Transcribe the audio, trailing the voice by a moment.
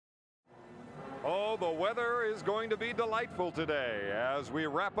the weather is going to be delightful today as we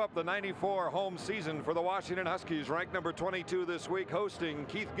wrap up the '94 home season for the Washington Huskies, ranked number 22 this week, hosting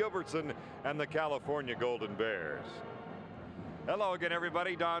Keith Gilbertson and the California Golden Bears. Hello again,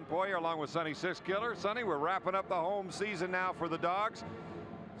 everybody. Don Poyer along with Sonny Sixkiller. Sonny, we're wrapping up the home season now for the Dogs.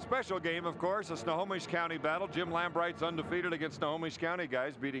 Special game, of course, a Snohomish County battle. Jim Lambright's undefeated against Snohomish County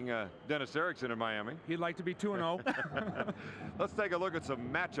guys, beating Dennis Erickson in Miami. He'd like to be 2-0. Let's take a look at some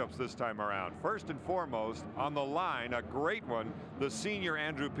matchups this time around. First and foremost, on the line, a great one, the senior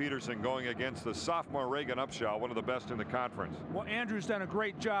Andrew Peterson going against the sophomore Reagan Upshaw, one of the best in the conference. Well, Andrew's done a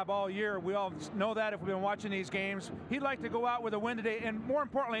great job all year. We all know that if we've been watching these games. He'd like to go out with a win today, and more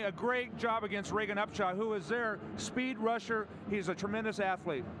importantly, a great job against Reagan Upshaw, who is their speed rusher. He's a tremendous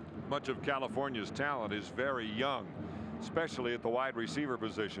athlete. Much of California's talent is very young, especially at the wide receiver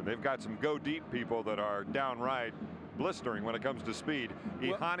position. They've got some go-deep people that are downright blistering when it comes to speed.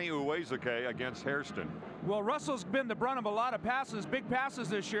 Ihani Uwezuke against Hairston. Well, Russell's been the brunt of a lot of passes, big passes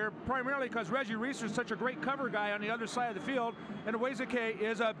this year, primarily because Reggie Reeser is such a great cover guy on the other side of the field, and Uwezuke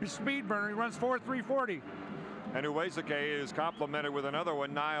is a speed burner. He runs 4.340. And Uwezuke is complemented with another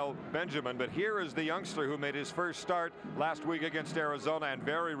one, Niall Benjamin. But here is the youngster who made his first start last week against Arizona, and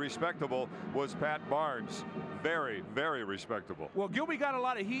very respectable, was Pat Barnes. Very, very respectable. Well, Gilby got a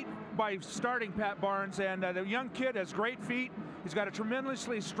lot of heat by starting Pat Barnes, and the young kid has great feet. He's got a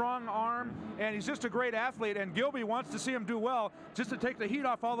tremendously strong arm, and he's just a great athlete, and Gilby wants to see him do well just to take the heat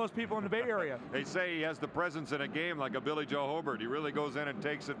off all those people in the Bay Area. They say he has the presence in a game like a Billy Joe Hobart. He really goes in and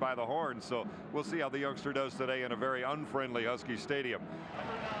takes it by the horns, so we'll see how the youngster does today in a very unfriendly Husky stadium.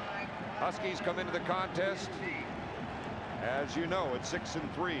 Huskies come into the contest, as you know, at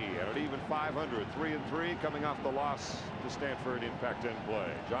 6-3 and at even 500, 3-3, coming off the loss to Stanford in Pac-10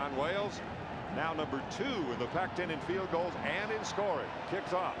 play. John Wales, now number 2 in the Pac-10 in field goals and in scoring,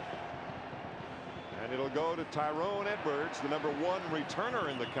 kicks off. And it'll go to Tyrone Edwards, the number 1 returner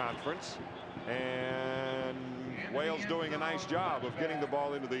in the conference. And Wales doing a nice job of getting the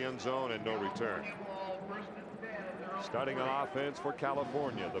ball into the end zone and no return. Starting on offense for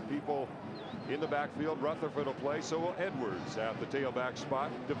California, the people in the backfield. Rutherford will play, so will Edwards at the tailback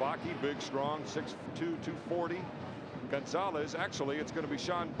spot. Devaki, big, strong, 6'2", 240. Gonzalez, actually, it's going to be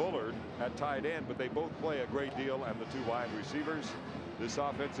Sean Bullard at tight end, but they both play a great deal, and the 2 wide receivers. This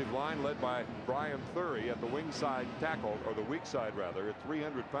offensive line led by Brian Thury at the wing side tackle, or the weak side rather, at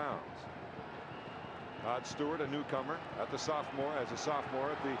 300 pounds. Todd Stewart, a newcomer at the sophomore, as a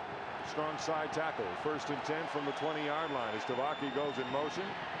sophomore at the strong side tackle. 1st and 10 from the 20-yard line as Devaki goes in motion.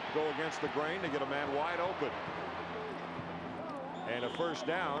 Go against the grain to get a man wide open. And a first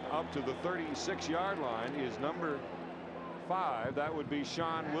down up to the 36-yard line is number 5. That would be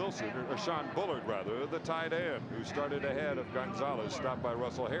Sean Wilson, or Sean Bullard rather, the tight end, who started ahead of Gonzalez, stopped by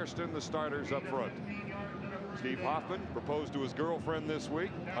Russell Hairston, the starters up front. Steve Hoffman proposed to his girlfriend this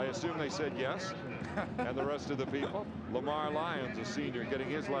week. I assume they said yes. And the rest of the people. Lamar Lyons, a senior, getting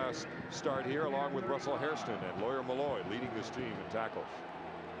his last start here along with Russell Hairston, and Lawyer Malloy leading this team in tackles.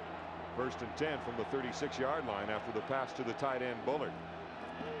 1st and 10 from the 36-yard line after the pass to the tight end Bullard.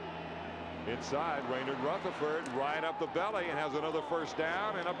 Inside, Raynard Rutherford right up the belly and has another first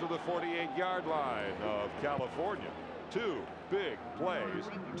down, and up to the 48-yard line of California. 2 big plays,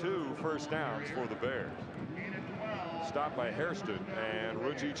 2 first downs for the Bears. Stopped by Hairston and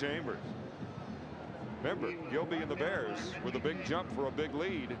Ruchi Chambers. Remember, Gilby and the Bears with a big jump for a big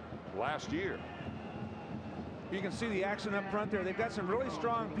lead last year. You can see the action up front there. They've got some really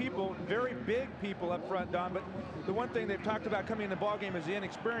strong people, very big people up front, Don. But the one thing they've talked about coming in the ballgame is the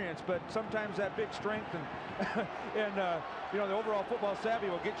inexperience. But sometimes that big strength and you know, the overall football savvy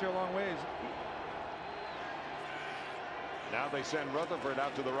will get you a long ways. Now they send Rutherford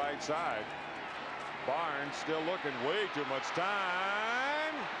out to the right side. Barnes still looking, way too much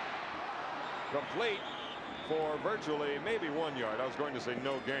time. Complete for virtually maybe 1 yard. I was going to say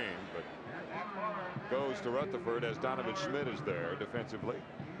no gain, but goes to Rutherford as Donovan Schmidt is there defensively.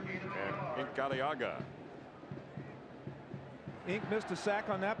 And Ink Galiaga. Ink missed a sack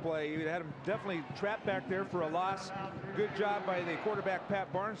on that play. He had him definitely trapped back there for a loss. Good job by the quarterback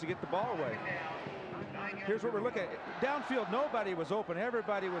Pat Barnes to get the ball away. Here's what we're looking at. Downfield, nobody was open.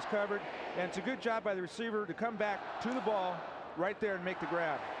 Everybody was covered. And it's a good job by the receiver to come back to the ball right there and make the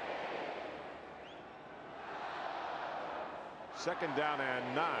grab. 2nd down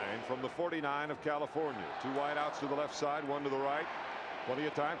and 9 from the 49 of California. 2 wideouts to the left side, 1 to the right. Plenty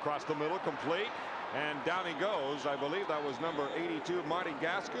of time, cross the middle, complete. And down he goes. I believe that was number 82, Marty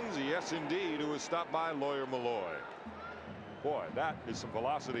Gaskins. Yes, indeed, who was stopped by Lawyer Malloy. Boy, that is some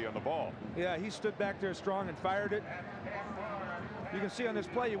velocity on the ball. Yeah, he stood back there strong and fired it. You can see on this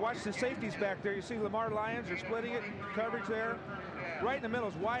play, you watch the safeties back there. You see Lamar Lyons are splitting it, coverage there. Right in the middle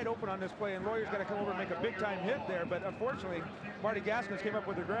is wide open on this play, and Lawyer's got to come over and make a big-time hit there. But unfortunately, Marty Gaskins came up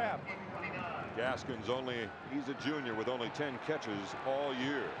with the grab. Gaskins he's a junior with only 10 catches all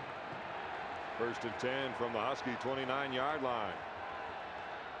year. 1st and 10 from the Husky 29-yard line.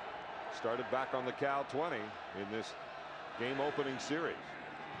 Started back on the Cal 20 in this game opening series.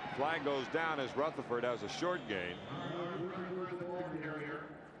 Flag goes down as Rutherford has a short gain.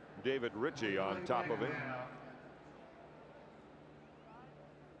 David Ritchie on top of him.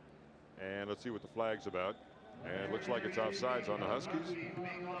 And let's see what the flag's about. And it looks like it's offsides on the Huskies.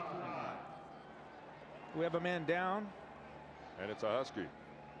 We have a man down. And it's a Husky.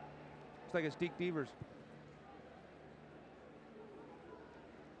 Looks like it's Deke Devers.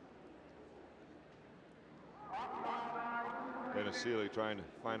 Dennis Seeley trying to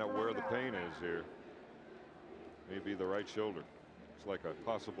find out where the pain is here. Maybe the right shoulder. It's like a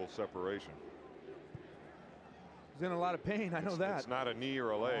possible separation. He's in a lot of pain. I know that. It's not a knee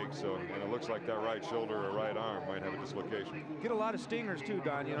or a leg, so and it looks like that right shoulder or right arm might have a dislocation. Get a lot of stingers too,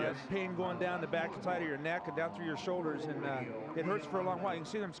 Don. You know, yes. that pain going down the back side of your neck and down through your shoulders, and it hurts for a long while. You can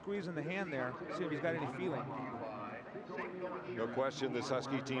see them squeezing the hand there, see if he's got any feeling. No question, this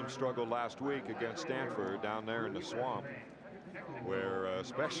Husky team struggled last week against Stanford down there in the swamp, where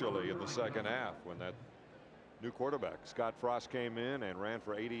especially in the second half when that new quarterback Scott Frost came in and ran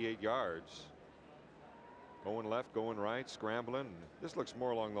for 88 yards. Going left, going right, scrambling. This looks more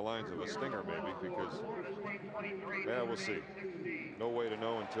along the lines of a stinger maybe, because yeah, we'll see. No way to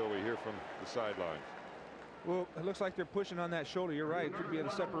know until we hear from the sidelines. Well, it looks like they're pushing on that shoulder. You're right. It could be a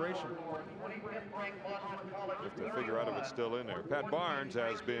separation. You have to figure out if it's still in there. Pat Barnes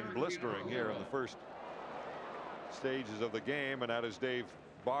has been blistering here in the first stages of the game, and that is Dave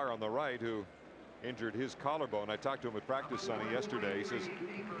Barr on the right, who injured his collarbone. I talked to him at practice, Sonny, yesterday. He says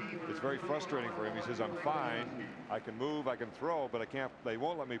it's very frustrating for him. He says, I'm fine. I can move, I can throw, but I can't. They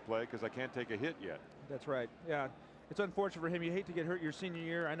won't let me play because I can't take a hit yet. That's right. Yeah. It's unfortunate for him. You hate to get hurt your senior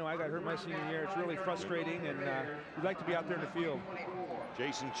year. I know I got hurt my senior year. It's really frustrating, and you'd like to be out there in the field.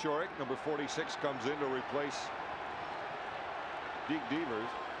 Jason Chorick, number 46, comes in to replace Deke Devers.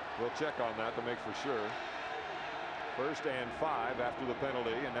 We'll check on that to make for sure. 1st and 5 after the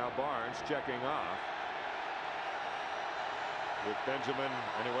penalty, and now Barnes checking off. With Benjamin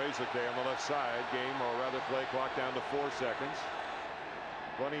anyways, okay, on the left side. Game, or rather play clock down to 4 seconds.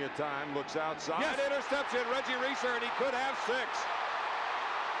 Plenty of time, looks outside. Yes. Interception, Reggie Reeser, and he could have 6.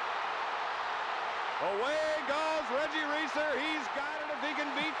 Away goes Reggie Reeser. He's got it if he can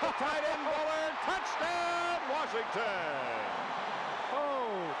beat the tight end Bullard. Touchdown, Washington.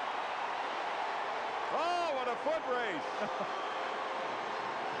 Oh, what a foot race.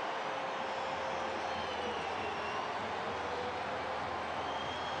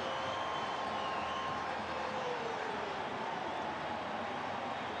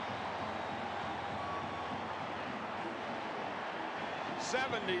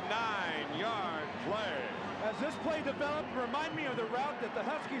 79-yard play. As this play developed, remind me of the route that the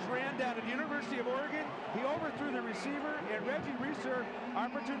Huskies ran down at the University of Oregon. He overthrew the receiver, and Reggie Reeser,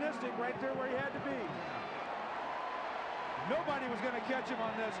 opportunistic right there where he had to be. Nobody was going to catch him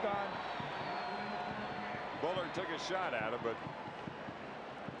on this, Don. Bullard took a shot at him, but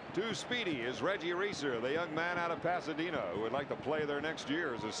too speedy is Reggie Reeser, the young man out of Pasadena who would like to play there next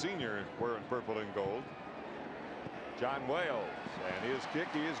year as a senior wearing purple and gold. John Wales, and his kick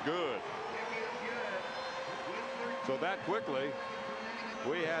is good. So that quickly,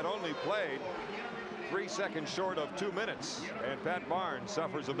 we had only played 3 seconds short of 2 minutes, and Pat Barnes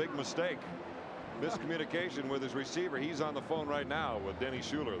suffers a big mistake. Miscommunication with his receiver. He's on the phone right now with Denny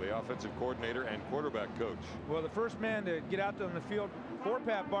Schuler, the offensive coordinator and quarterback coach. Well, the first man to get out there on the field for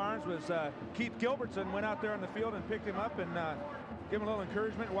Pat Barnes was Keith Gilbertson. Went out there on the field and picked him up and gave him a little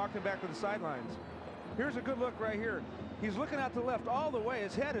encouragement and walked him back to the sidelines. Here's a good look right here. He's looking out to the left all the way.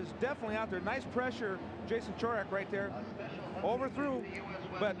 His head is definitely out there. Nice pressure. Jason Chorick right there. Overthrew,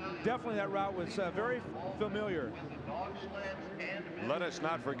 but definitely that route was very familiar. Let us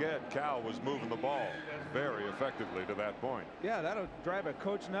not forget Cal was moving the ball very effectively to that point. Yeah, that'll drive a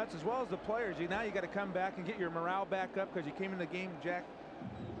coach nuts as well as the players. Now you got to come back and get your morale back up because you came in the game jacked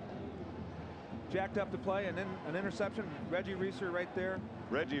up to play, and then an interception. Reggie Reeser right there.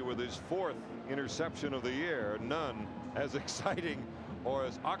 Reggie with his 4th interception of the year. None as exciting or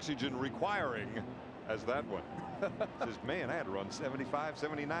as oxygen requiring as that one. Says, man, I had to run 75,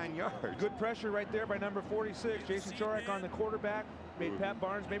 79 yards. Good pressure right there by number 46. Jason Chorick on the quarterback. Made Pat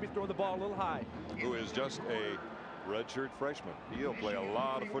Barnes maybe throw the ball a little high. Who is just a redshirt freshman. He'll play a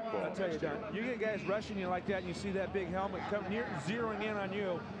lot of football. I'll tell you, Don, you get guys rushing you like that and you see that big helmet coming here, zeroing in on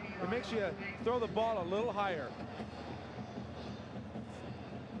you. It makes you throw the ball a little higher.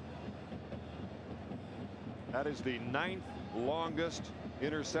 That is the 9th longest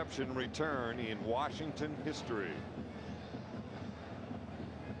interception return in Washington history.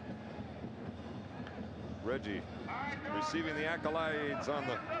 Reggie receiving the accolades on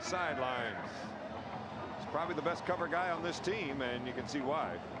the sidelines. He's probably the best cover guy on this team, and you can see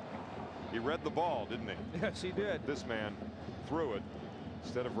why. He read the ball, didn't he? Yes, he did. This man threw it.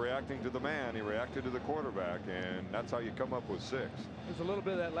 Instead of reacting to the man, he reacted to the quarterback, and that's how you come up with 6. There's a little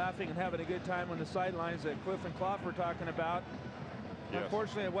bit of that laughing and having a good time on the sidelines that Cliff and Clough were talking about. Yes.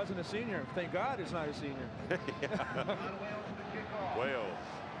 Unfortunately, it wasn't a senior. Thank God it's not a senior. Wales.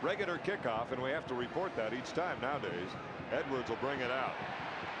 Regular kickoff, and we have to report that each time nowadays. Edwards will bring it out.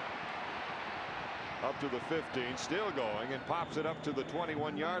 Up to the 15, still going, and pops it up to the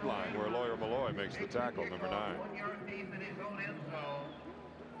 21-yard line where Lawyer Milloy makes the tackle, number 9.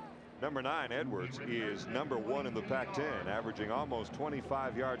 Number 9, Edwards, is number 1 in the Pac-10, averaging almost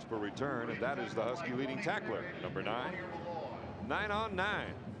 25 yards per return, and that is the Husky leading tackler, number 9. 9 on 9.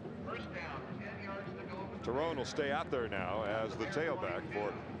 Tyrone will stay out there now as the tailback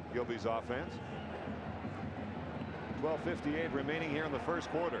for Gilby's offense. 12:58 remaining here in the first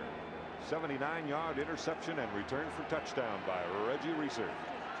quarter. 79-yard interception and return for touchdown by Reggie Reeser.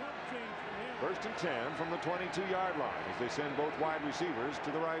 1st and 10 from the 22-yard line as they send both wide receivers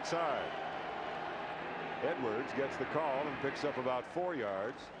to the right side. Edwards gets the call and picks up about 4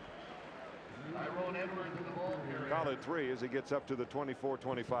 yards. Call it 3 as he gets up to the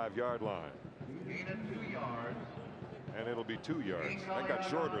 24-25-yard line. And it'll be 2 yards. That got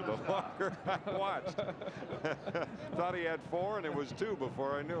shorter the longer I watched. Thought he had 4 and it was 2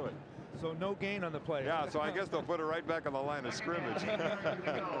 before I knew it. So no gain on the play. Yeah, so I guess they'll put it right back on the line of scrimmage.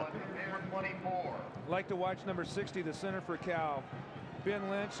 Like to watch number 60, the center for Cal. Ben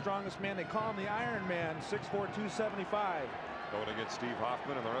Lynch, strongest man. They call him the Iron Man, 6'4", 275. Going against Steve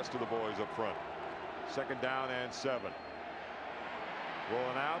Hoffman and the rest of the boys up front. 2nd down and 7.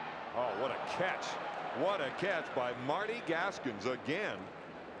 Rolling out. Oh, what a catch. What a catch by Marty Gaskins again.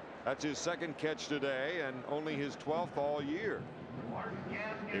 That's his 2nd catch today and only his 12th all year.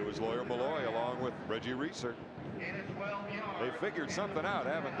 It was Lawyer Milloy along with Reggie Reeser. They figured something out,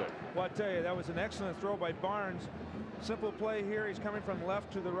 haven't they? Well, I tell you, that was an excellent throw by Barnes. Simple play here. He's coming from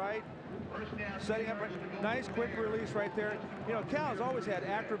left to the right. Setting up a nice quick release right there. You know, Cal has always had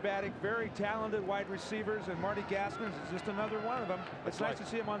acrobatic, very talented wide receivers, and Marty Gaskins is just another one of them. It's nice to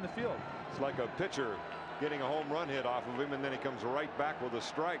see him on the field. It's like a pitcher getting a home run hit off of him, and then he comes right back with a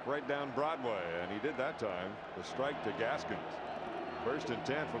strike right down Broadway, and he did that time. The strike to Gaskins. 1st and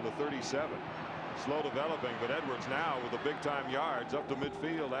 10 from the 37. Slow developing, but Edwards now with the big-time yards up to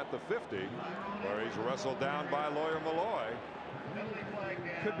midfield at the 50, where he's wrestled down by Lawyer Milloy.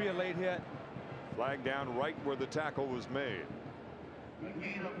 Could be a late hit. Flag down right where the tackle was made.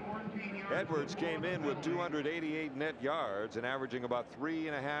 Edwards came in with 288 net yards and averaging about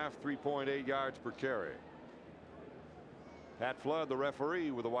 3.8 yards per carry. Pat Flood, the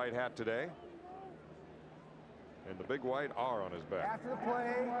referee, with a white hat today. And the big white R on his back. After the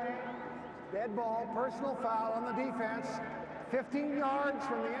play, dead ball, personal foul on the defense. 15 yards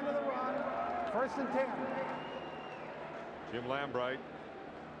from the end of the run. 1st and 10. Jim Lambright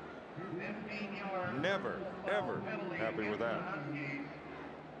never, ever happy with that.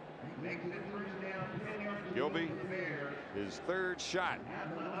 Gilby, his 3rd shot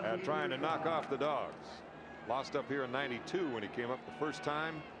at trying to knock off the Dogs. Lost up here in '92 when he came up the first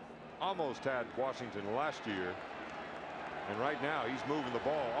time. Almost had Washington last year. And right now he's moving the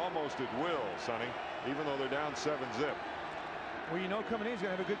ball almost at will, Sonny, even though they're down 7-zip. Well, you know, coming in, he's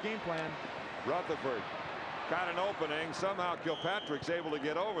going to have a good game plan. Rutherford got an opening. Somehow Kilpatrick's able to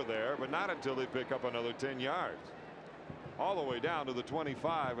get over there, but not until they pick up another 10 yards. All the way down to the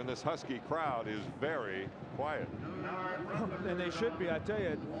 25, and this Husky crowd is very quiet. And they should be. I tell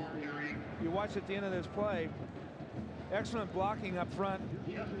you, you watch at the end of this play, excellent blocking up front.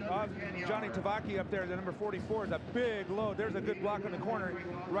 Johnny Tavaki up there, the number 44, is a big load. There's a good block in the corner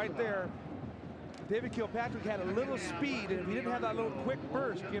right there. David Kilpatrick had a little speed, and if he didn't have that little quick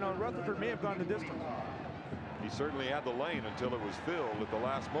burst, you know, Rutherford may have gone the distance. He certainly had the lane until it was filled at the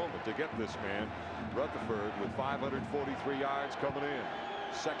last moment to get this man. Rutherford with 543 yards coming in.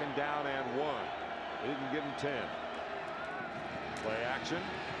 2nd down and 1. They didn't give him 10. Play action.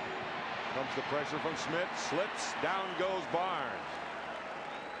 Comes the pressure from Smith. Slips. Down goes Barnes.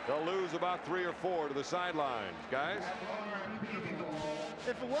 They'll lose about 3 or 4 to the sidelines, guys.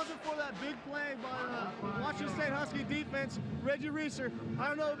 If it wasn't for that big play by the Washington State Husky defense, Reggie Reeser, I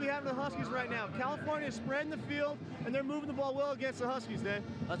don't know what would be happening to the Huskies right now. California is spreading the field, and they're moving the ball well against the Huskies, Dave.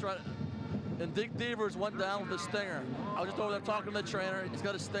 That's right. And Dick Devers went down with a stinger. I was just over there talking to the trainer. He's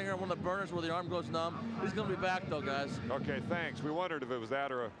got a stinger, one of the burners where the arm goes numb. He's going to be back, though, guys. Okay, thanks. We wondered if it was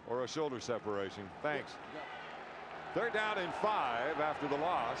that or a shoulder separation. Thanks. They're down in 5 after the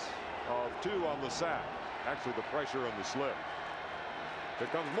loss of 2 on the sack. Actually, the pressure and the slip. Here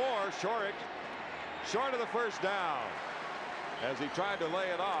comes more. Shorrock short of the first down as he tried to lay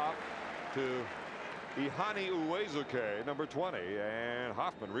it off to Ihani Uwezuke, number 20, and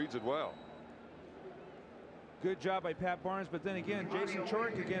Hoffman reads it well. Good job by Pat Barnes, but then again, Jason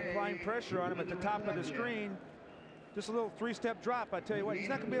Shorrock again applying pressure on him at the top of the screen. Just a little 3-step drop. I tell you what, he's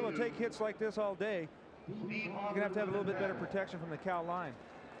not going to be able to take hits like this all day. You're going to have a little bit better protection from the Cal line.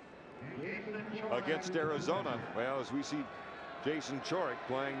 Against Arizona, well, as we see Jason Shorrock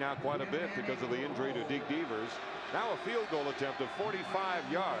playing now quite a bit because of the injury to Dick Devers. Now a field goal attempt of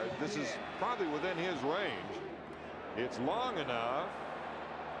 45 yards. This is probably within his range. It's long enough.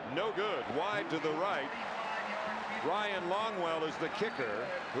 No good. Wide to the right. Ryan Longwell is the kicker,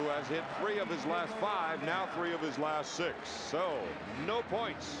 who has hit 3 of his last 5, now 3 of his last 6. So no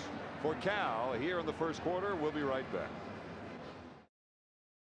points for Cal here in the first quarter. We'll be right back.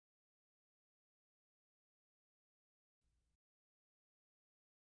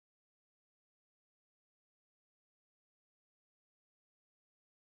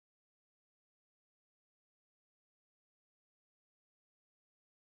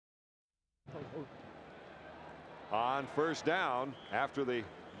 On first down, after the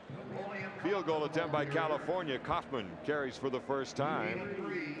field goal attempt by California, Kaufman carries for the first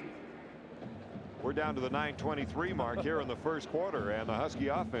time. We're down to the 9:23 mark here in the first quarter, and the Husky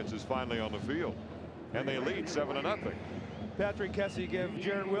offense is finally on the field, and they lead 7-0. Patrick Kessie gave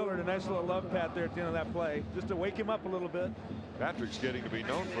Jared Willard a nice little love pat there at the end of that play, just to wake him up a little bit. Patrick's getting to be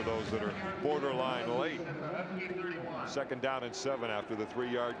known for those that are borderline late. 2nd down and 7 after the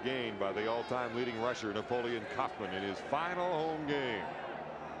 3-yard gain by the all-time leading rusher Napoleon Kaufman in his final home game.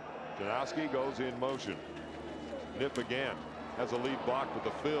 Janowski goes in motion. Nip again has a lead block with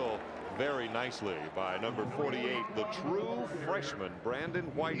the fill very nicely by number 48, the true freshman Brandon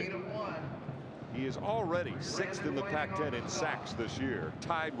Whiting. He is already 6th in the Pac-10 in sacks this year,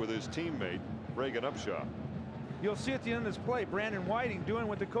 tied with his teammate Reagan Upshaw. You'll see at the end of this play, Brandon Whiting doing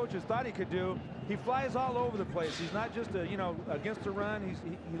what the coaches thought he could do. He flies all over the place. He's not just against the run.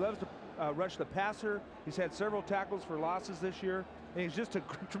 He loves to rush the passer. He's had several tackles for losses this year, and he's just a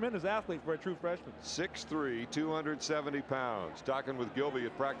tremendous athlete for a true freshman. 6'3", 270 pounds. Talking with Gilby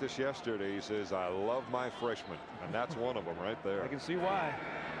at practice yesterday, he says, "I love my freshmen," and that's one of them right there. I can see why.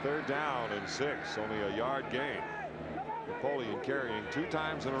 3rd down and 6, only a yard gain. Napoleon carrying 2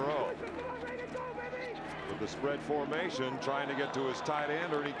 times in a row. With the spread formation, trying to get to his tight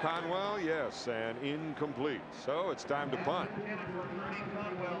end, Ernie Conwell. Yes, and incomplete. So it's time to punt.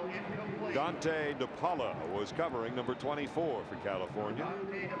 Dante DePaula was covering number 24 for California.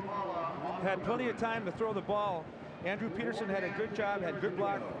 Had plenty of time to throw the ball. Andrew Peterson had a good job, had good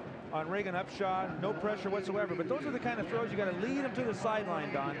block on Reagan Upshaw. No pressure whatsoever. But those are the kind of throws you got to lead him to the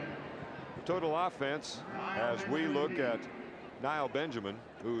sideline, Don. Total offense, as we look at Niall Benjamin,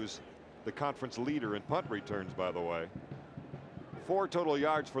 who's the conference leader in punt returns, by the way. 4 total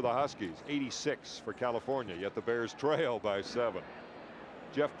yards for the Huskies, 86 for California, yet the Bears trail by 7.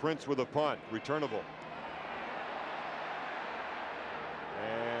 Jeff Prince with a punt, returnable.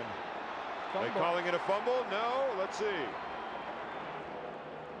 And are they calling it a fumble? No, let's see.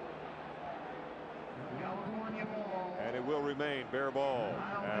 And it will remain Bear ball,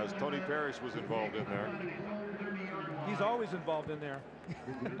 as Tony Parrish was involved in there. He's always involved in there.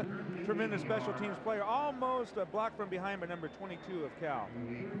 Tremendous special teams player. Almost a block from behind by number 22 of Cal.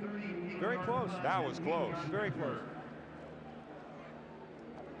 Very close. That was close. Very close.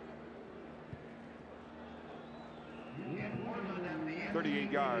 A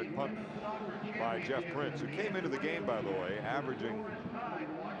 38-yard punt by Jeff Prince, who came into the game, by the way, averaging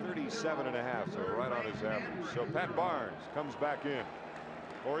 37.5, so right on his average. So Pat Barnes comes back in.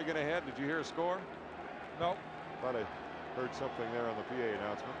 Oregon ahead. Did you hear a score? Nope. Thought I heard something there on the PA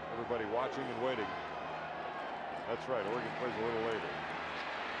announcement. Everybody watching and waiting. That's right. Oregon plays a little later.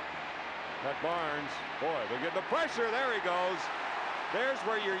 Pat Barnes, boy, they get the pressure. There he goes. There's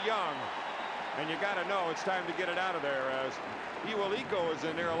where you're young, and you got to know it's time to get it out of there, as Iwaliko is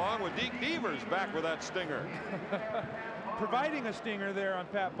in there along with Deke Devers back with that stinger. providing a stinger there on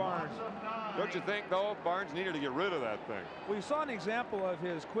Pat Barnes. Don't you think, though, Barnes needed to get rid of that thing? We saw an example of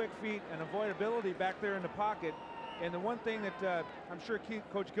his quick feet and avoidability back there in the pocket. And the one thing that I'm sure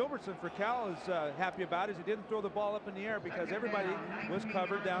Coach Gilbertson for Cal is happy about is he didn't throw the ball up in the air because everybody was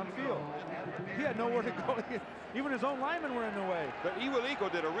covered downfield. He had nowhere to go. Even his own linemen were in the way. But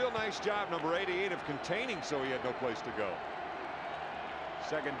Iweliko did a real nice job, number 88, of containing so he had no place to go.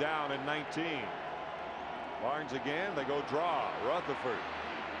 Second down and 19. Barnes again. They go draw. Rutherford.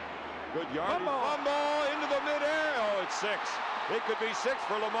 Good yard. Fumble into the midair. Oh, it's 6. It could be 6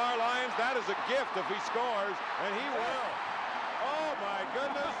 for Lamar Lyons. That is a gift if he scores, and he will. Oh, my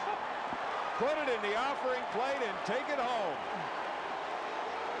goodness. Put it in the offering plate and take it home.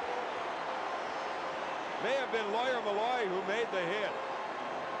 May have been Lawyer Malloy who made the hit.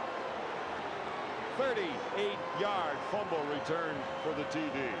 38-yard fumble return for the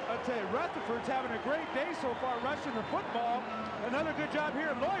TD. I'll tell you, Rutherford's having a great day so far rushing the football. Another good job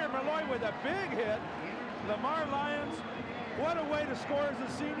here. Lawyer Malloy with a big hit. Lamar Lyons, what a way to score as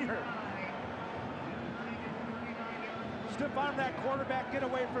a senior. Stiff arm that quarterback, get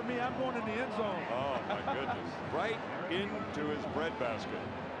away from me, I'm going in the end zone. Oh, my goodness. Right into his breadbasket.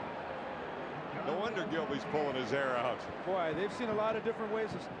 No wonder Gilby's pulling his hair out. Boy, they've seen a lot of different ways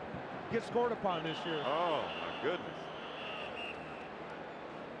to get scored upon this year. Oh, my goodness.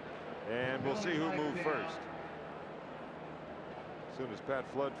 And we'll see who moved first. As soon as Pat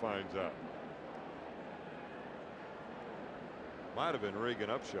Flood finds out. Might have been Reagan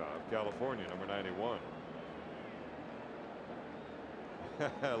Upshaw of California, number 91.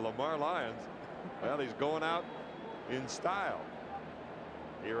 Lamar Lyons, well, he's going out in style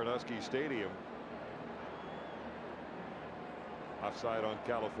here at Husky Stadium. Offside on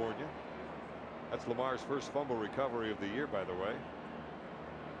California. That's Lamar's first fumble recovery of the year, by the way.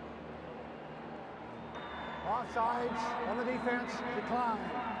 Offsides on the defense, decline.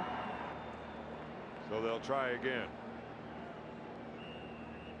 So they'll try again.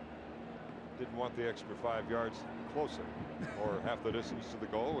 Didn't want the extra 5 yards closer, or half the distance to the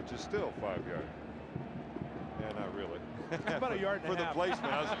goal, which is still 5 yards. Yeah, not really. About a yard and for a the half.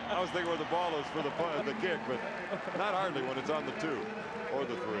 placement. I was thinking where the ball is for the kick, but not hardly when it's on the 2 or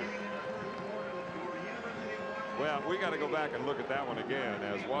the 3. Well, we got to go back and look at that one again,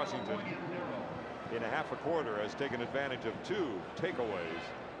 as Washington in a half a quarter has taken advantage of 2 takeaways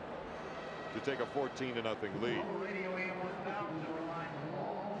to take a 14-0 lead.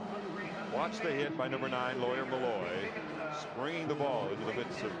 Watch the hit by number 9, Lawyer Malloy, springing the ball into the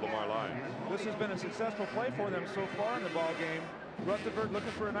midst of Lamar Lyons. This has been a successful play for them so far in the ball game. Rutherford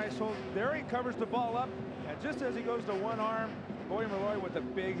looking for a nice hold. There he covers the ball up, and just as he goes to one arm, Lawyer Malloy with a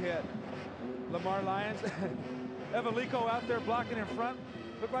big hit. Lamar Lyons, Iweliko out there blocking in front,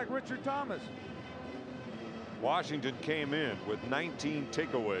 looked like Richard Thomas. Washington came in with 19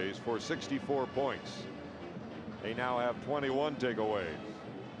 takeaways for 64 points. They now have 21 takeaways.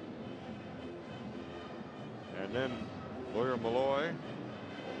 And then Lawyer Malloy,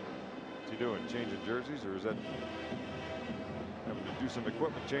 what's he doing? Changing jerseys, or is that having to do some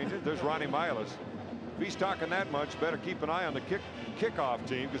equipment changes? There's Ronnie Miles. If he's talking that much, better keep an eye on the kickoff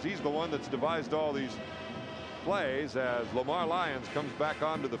team, because he's the one that's devised all these plays as Lamar Lyons comes back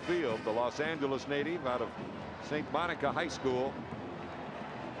onto the field, the Los Angeles native out of St. Monica High School.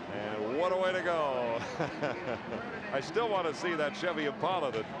 And what a way to go. I still want to see that Chevy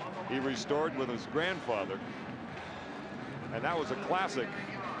Impala that he restored with his grandfather. And that was a classic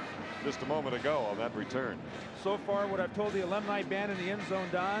just a moment ago on that return. So far, what I've told the alumni band in the end zone,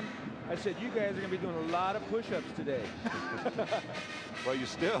 Don, I said, you guys are going to be doing a lot of push-ups today. Well,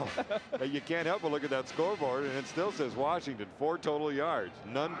 you can't help but look at that scoreboard, and it still says Washington 4 total yards,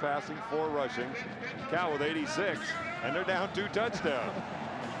 none passing, 4 rushing. Cal with 86, and they're down 2 touchdowns.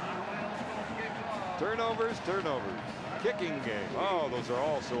 Turnovers, kicking game. Oh, those are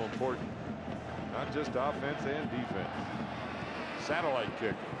all so important. Not just offense and defense. Satellite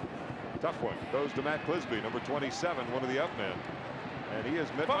kick. Tough one. Goes to Matt Clisby, number 27, one of the up men. And he is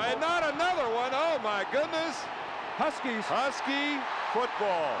and not another one. Oh my goodness. Huskies. Husky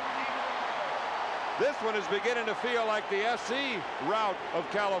football. This one is beginning to feel like the SC route of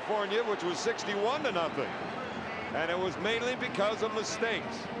California, which was 61-0. And it was mainly because of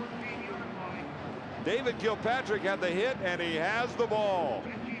mistakes. David Kilpatrick had the hit, and he has the ball.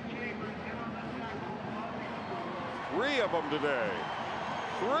 3 of them today.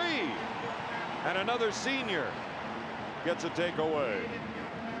 3. And another senior gets a takeaway.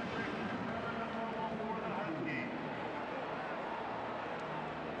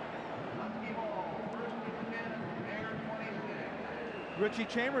 Richie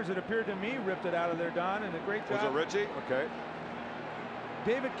Chambers, it appeared to me, ripped it out of there, Don, and a great job. Was it Richie? Okay.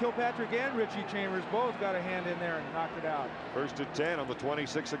 David Kilpatrick and Richie Chambers both got a hand in there and knocked it out. First and 10 on the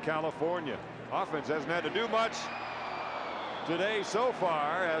 26 of California. Offense hasn't had to do much today so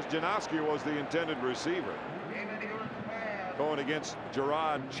far, as Janoski was the intended receiver. Going against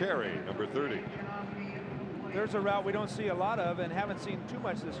Gerard Cherry, number 30. There's a route we don't see a lot of and haven't seen too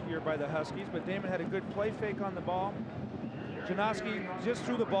much this year by the Huskies, but Damon had a good play fake on the ball. Janoski just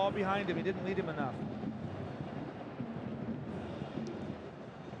threw the ball behind him. He didn't lead him enough.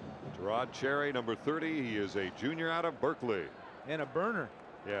 Gerard Cherry, number 30. He is a junior out of Berkeley. And a burner.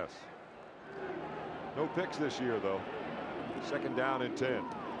 Yes. No picks this year, though. Second down and 10.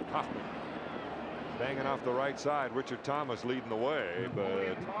 Kaufman banging off the right side. Richard Thomas leading the way,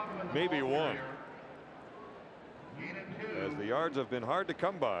 but maybe one. As the yards have been hard to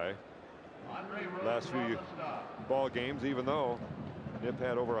come by last few ball games, even though Nip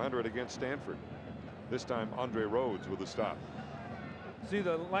had over 100 against Stanford. This time Andre Rhodes with a stop. See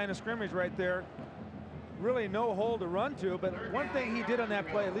the line of scrimmage right there. Really no hole to run to, but one thing he did on that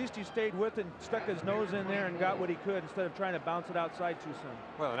play, at least he stayed with it and stuck his nose in there and got what he could instead of trying to bounce it outside too soon.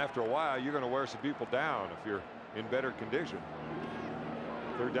 Well, and after a while, you're going to wear some people down if you're in better condition.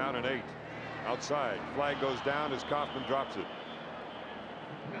 Third down and 8. Outside. Flag goes down as Kaufman drops it.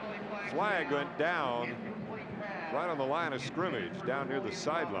 Flag went down right on the line of scrimmage down near the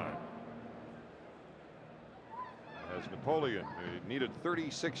sideline. As Napoleon needed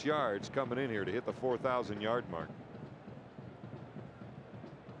 36 yards coming in here to hit the 4,000-yard mark.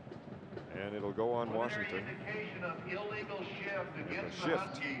 And it'll go on Washington. And the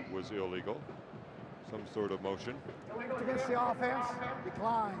shift was illegal. Some sort of motion. Against the offense,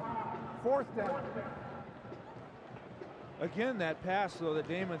 decline. Fourth down. Again, that pass though that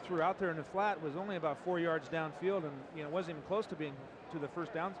Damon threw out there in the flat was only about 4 yards downfield, and wasn't even close to being to the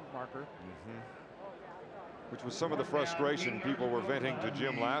first down marker. Which was some of the frustration people were venting to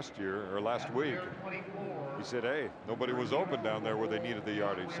Jim last week. He said, hey, nobody was open down there where they needed the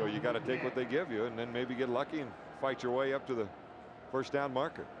yardage, so you got to take what they give you and then maybe get lucky and fight your way up to the first down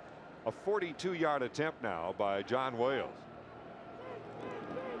marker. A 42-yard attempt now by John Wales.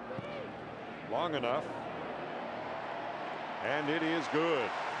 Long enough. And it is good.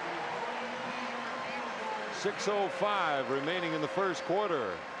 6:05 remaining in the first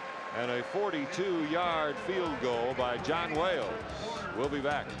quarter. And a 42-yard field goal by John Wales. We'll be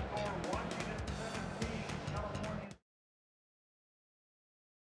back.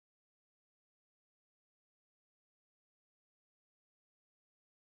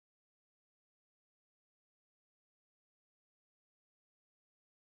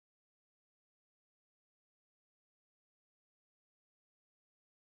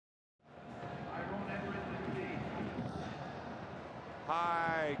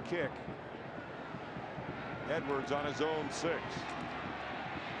 High kick. Edwards on his own 6.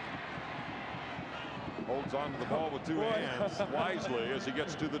 Holds on to the ball with two hands wisely as he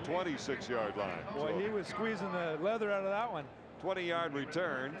gets to the 26-yard line. Boy, he was squeezing the leather out of that one. 20-yard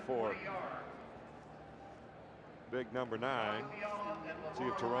return for big number 9. See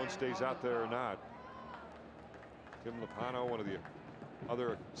if Tyrone stays out there or not. Tim Lopano, one of the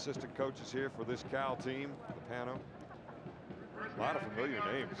other assistant coaches here for this Cal team. Lopano. A lot of familiar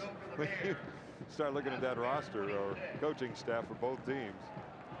names. When you start looking at that roster or coaching staff for both teams,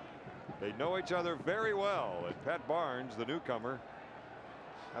 they know each other very well. And Pat Barnes, the newcomer,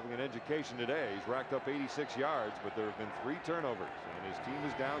 having an education today. He's racked up 86 yards, but there have been 3 turnovers, and his team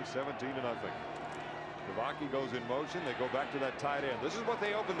is down 17-0. Kavaki goes in motion. They go back to that tight end. This is what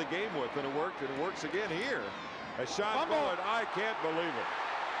they opened the game with, and it worked, and it works again here. As Sean Bullitt, I can't believe it.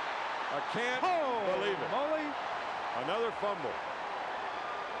 I can't believe it. Molly. Another fumble.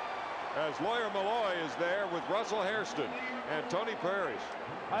 As Lawyer Malloy is there with Russell Hairston and Tony Parrish.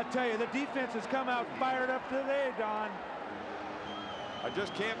 I tell you, the defense has come out fired up today, Don. I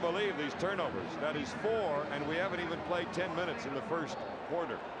just can't believe these turnovers. That is 4, and we haven't even played 10 minutes in the first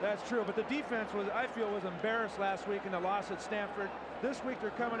quarter. That's true, but the defense was, I feel, was embarrassed last week in the loss at Stanford. This week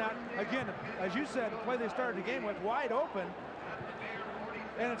they're coming out, again, as you said, the play they started the game with wide open.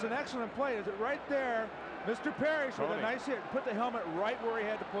 And it's an excellent play. Is it right there? Mr. Parrish with a nice hit. Put the helmet right where he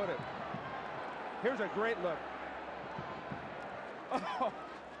had to put it. Here's a great look. Oh,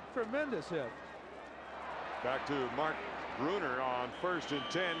 tremendous hit. Back to Mark Bruner on 1st and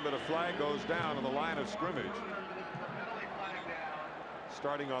 10, but a flag goes down on the line of scrimmage.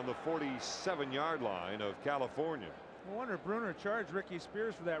 Starting on the 47-yard line of California. No wonder Bruner charged Ricky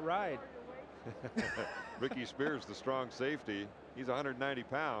Spears for that ride. Ricky Spears, the strong safety. He's 190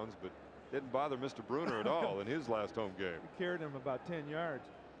 pounds, but Didn't bother Mr. Bruner at all in his last home game. He carried him about 10 yards.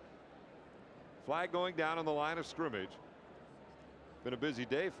 Flag going down on the line of scrimmage. Been a busy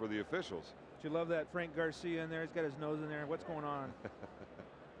day for the officials. But you love that Frank Garcia in there. He's got his nose in there. What's going on?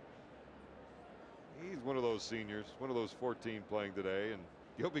 He's one of those seniors, one of those 14 playing today, and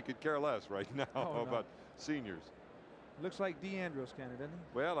Gilby could care less right now about seniors. Looks like DeAndros can, doesn't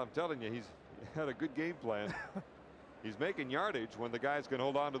he? Well, I'm telling you, he's had a good game plan. He's making yardage when the guys can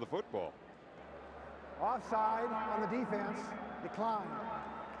hold on to the football. Offside on the defense, decline.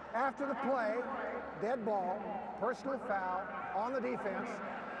 After the play, dead ball, personal foul on the defense,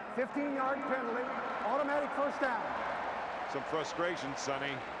 15-yard penalty, automatic first down. Some frustration,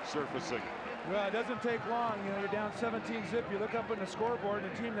 Sonny, surfacing. Well, it doesn't take long. You know, you're down 17 zip. You look up on the scoreboard,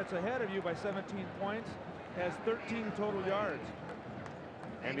 and the team that's ahead of you by 17 points has 13 total yards.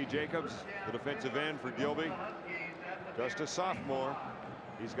 Andy Jacobs, the defensive end for Gilby, just a sophomore.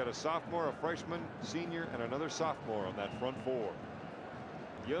 He's got a sophomore, a freshman, senior, and another sophomore on that front four.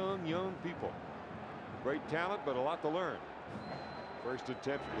 Young people. Great talent, but a lot to learn. First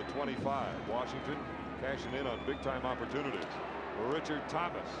attempt for the 25. Washington cashing in on big-time opportunities. Richard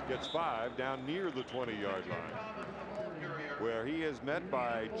Thomas gets 5 down near the 20-yard line, where he is met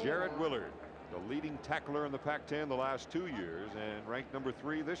by Jared Willard, the leading tackler in the Pac-10 the last 2 years and ranked number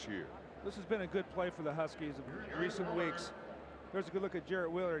 3 this year. This has been a good play for the Huskies in recent weeks. There's a good look at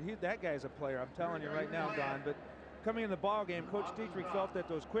Jared Willard. That guy's a player, I'm telling you right now, Don. But coming in the ball game, Coach Dietrich felt that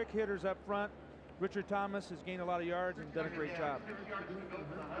those quick hitters up front, Richard Thomas has gained a lot of yards and done a great job.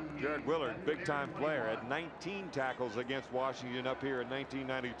 Jared Willard, big-time player, had 19 tackles against Washington up here in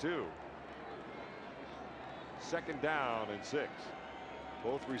 1992. Second down and 6.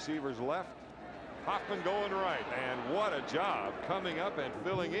 Both receivers left. Hoffman going right, and what a job coming up and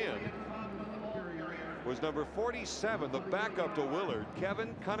filling in was number 47, the backup to Willard,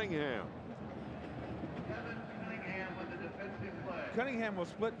 Kevin Cunningham. Cunningham will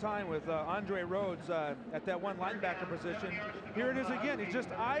split time with Andre Rhodes at that one linebacker position. Here it is again. He's just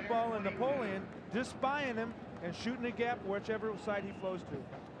eyeballing Napoleon, just spying him and shooting a gap whichever side he flows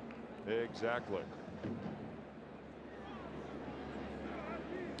to. Exactly.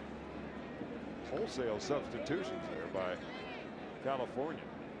 Wholesale substitutions there by California.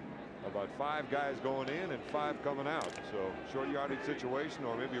 About 5 guys going in and 5 coming out. So short yardage situation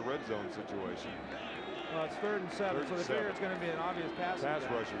or maybe a red zone situation. Well, it's 3rd and 7, so they figure it's going to be an obvious pass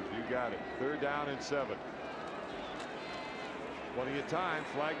rushers, you got it. 3rd down and 7. Plenty of time.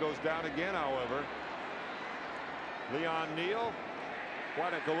 Flag goes down again, however. Leon Neal,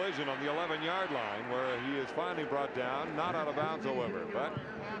 quite a collision on the 11-yard line where he is finally brought down. Not out of bounds, however, but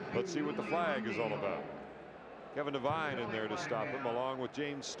let's see what the flag is all about. Kevin Devine in there to stop him, along with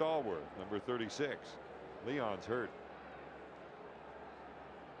James Stallworth, number 36. Leon's hurt.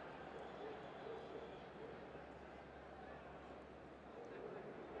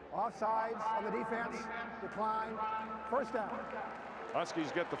 Offsides on the defense, decline, first down.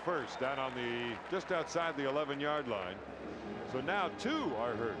 Huskies get the first down on the just outside the 11-yard line. So now 2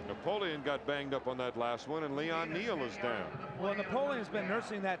 are hurt. Napoleon got banged up on that last one, and Leon Neal is down. Well, Napoleon's been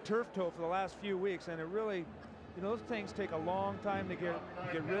nursing that turf toe for the last few weeks, and it really, you know, those things take a long time to get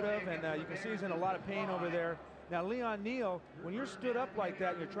rid of, and you can see he's in a lot of pain over there. Now, Leon Neal, when you're stood up like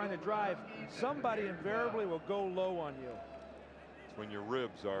that and you're trying to drive, somebody invariably will go low on you. It's when your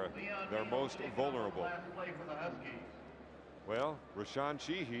ribs are their most vulnerable. Well, Rashawn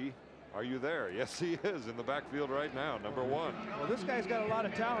Sheehy, are you there? Yes, he is in the backfield right now, number 1. Well, this guy's got a lot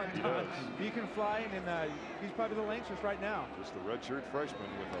of talent. He can fly, and he's probably the lengthest right now. Just a redshirt freshman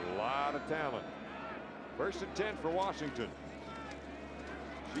with a lot of talent. 1st and 10 for Washington.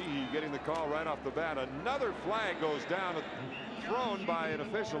 Sheehy getting the call right off the bat. Another flag goes down, thrown by an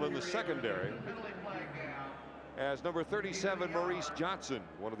official in the secondary, as number 37 Maurice Johnson,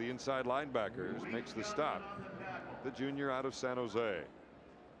 one of the inside linebackers, makes the stop. The junior out of San Jose.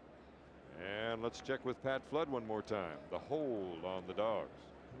 And let's check with Pat Flood one more time. The hold on the Dogs.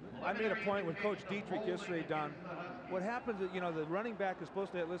 I made a point with Coach Dietrich yesterday, Don. What happens is, you know, the running back is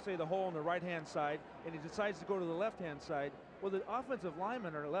supposed to hit, let's say, the hole on the right-hand side, and he decides to go to the left-hand side. Well, the offensive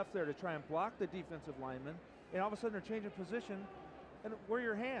linemen are left there to try and block the defensive linemen, and all of a sudden they're changing position. And where are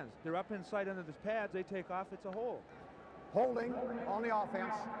your hands? They're up inside under the pads. They take off. It's a hole. Holding on the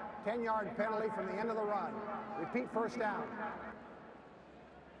offense, 10-yard penalty from the end of the run. Repeat, first down.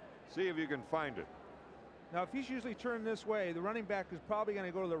 See if you can find it. Now, if he's usually turned this way, the running back is probably going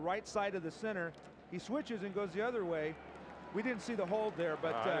to go to the right side of the center. He switches and goes the other way. We didn't see the hold there,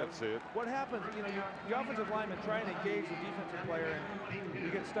 but I didn't see it. What happens, you know, the offensive lineman trying to engage the defensive player, and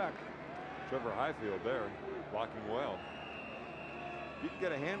you get stuck. Trevor Highfield there, blocking well. You can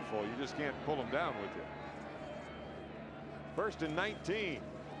get a handful, you just can't pull them down with you. 1st and 19.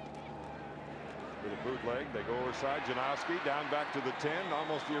 With a bootleg, they go overside. Janowski down back to the 10,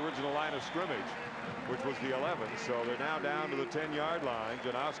 almost the original line of scrimmage, which was the 11. So they're now down to the 10-yard line.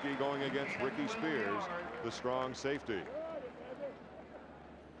 Janowski going against Ricky Spears, the strong safety.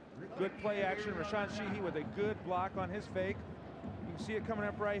 Good play action. Rashawn Sheehy with a good block on his fake. You can see it coming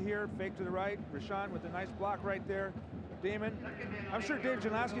up right here. Fake to the right. Rashawn with a nice block right there. Damon, I'm sure Dave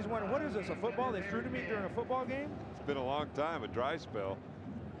Janowski's wondering, what is this, a football they threw to me during a football game? It's been a long time, a dry spell.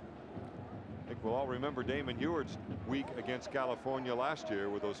 I think we'll all remember Damon Eward's week against California last year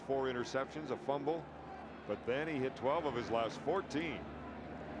with those 4 interceptions, a fumble, but then he hit 12 of his last 14 to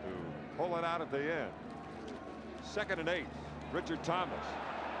pull it out at the end. 2nd and 8. Richard Thomas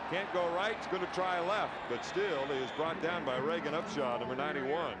can't go right. He's going to try left, but still he is brought down by Reagan Upshaw, number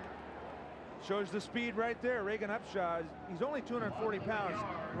 91. Shows the speed right there. Reagan Upshaw, he's only 240 pounds,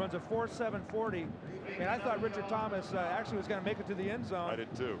 runs a 4.740. And I thought Richard Thomas actually was going to make it to the end zone. I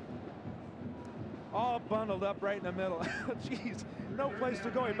did too. All bundled up right in the middle. Jeez, no place to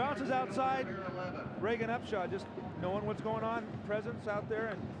go. He bounces outside. Reagan Upshaw just knowing what's going on, presence out there,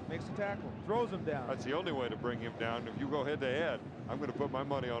 and makes the tackle. Throws him down. That's the only way to bring him down. If you go head to head, I'm going to put my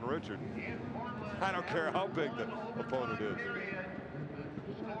money on Richard. I don't care how big the opponent is.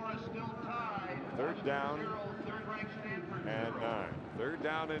 3rd down and 9. 3rd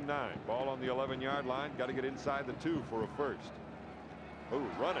down and 9. Ball on the 11-yard line. Got to get inside the 2 for a first. Ooh,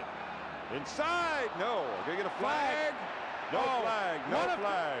 running. Inside. No. Gonna get a flag. No flag. No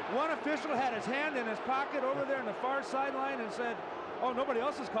flag. One official had his hand in his pocket over there in the far sideline and said, oh, nobody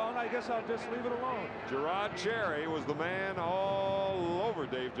else is calling. I guess I'll just leave it alone. Gerard Cherry was the man all over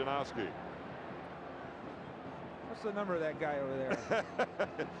Dave Janowski. What's the number of that guy over there?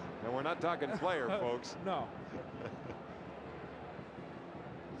 And we're not talking player, folks. No.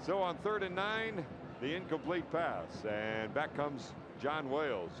 So on 3rd and 9, the incomplete pass, and back comes John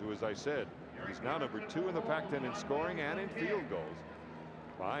Wales, who, as I said, is now number 2 in the Pac-10 in scoring and in field goals,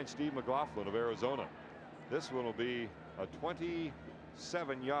 behind Steve McLaughlin of Arizona. This one will be a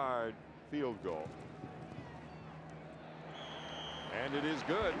 27-yard field goal, and it is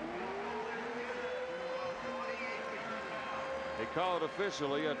good. They call it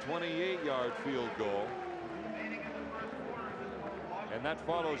officially a 28-yard field goal. And that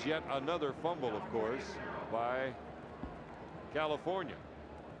follows yet another fumble, of course, by California.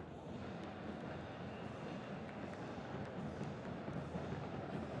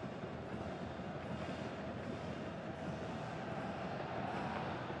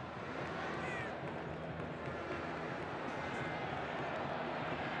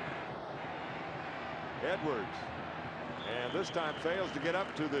 Edwards. And this time fails to get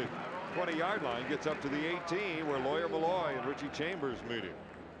up to the 20-yard line, gets up to the 18 where Lawyer Malloy and Richie Chambers meet him.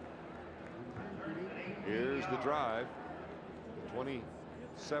 Here's the drive, the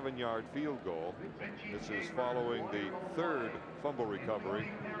 27-yard field goal. This is following the 3rd fumble recovery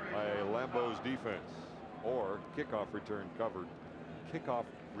by Lambeau's defense, or kickoff return coverage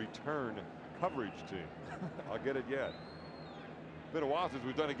team. I'll get it yet. Been a while since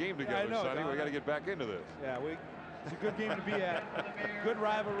we've done a game together, yeah, Sonny. We got to get back into this. Yeah, it's a good game to be at. Good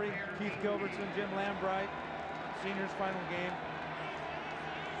rivalry. Keith Gilbertson, Jim Lambright, seniors' final game.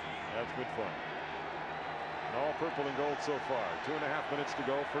 That's good fun. All purple and gold so far. 2.5 minutes to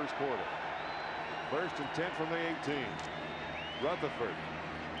go, first quarter. 1st and 10 from the 18. Rutherford.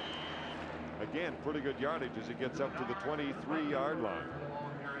 Again, pretty good yardage as he gets up to the 23-yard line.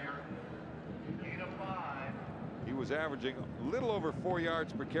 He was averaging a little over 4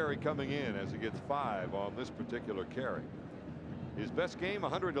 yards per carry coming in, as he gets 5 on this particular carry. His best game,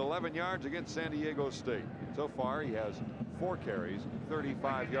 111 yards against San Diego State. So far, he has 4 carries,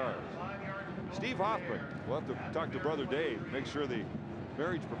 35 yards. Steve Hoffman, we'll have to talk to Brother Dave, make sure the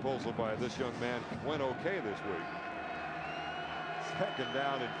marriage proposal by this young man went okay this week. 2nd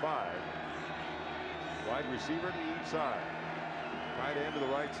down and 5. Wide receiver to each side. Tight end to the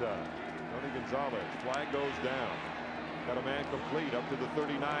right side. Tony Gonzalez. Flag goes down. Got a man complete up to the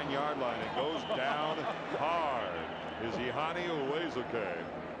 39-yard line. It goes down hard. Is Ihani Uwezuke?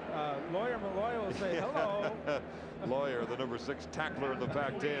 Lawyer Malloy will say hello. Lawyer, the number 6 tackler in the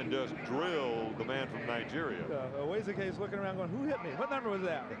Pac-10, just drilled the man from Nigeria. Uwezuke is looking around going, who hit me? What number was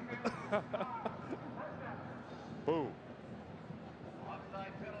that? Boom.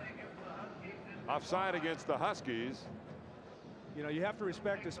 Offside against the Huskies. You know, you have to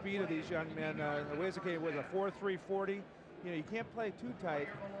respect the speed of these young men. Uwezuke was a 4.340. You know, you can't play too tight,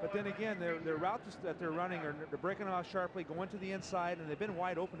 but then again, their routes that they're running are they're breaking off sharply, going to the inside, and they've been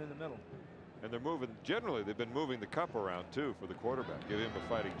wide open in the middle. And they're moving, generally they've been moving the cup around too for the quarterback, give him a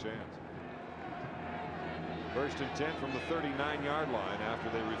fighting chance. 1st and 10 from the 39-yard line after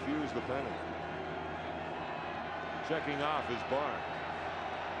they refuse the penalty. Checking off is Barnes.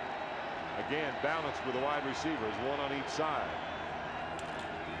 Again, balanced with the wide receivers, one on each side.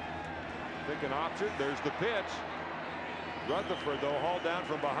 Thinking option, there's the pitch. Rutherford, though, hauled down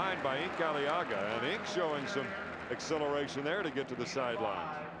from behind by Ink Aliaga, and Ink showing some acceleration there to get to the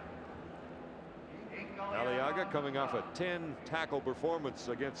sidelines. Aliaga, coming off a 10-tackle performance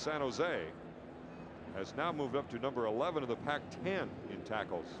against San Jose, has now moved up to number 11 of the Pac-10 in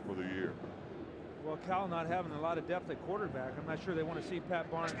tackles for the year. Well, Cal not having a lot of depth at quarterback, I'm not sure they want to see Pat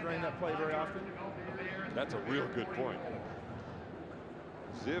Barnes running that play very often. That's a real good point.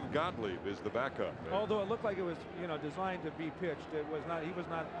 Ziv Gottlieb is the backup. Although it looked like it was, designed to be pitched, it was not. He was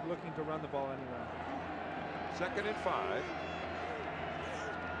not looking to run the ball anywhere. 2nd and 5.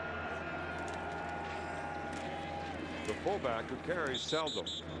 The fullback who carries seldom,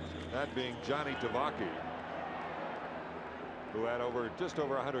 that being Johnny Tavaki, who had just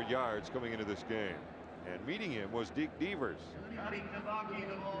over 100 yards coming into this game. And meeting him was Deke Devers.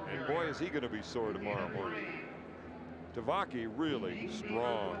 And boy, is he going to be sore tomorrow morning. Tavaki, really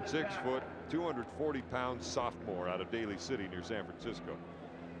strong, 6 foot, 240-pound sophomore out of Daly City near San Francisco.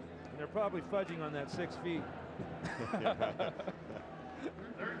 And they're probably fudging on that 6 feet.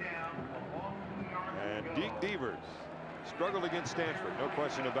 And Deke Devers struggled against Stanford, no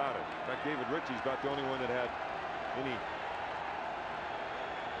question about it. In fact, David Ritchie's about the only one that had any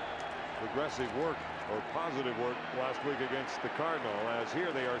progressive work or positive work last week against the Cardinal, as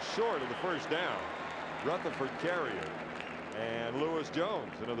here they are short of the 1st down. Rutherford carrier, and Lewis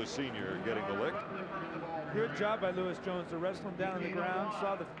Jones, another senior, getting the lick. Good job by Lewis Jones to wrestle him down on the ground.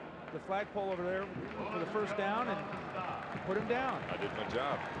 Saw the flagpole over there for the 1st down and put him down. I did my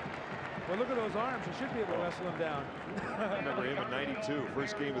job. Well, look at those arms. You should be able to wrestle him down. I remember him in '92,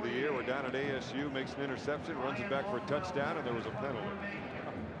 first game of the year. We're down at ASU, makes an interception, runs it back for a touchdown, and there was a penalty.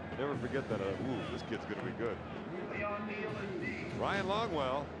 Never forget that. This kid's going to be good. Ryan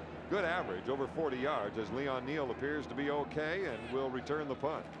Longwell, good average, over 40 yards, as Leon Neal appears to be okay and will return the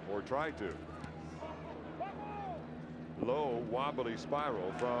punt, or try to. Low, wobbly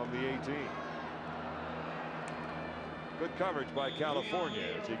spiral from the 18. Good coverage by California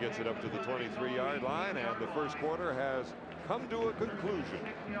as he gets it up to the 23-yard line, and the 1st quarter has come to a conclusion.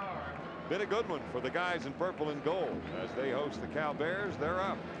 Been a good one for the guys in purple and gold as they host the Cal Bears. They're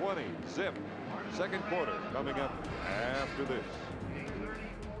up 20-zip. 2nd quarter coming up after this.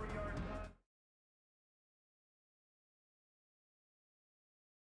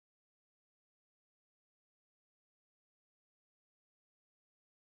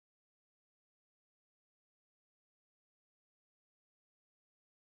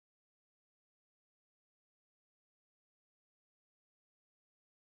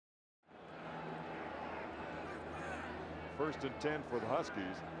 First and 10 for the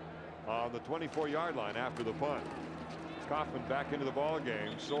Huskies on the 24-yard line after the punt. Kaufman back into the ball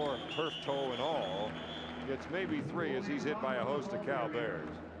game, sore turf toe and all. Gets maybe 3 as he's hit by a host of Cal Bears.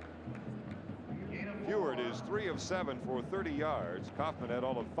 Heward is 3 of 7 for 30 yards. Kaufman had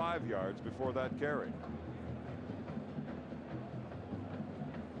all of 5 yards before that carry.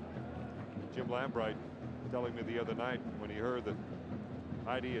 Jim Lambright telling me the other night when he heard that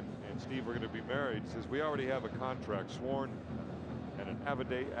Heidi and Steve were going to be married, says we already have a contract sworn and an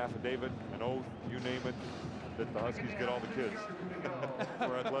affidavit, an oath, you name it, that the Huskies get all the kids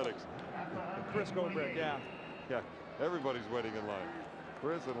for athletics. Chris Goldberg, yeah. Yeah, everybody's waiting in line.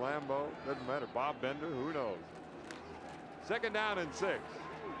 Chris and Lambeau, doesn't matter. Bob Bender, who knows. 2nd down and 6.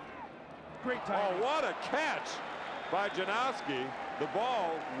 Great time. Oh, what a catch by Janowski. The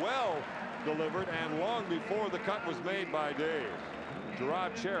ball well delivered and long before the cut was made by Dave.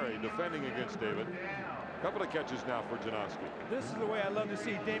 Gerard Cherry defending against David. A couple of catches now for Janowski. This is the way I love to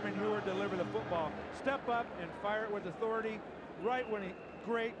see Damon Heward deliver the football. Step up and fire it with authority. Right when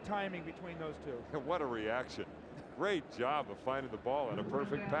great timing between those two. What a reaction. Great job of finding the ball and a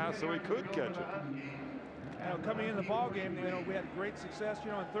perfect pass so he could catch it. Coming in the ball game, we had great success,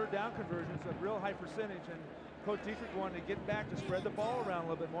 in 3rd down conversions, a real high percentage, and Coach Dietrich wanted to get back to spread the ball around a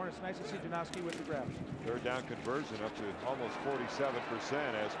little bit more. And it's nice to see Janowski with the grabs. 3rd down conversion up to almost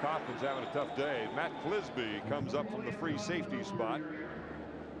 47% as Kaufman's having a tough day. Matt Clisby comes up from the free safety spot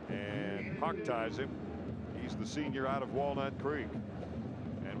and hawk ties him. He's the senior out of Walnut Creek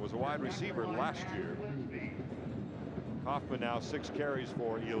and was a wide receiver last year. Kaufman now 6 carries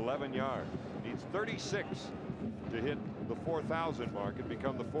for 11 yards. Needs 36 to hit the 4,000 mark and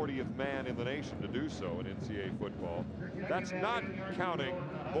become the 40th man in the nation to do so in NCAA football. That's not counting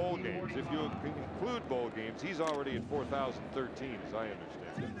bowl games. If you include bowl games, he's already at 4,013, as I understand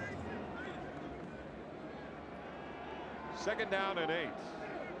it. Second down and 8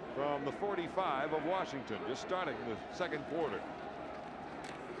 from the 45 of Washington, just starting the second quarter.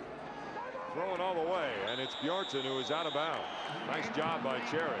 Throwing all the way, and it's Bjornson who is out of bounds. Nice job by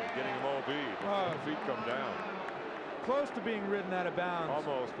Cherry getting him OB before the feet come down. Close to being ridden out of bounds.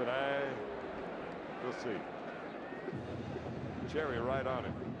 Almost, but we'll see. Cherry right on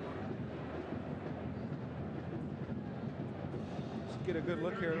it. Let's get a good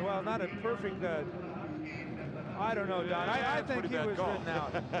look here. Well, not a perfect. I don't know, Don. I think he was ridden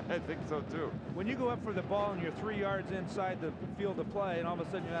out. I think so too. When you go up for the ball and you're 3 yards inside the field of play, and all of a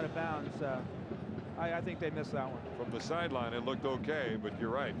sudden you're out of bounds, I think they missed that one. From the sideline, it looked okay, but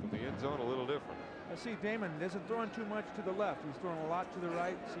you're right. From the end zone, a little different. I see Damon isn't throwing too much to the left. He's throwing a lot to the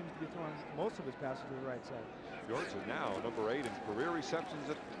right. Seems to be throwing most of his passes to the right side. Bjornson now number 8 in career receptions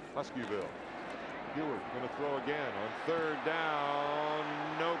at Huskyville. Ewart going to throw again on third down.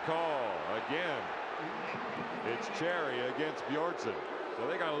 No call again. It's Cherry against Bjornson. So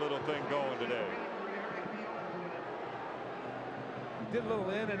they got a little thing going today. Did a little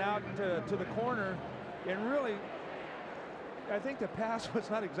in and out to the corner, and really, I think the pass was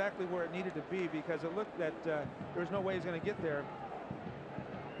not exactly where it needed to be, because it looked that there was no way he's going to get there.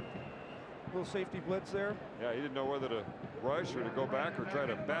 Little safety blitz there. Yeah, he didn't know whether to rush or to go back or try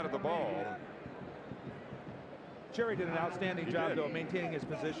to bat at the ball. Cherry did an outstanding job, though, maintaining his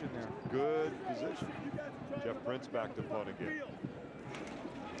position there. Good position. Jeff Prince back to punt again.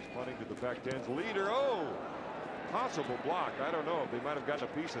 Punting to the Pac-10's leader. Oh, possible block. I don't know if they might have gotten a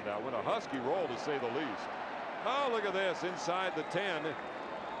piece of that one. A Husky roll, to say the least. Oh, look at this. Inside the 10.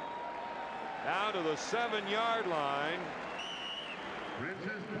 Down to the 7-yard line.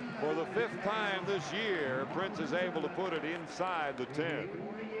 For the 5th time this year, Prince is able to put it inside the 10.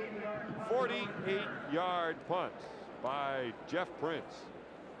 48-yard punt by Jeff Prince.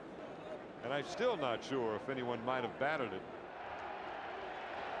 And I'm still not sure if anyone might have batted it.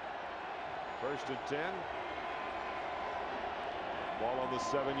 1st and 10. Ball on the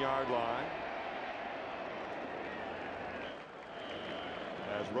 7-yard line.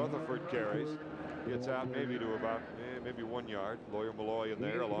 As Rutherford carries, gets out maybe to about maybe 1 yard. Lawyer Malloy in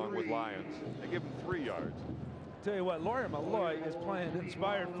there along with Lyons. They give him 3 yards. Tell you what, Lawyer Malloy is playing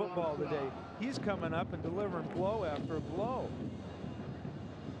inspired football today. He's coming up and delivering blow after blow.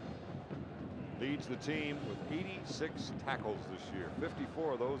 Leads the team with 86 tackles this year.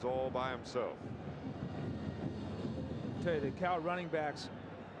 54 of those all by himself. Tell you, the Cal running backs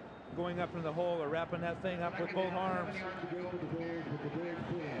going up in the hole or wrapping that thing up with both arms. A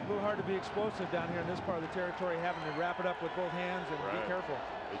little hard to be explosive down here in this part of the territory, having to wrap it up with both hands and be careful.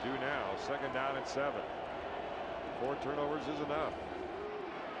 They do now. 2nd down and 7. 4 turnovers is enough.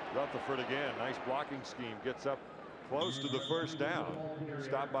 Rutherford again. Nice blocking scheme. Gets up close to the 1st down.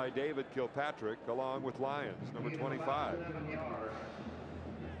 Stopped by David Kilpatrick along with Lyons, number 25.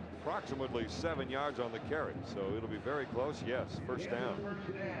 Approximately 7 yards on the carry, so it'll be very close. Yes, 1st down.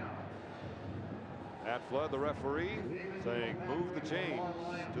 At Flood, the referee, saying move the chains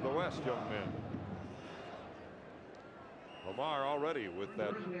to the west, young men. Lamar already with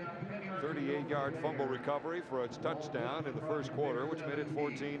that 38-yard fumble recovery for its touchdown in the 1st quarter, which made it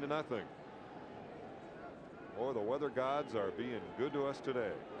 14-0. Boy, the weather gods are being good to us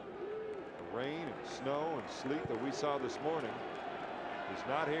today. The rain and snow and sleet that we saw this morning is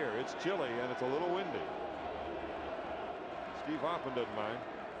not here. It's chilly and it's a little windy. Steve Hoffman doesn't mind.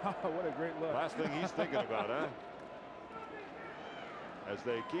 What a great look. Last thing he's thinking about, huh? As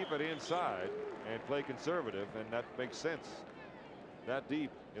they keep it inside and play conservative, and that makes sense. That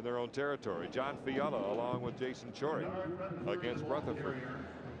deep in their own territory. John Fiala along with Jason Chorik against Rutherford.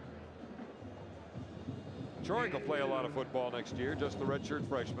 Chorik will play a lot of football next year, just the redshirt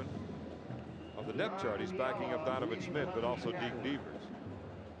freshman. On the depth chart, he's backing up Donovan Smith, but also Deke Devers.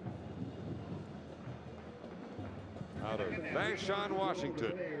 Out of Vashon,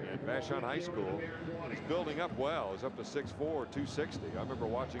 Washington, and Vashon High School is building up well. He's up to 6'4", 260. I remember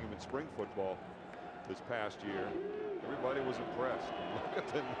watching him in spring football this past year. Everybody was impressed. Look at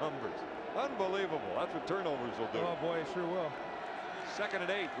the numbers. Unbelievable. That's what turnovers will do. Oh, boy, it sure will. 2nd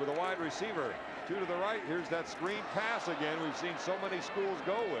and 8 with a wide receiver. 2 to the right. Here's that screen pass again we've seen so many schools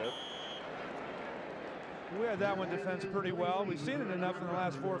go with. We had that one defense pretty well. We've seen it enough in the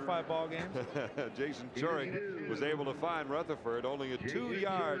last 4 or 5 ball games. Jason Chorik was able to find Rutherford, only a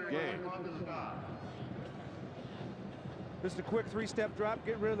 2-yard gain. Just a quick 3-step drop,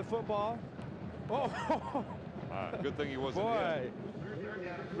 get rid of the football. Oh, Good thing he wasn't Boy,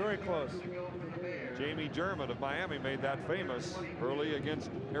 very close. Jamie German of Miami made that famous early against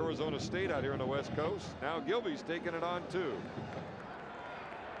Arizona State out here on the West Coast. Now Gilby's taking it on too.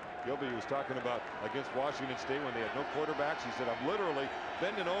 Gilby was talking about against Washington State when they had no quarterbacks. He said, I'm literally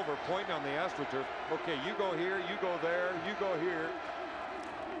bending over, pointing on the AstroTurf. Okay, you go here, you go there, you go here.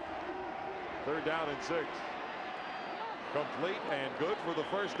 3rd down and 6. Complete and good for the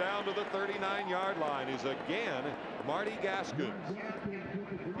first down to the 39-yard line is again Marty Gaskins.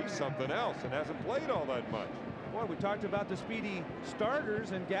 He's something else and hasn't played all that much. Boy, we talked about the speedy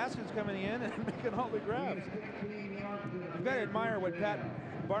starters and Gaskins coming in and making all the grabs. You've got to admire what Pat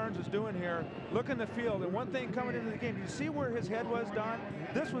Barnes is doing here. Look in the field, and one thing coming into the game, do you see where his head was, Don?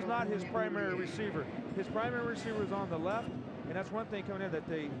 This was not his primary receiver. His primary receiver was on the left, and that's one thing coming in, that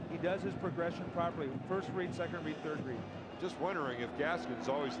he does his progression properly. First read, second read, third read. Just wondering if Gaskins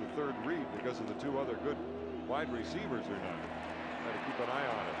always the 3rd read because of the 2 other good wide receivers or not. Got to keep an eye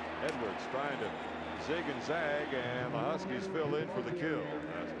on it. Edwards trying to zig and zag, and the Huskies fill in for the kill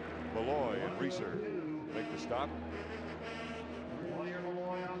as Malloy and Reeser make the stop.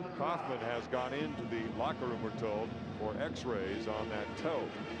 Kaufman has gone into the locker room, we're told, for x-rays on that toe.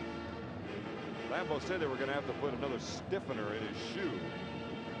 Lambeau said they were going to have to put another stiffener in his shoe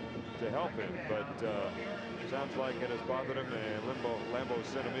to help him, but sounds like it has bothered him, and Lambeau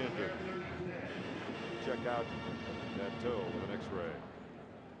sent him in to check out that toe with an x-ray.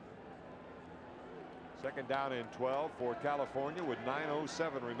 2nd down and 12 for California with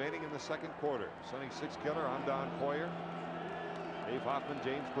 9:07 remaining in the 2nd quarter. Sonny Sixkiller, I'm Don Poyer. Dave Hoffman,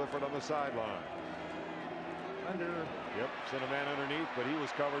 James Clifford on the sideline. Yep, sent a man underneath, but he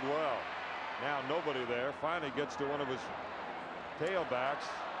was covered well. Now nobody there. Finally gets to one of his tailbacks.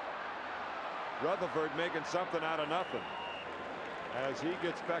 Rutherford making something out of nothing as he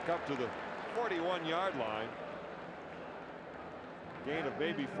gets back up to the 41-yard line. Gain of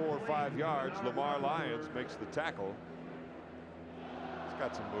maybe 4 or 5 yards. Lamar Lyons makes the tackle. He's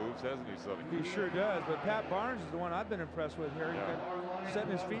got some moves, hasn't he, Sonny? He sure does, but Pat Barnes is the one I've been impressed with here. Yeah. He's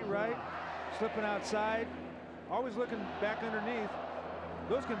setting his feet right, slipping outside, always looking back underneath.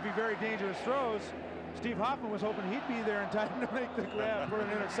 Those can be very dangerous throws. Steve Hoffman was hoping he'd be there in time to make the grab for an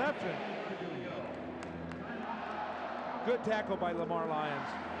interception. Good tackle by Lamar Lyons.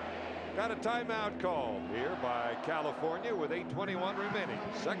 Got a timeout called here by California with 8:21 remaining.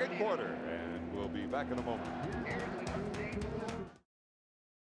 2nd quarter, and we'll be back in a moment.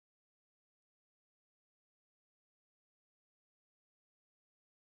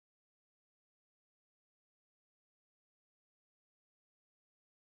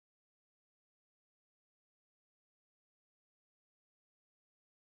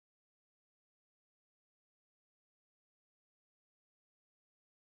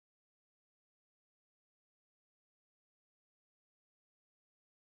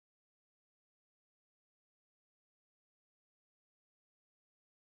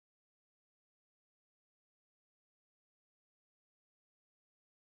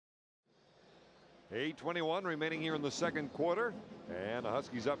 $8:21 remaining here in the 2nd quarter, and the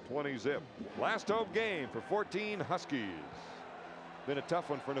Huskies up 20-zip. Last home game for 14 Huskies. Been a tough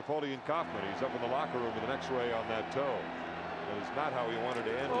one for Napoleon Kaufman. He's up in the locker room with an x-ray on that toe. That is not how he wanted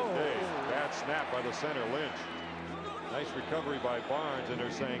to end his day. Bad snap by the center, Lynch. Nice recovery by Barnes, and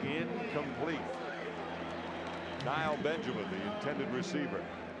they're saying incomplete. Niall Benjamin, the intended receiver.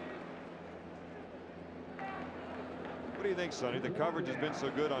 What do you think, Sonny? The coverage has been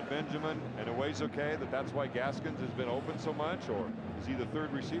so good on Benjamin, and the way's okay, that's why Gaskins has been open so much, or is he the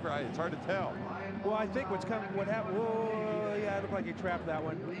 3rd receiver? It's hard to tell. Well, I think what's coming, what happened, whoa, yeah, it looked like he trapped that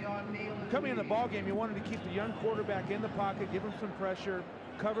one. Coming in the ball game, you wanted to keep the young quarterback in the pocket, give him some pressure,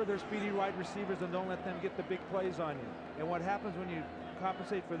 cover their speedy wide receivers, and don't let them get the big plays on you. And what happens when you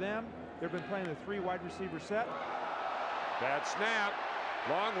compensate for them, they've been playing the 3 wide receiver set. Bad snap.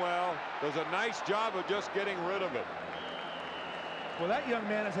 Longwell does a nice job of just getting rid of it. Well, that young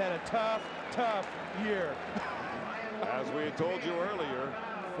man has had a tough, tough year. As we had told you earlier,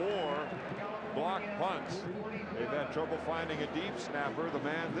 4 block punts. They've had trouble finding a deep snapper. The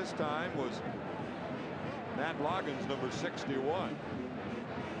man this time was Matt Loggins, number 61.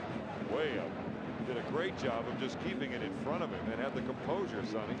 Way up. Did a great job of just keeping it in front of him and had the composure,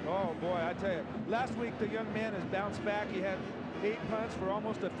 Sonny. Oh, boy, I tell you. Last week, the young man has bounced back. He had 8 punts for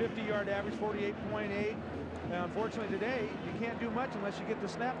almost a 50-yard average, 48.8. Now, unfortunately, today, you can't do much unless you get the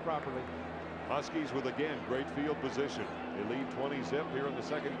snap properly. Huskies with, again, great field position. They lead 20-zip here in the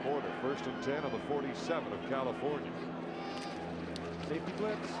 2nd quarter. 1st and 10 on the 47 of California. Safety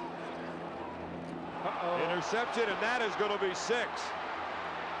blitz. Interception, and that is going to be 6.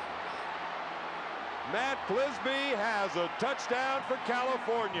 Matt Clisby has a touchdown for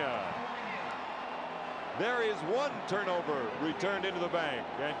California. There is one turnover returned into the bank,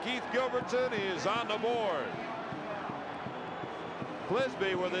 and Keith Gilbertson is on the board.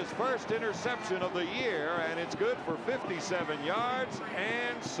 Clisby with his first interception of the year, and it's good for 57 yards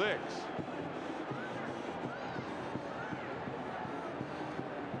and 6.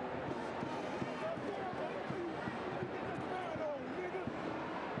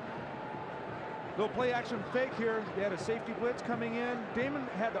 Little play action fake here. They had a safety blitz coming in. Damon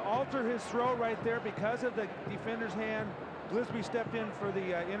had to alter his throw right there because of the defender's hand. Clisby stepped in for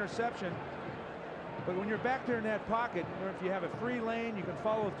the interception. But when you're back there in that pocket, or if you have a free lane, you can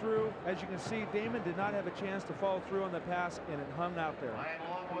follow through. As you can see, Damon did not have a chance to follow through on the pass, and it hung out there.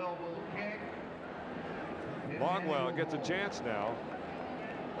 Longwell gets a chance now.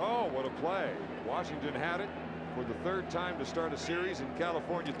 Oh, what a play. Washington had it for the 3rd time to start a series in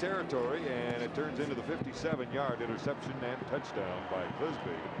California territory, and it turns into the 57-yard interception and touchdown by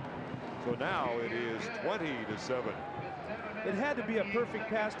Clisby. So now it is 20-7. It had to be a perfect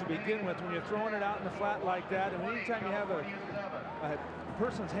pass to begin with when you're throwing it out in the flat like that. And anytime you have a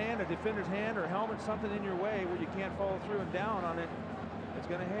person's hand, a defender's hand or helmet, something in your way where you can't follow through and down on it, it's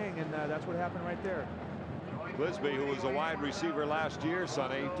going to hang, and that's what happened right there. Clisby, who was a wide receiver last year,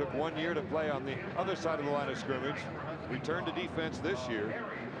 Sonny, took 1 year to play on the other side of the line of scrimmage, returned to defense this year,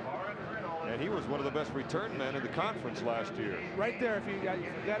 and he was one of the best return men in the conference last year. Right there, if you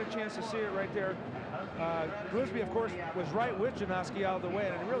got a chance to see it right there, Clisby, of course, was right with Janoski out of the way,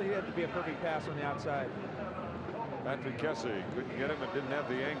 and it really had to be a perfect pass on the outside. Patrick Kessie couldn't get him and didn't have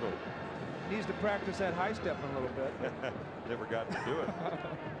the angle. Needs to practice that high step a little bit. Never got to do it.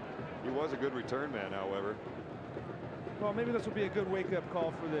 He was a good return man, however. Well, maybe this will be a good wake-up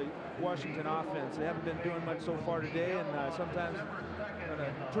call for the Washington offense. They haven't been doing much so far today, and sometimes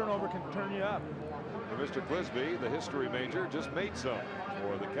a turnover can turn you up. For Mr. Clisby, the history major, just made some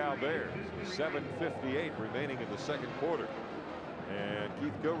for the Cal Bears. 7:58 remaining in the 2nd quarter. And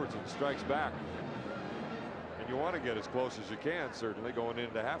Keith Gilbertson strikes back. And you want to get as close as you can, certainly, going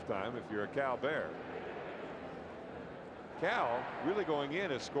into halftime if you're a Cal Bear. Cal, really going in,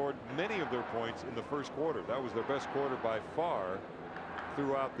 has scored many of their points in the 1st quarter. That was their best quarter by far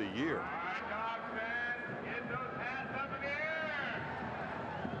throughout the year.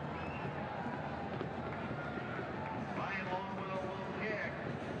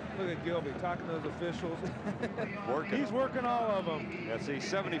 Look at Gilby talking to those officials. Working. He's working all of them. Yeah, see,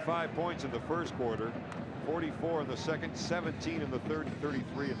 75 points in the 1st quarter, 44 in the 2nd, 17 in the 3rd, and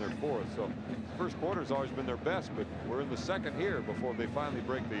 33 in their 4th. So 1st quarter's always been their best, but we're in the 2nd here before they finally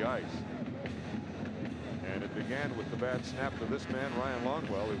break the ice. And it began with the bad snap to this man, Ryan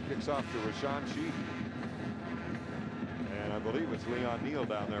Longwell, who kicks off to Rashawn Sheehy. And I believe it's Leon Neal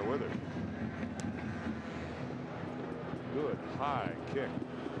down there with him. Good high kick.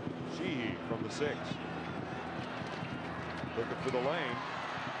 Sheehy from the 6. Looking for the lane.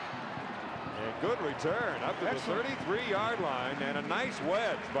 And good return up to the 33-yard line, and a nice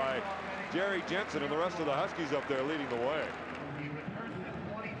wedge by Jerry Jensen and the rest of the Huskies up there leading the way.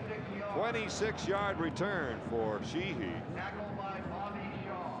 26-yard return for Sheehy,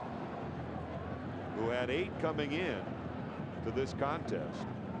 who had 8 coming in to this contest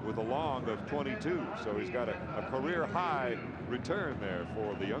with a long of 22. So he's got a career high return there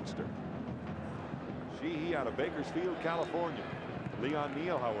for the youngster. Sheehy out of Bakersfield, California. Leon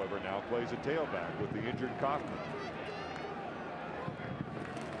Neal, however, now plays a tailback with the injured Kaufman.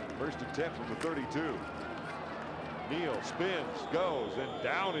 First attempt from the 32. Neal spins, goes, and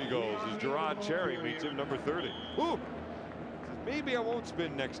down he goes as Gerard Cherry meets him, number 30. Ooh! Maybe I won't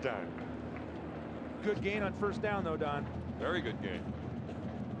spin next time. Good gain on 1st down, though, Don. Very good gain.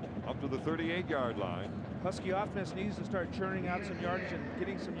 Up to the 38-yard line. Husky offense needs to start churning out some yards and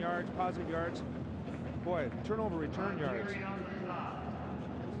getting some yards, positive yards. Boy, turnover return yards.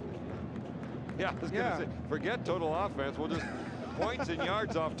 Yeah, I was going to say, forget total offense. We'll just points and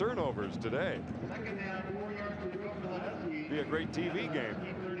yards off turnovers today. Be a great TV game.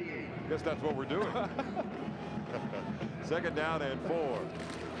 Guess that's what we're doing. 2nd down and 4.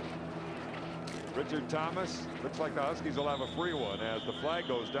 Richard Thomas. Looks like the Huskies will have a free one as the flag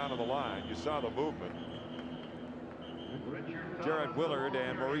goes down to the line. You saw the movement. Jared Willard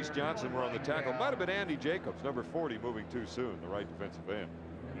and Maurice Johnson were on the tackle. Might have been Andy Jacobs, number 40, moving too soon, the right defensive end.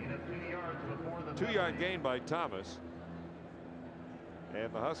 2-yard gain by Thomas.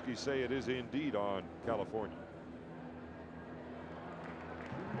 And the Huskies say it is indeed on California.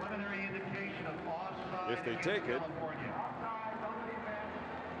 If they take it,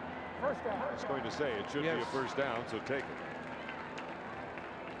 First down. I was going to say it should be a 1st down, so take it.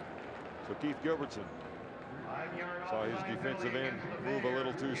 So Keith Gilbertson saw his defensive end move a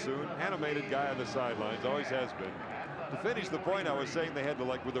little too soon. Animated guy on the sidelines, always has been. To finish the point, I was saying they had to,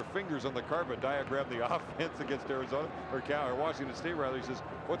 like, with their fingers on the carpet, diagram the offense against Arizona or Washington State. Rather, he says,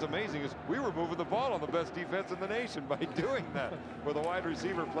 what's amazing is we were moving the ball on the best defense in the nation by doing that with a wide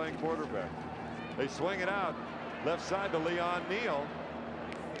receiver playing quarterback. They swing it out left side to Leon Neal,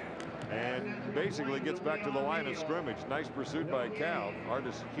 and basically gets back to the line of scrimmage. Nice pursuit by Cal.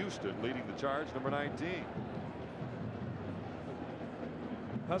 Artis Houston leading the charge, number 19.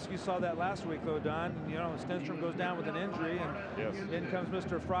 Huskies saw that last week, though, Don. You know, Stenstrom goes down with an injury, and Yes. in comes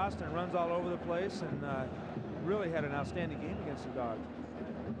Mr. Frost and runs all over the place, and really had an outstanding game against the Dogs.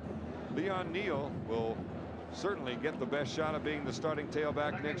 Leon Neal will certainly get the best shot of being the starting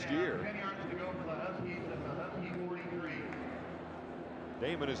tailback next year.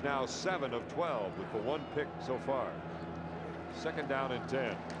 Damon is now 7 of 12 with the 1 pick so far. 2nd down and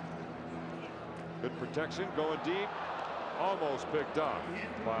 10. Good protection going deep. Almost picked off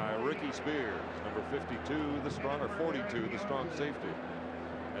by Ricky Spears, number 52, the strong, or 42, the strong safety.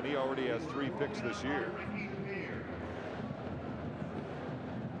 And he already has 3 picks this year.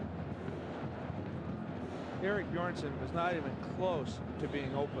 Eric Bjornsson was not even close to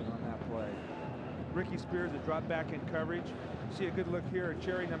being open on that play. Ricky Spears had dropped back in coverage. See a good look here at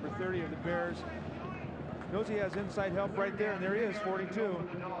Cherry, number 30 of the Bears. Knows he has inside help right there, and there he is, 42.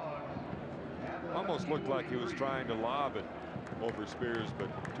 Almost looked like he was trying to lob it over Spears, but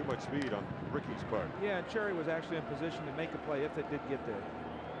too much speed on Ricky's part. Yeah, and Cherry was actually in position to make a play if it did get there.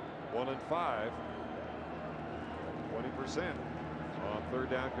 1 and 5. 20% on 3rd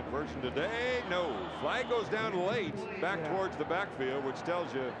down conversion today. No. Flag goes down late back towards the backfield, which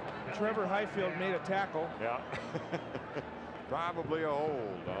tells you Trevor Highfield made a tackle. Yeah. Probably a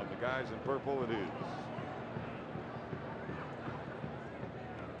hold on the guys in purple. It is.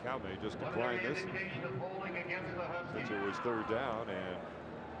 Cal may just decline this since it was 3rd down and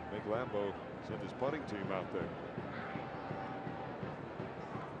make Lambeau send his punting team out there.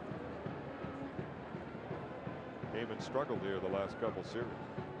 Damon struggled here the last couple series.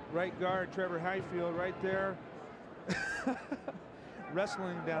 Right guard Trevor Highfield right there.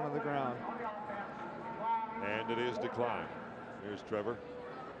 Wrestling down on the ground. And it is declined. Here's Trevor.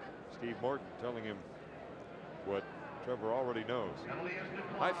 Steve Morton telling him what Trevor already knows.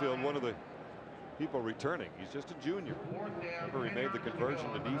 Highfield, one of the people returning. He's just a junior. Remember, he made the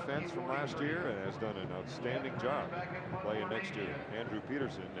conversion to defense from last year and has done an outstanding job playing next year. Andrew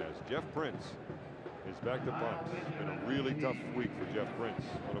Peterson, as Jeff Prince is back to punt. It's been a really tough week for Jeff Prince,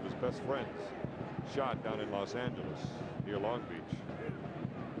 one of his best friends, shot down in Los Angeles near Long Beach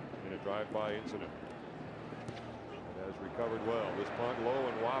in a drive-by incident. It has recovered well. This punt low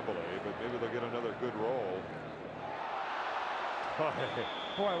and wobbly, but maybe they'll get another good roll.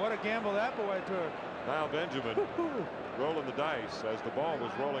 Boy, what a gamble that boy took. Niall Benjamin rolling the dice as the ball was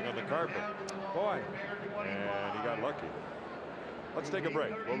rolling on the carpet. Boy. And he got lucky. Let's take a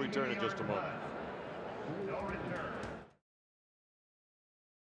break. We'll return in just a moment.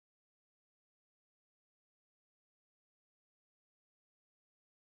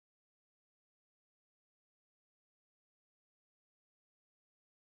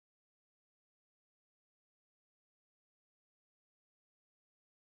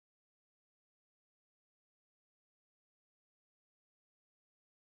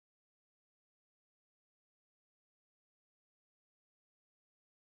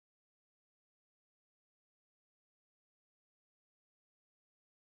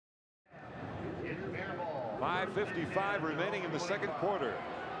 .5:55 remaining in the 2nd quarter.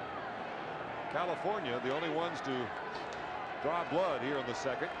 California, the only ones to draw blood here in the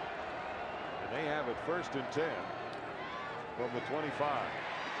 2nd. And they have it 1st and 10 from the 25.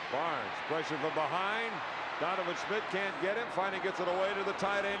 Barnes, pressure from behind. Donovan Schmidt can't get him. Finally gets it away to the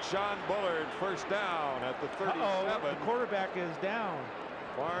tight end, Sean Bullard. 1st down at the 37. The quarterback is down.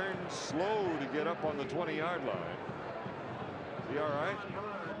 Barnes slow to get up on the 20-yard line. Is he all right?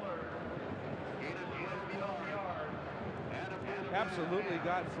 Absolutely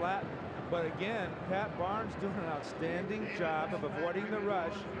got flattened. But again, Pat Barnes doing an outstanding job of avoiding the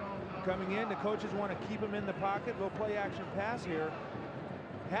rush. Coming in, the coaches want to keep him in the pocket. Little play action pass here.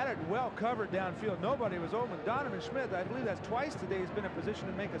 Had it well covered downfield. Nobody was open. Donovan Schmidt, I believe that's twice today he's been in position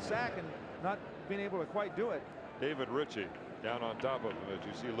to make a sack and not being able to quite do it. David Ritchie down on top of him as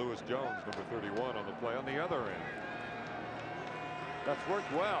you see Lewis Jones, number 31, on the play on the other end. That's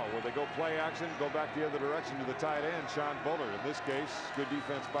worked well where they go play action, go back the other direction to the tight end, Sean Bullard. In this case, good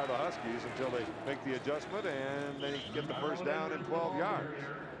defense by the Huskies until they make the adjustment and they get the 1st down and 12 yards.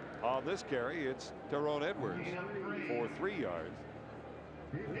 On this carry, it's Tyrone Edwards for 3 yards.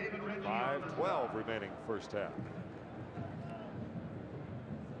 5:12 remaining first half.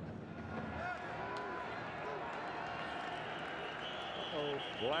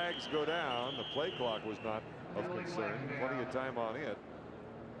 Flags go down. The play clock was not of concern. Plenty of time on it.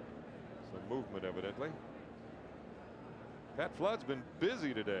 Some movement evidently. Pat Flood's been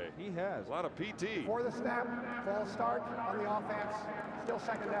busy today. He has. A lot of PT. For the snap, false start on the offense. Still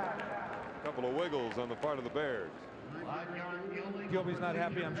second down. A couple of wiggles on the part of the Bears. Gilby's not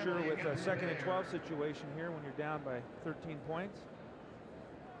happy, I'm sure, with a 2nd and 12 situation here when you're down by 13 points.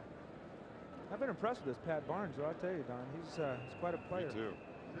 I've been impressed with this Pat Barnes, though, I'll tell you, Don. He's quite a player. Me too.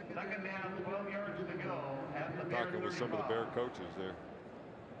 Second down, 12 yards to go. Talking with some of the Bear coaches there.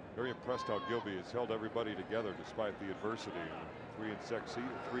 Very impressed how Gilby has held everybody together despite the adversity in the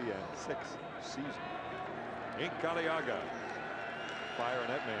 3-6 season. Ink Galiaga. Fire in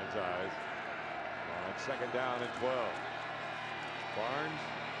that man's eyes. On 2nd down and 12. Barnes.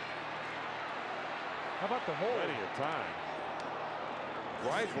 How about the hold? Plenty of time.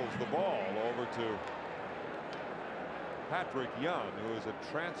 Rifles the ball over to Patrick Young, who is a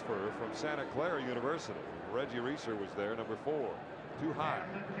transfer from Santa Clara University. Reggie Reeser was there, number 4. Too high.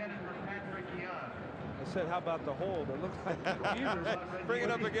 I said, how about the hold? It looked like the Beavers. Bring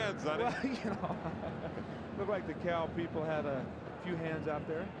it up again, Sonny. Well, you know, looked like the Cal people had a few hands out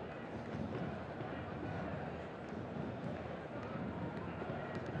there.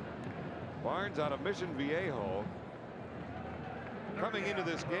 Barnes out of Mission Viejo. Coming into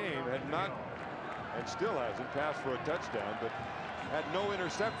this game had not, and still hasn't, passed for a touchdown, but had no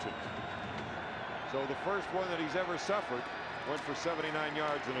interceptions. So the first one that he's ever suffered went for 79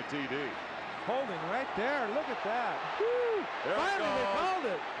 yards and a TD. Holding right there. Look at that. Woo! Finally, they called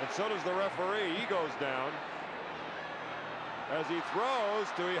it. And so does the referee. He goes down as he throws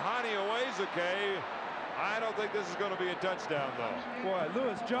to Ihani Uwezike. I don't think this is going to be a touchdown, though. Boy,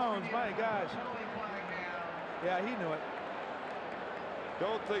 Lewis Jones, my gosh. Yeah, he knew it.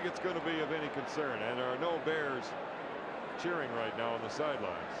 Don't think it's going to be of any concern, and there are no Bears cheering right now on the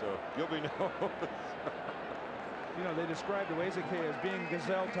sideline, so Gilby knows. You know, they described Uwezike as being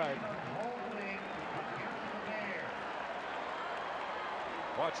gazelle type.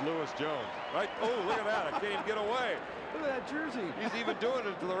 Watch Lewis Jones. Right? Oh, look at that. I can't even get away. Look at that jersey. He's even doing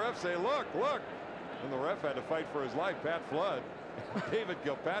it to the ref, say, look, look. And the ref had to fight for his life. Pat Flood, David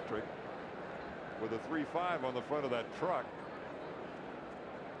Gilpatrick with a 3-5 on the front of that truck.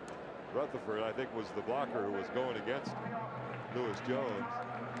 Rutherford, I think, was the blocker who was going against Lewis Jones.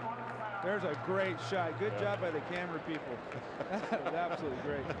 There's a great shot. Good job by the camera people. That was absolutely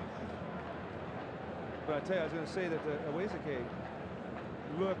great. But I tell you, I was going to say that the Uwezike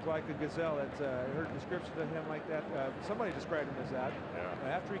looked like a gazelle. I heard descriptions of him like that. Somebody described him as that. Yeah.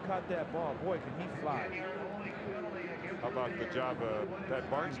 After he caught that ball, boy, can he fly. How about the job that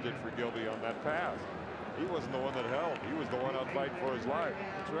Barnes did for Gilby on that pass? He wasn't the one that held. He was the one out fighting for his life.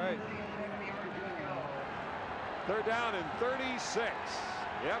 That's right. 3rd down and 36.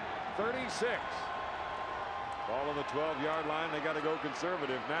 Yep, 36. Ball on the 12-yard line. They got to go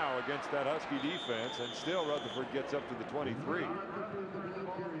conservative now against that Husky defense, and still Rutherford gets up to the 23.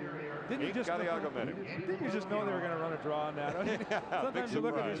 Didn't you just know they were going to run a draw on that? I mean, sometimes you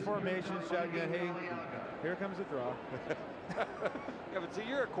look at these formations, shotgun, hey, here comes the draw. Yeah, but see,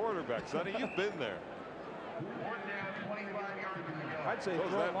 you're a quarterback, Sonny. You've been there. I'd say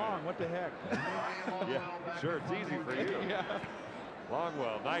throw it long. What the heck? Yeah, sure. It's easy for you. Yeah.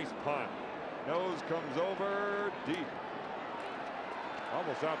 Longwell, nice punt. Nose comes over deep.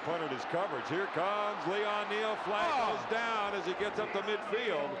 Almost out-punted his coverage. Here comes Leon Neal. Flag goes down as he gets up to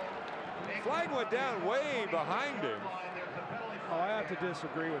midfield. Flag went down way behind him. Oh, I have to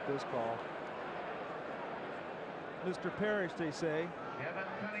disagree with this call. Mr. Parrish, they say. Kevin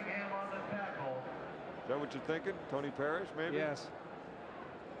Cunningham on the tackle. Is that what you're thinking? Tony Parrish, maybe? Yes.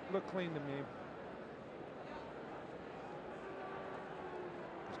 Look clean to me.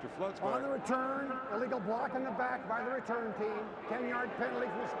 Mr. Flood's On the return, illegal block in the back by the return team. 10-yard penalty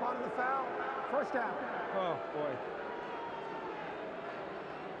from the spot of the foul. First down. Oh, boy.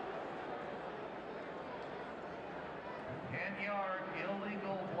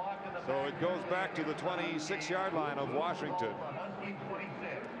 So it goes back to the 26-yard line of Washington.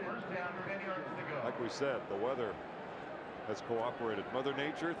 Like we said, the weather has cooperated. Mother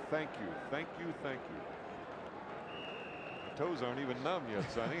Nature, thank you, thank you, thank you. The toes aren't even numb yet,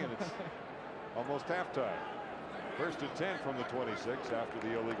 Sonny, and it's almost halftime. 1st and 10 from the 26 after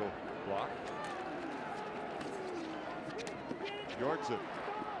the illegal block. Bjorkson,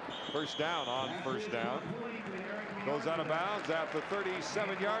 first down on first down. Goes out of bounds at the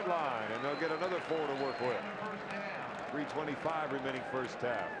 37-yard line, and they'll get another 4 to work with. 3:25 remaining first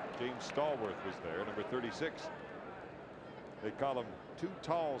half. James Stallworth was there, number 36. They call him Too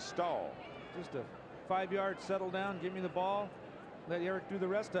Tall Stall. Just a 5-yard settle down, give me the ball, let Eric do the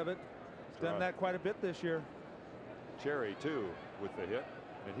rest of it. He's done that quite a bit this year. Cherry too with the hit,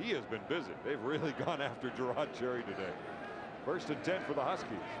 and he has been busy. They've really gone after Gerard Cherry today. 1st and 10 for the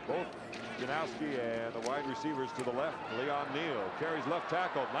Huskies. Both Janowski and the wide receivers to the left. Leon Neal carries left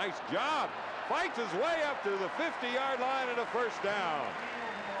tackle. Nice job. Fights his way up to the 50-yard line and a first down.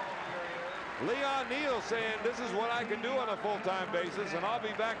 Leon Neal saying this is what I can do on a full-time basis, and I'll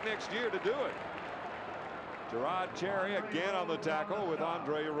be back next year to do it. Gerard Cherry again on the tackle with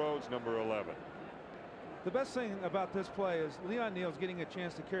Andre Rhodes, number 11. The best thing about this play is Leon Neal's getting a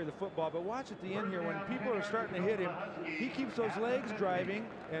chance to carry the football, but watch at the end here when people are starting to hit him, he keeps those legs driving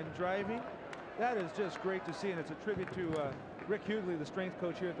and driving. That is just great to see, and it's a tribute to Rick Hughley, the strength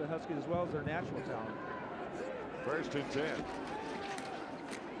coach here at the Huskies, as well as their natural talent. 1st and 10.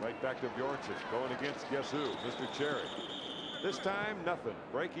 Right back to Bjornsson, going against guess who? Mr. Cherry. This time nothing,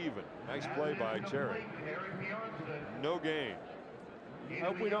 break even. Nice play by Cherry. No gain. I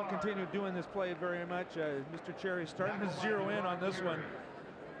hope we don't continue doing this play very much. Mr. Cherry starting to zero in on this one.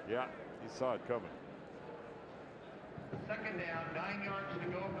 Yeah, he saw it coming. 2nd down, 9 yards to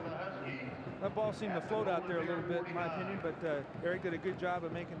go for the Huskies. That ball seemed to float out there a little bit, in my opinion, but Eric did a good job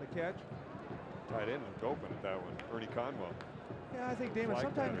of making the catch. Tight end looked open at that one. Ernie Conwell. Yeah, I think Damon Flag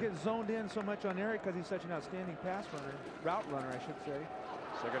sometimes better. gets zoned in so much on Eric because he's such an outstanding pass runner, route runner, I should say.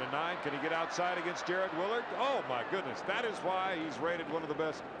 2nd and 9. Can he get outside against Jared Willard? Oh my goodness. That is why he's rated one of the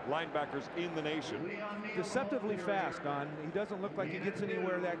best linebackers in the nation. Deceptively fast, Don. He doesn't look like he gets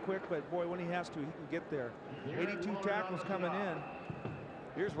anywhere that quick, but boy, when he has to, he can get there. 82 tackles coming in.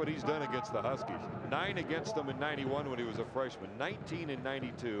 Here's what he's done against the Huskies. 9 against them in 91 when he was a freshman. 19 in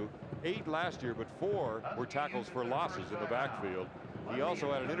 92. 8 last year, but 4 were tackles for losses in the backfield. He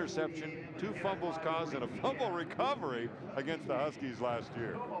also had an interception, 2 fumbles caused, and a fumble recovery against the Huskies last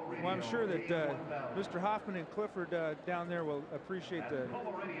year. Well, I'm sure that Mr. Hoffman and Clifford down there will appreciate the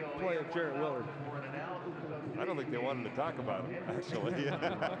play of Jarrett Willard. I don't think they wanted to talk about him, actually.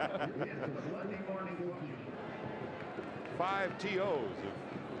 5 TOs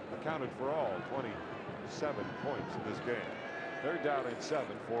have accounted for all 27 points in this game. 3rd down and 7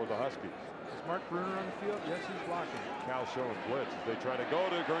 for the Huskies. Is Mark Bruner on the field? Yes, he's blocking. Cal showing blitz as they try to go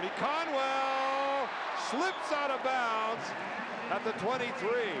to Gurney. Conwell slips out of bounds at the 23,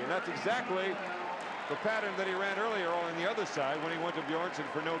 and that's exactly the pattern that he ran earlier on the other side when he went to Bjornsson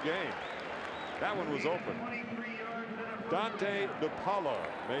for no gain. That one was open. Dante DePaulo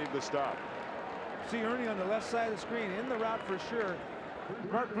made the stop. See Ernie on the left side of the screen in the route for sure.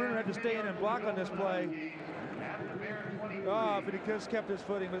 Mark Bruner had to stay in and block on this play. Oh, but he just kept his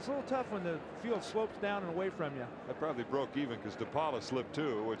footing. But it's a little tough when the field slopes down and away from you. That probably broke even because DePaula slipped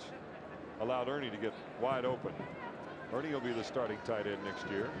too, which allowed Ernie to get wide open. Ernie will be the starting tight end next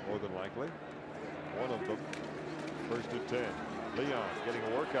year, more than likely. One of them. 1st and 10. Leon getting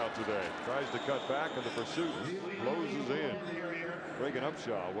a workout today. Tries to cut back, and the pursuit closes in. Reagan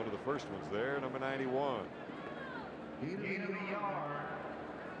Upshaw, one of the first ones there, number 91.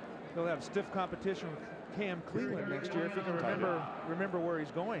 He'll have stiff competition with Cam Cleveland next year if he can remember where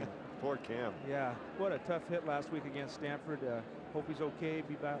he's going. Poor Cam. Yeah, what a tough hit last week against Stanford. Hope he's okay.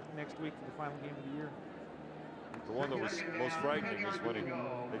 Be back next week for the final game of the year. The one that was most frightening is when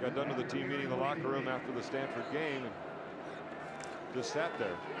they got done with the team meeting in the locker room after the Stanford game and just sat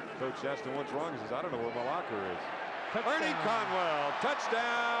there. Coach asked him what's wrong. He says, I don't know where my locker is. Touchdown. Ernie Conwell,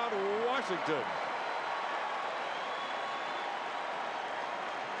 touchdown, Washington.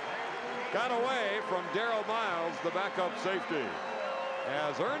 Got away from Daryl Miles, the backup safety,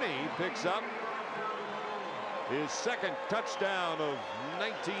 as Ernie picks up his 2nd touchdown of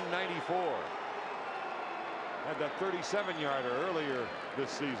 1994. Had that 37-yarder earlier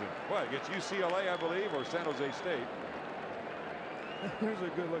this season. What, against UCLA, I believe, or San Jose State? Here's a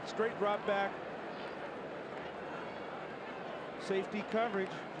good look. Straight drop back. Safety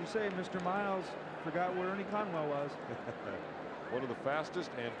coverage. You say Mr. Miles forgot where Ernie Conwell was. One of the fastest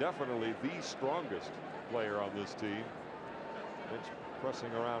and definitely the strongest player on this team. Bench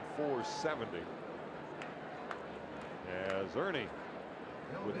pressing around 470. As Ernie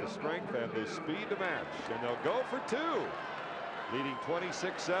with the strength and the speed to match, and they'll go for 2, leading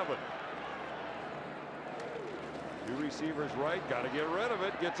 26-7. 2 receivers right, got to get rid of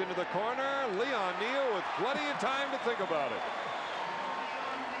it. Gets into the corner. Leon Neal with plenty of time to think about it.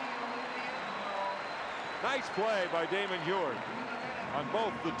 Nice play by Damon Huard on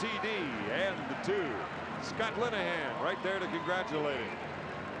both the TD and the 2. Scott Linehan right there to congratulate him.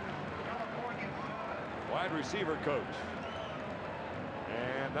 wide receiver coach.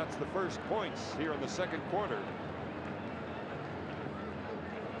 And that's the first points here in the second quarter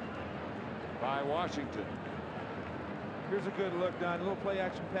by Washington. Here's a good look, Don. A little play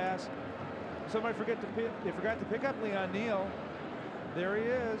action pass. Somebody they forgot to pick up Leon Neal. There he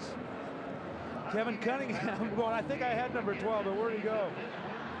is. Kevin Cunningham going, I think I had number 12, but where'd he go?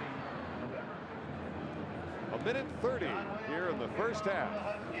 A minute 30 here in the first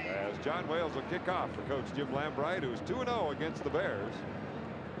half as John Wales will kick off for Coach Jim Lambright, who's 2-0 against the Bears.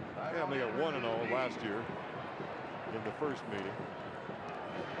 They only got 1-0 last year in the first meeting.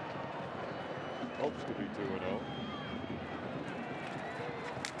 Hopes to be 2-0.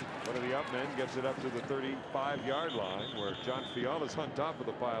 One of the up men gets it up to the 35-yard line, where John Fiala's on top of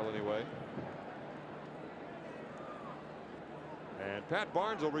the pile anyway. And Pat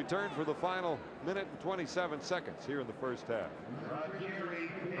Barnes will return for the final minute and 27 seconds here in the first half.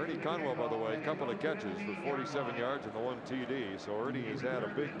 Ernie Conwell, by the way, a couple of catches for 47 yards and the 1 TD. So Ernie has had a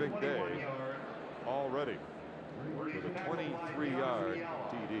big day already with a 23-yard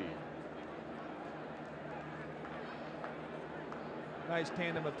TD. Nice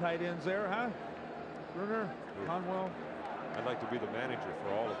tandem of tight ends there, huh? Bruner, Conwell. I'd like to be the manager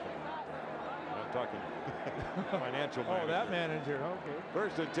for all of them. I'm talking financial manager. Oh, that manager, okay.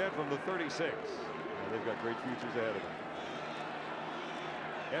 First and 10 from the 36. And they've got great futures ahead of them.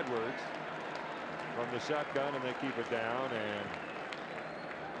 Edwards from the shotgun, and they keep it down, and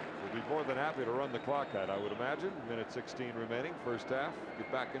will be more than happy to run the clock out, I would imagine. Minute 16 remaining, first half. Get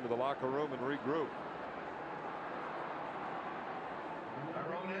back into the locker room and regroup.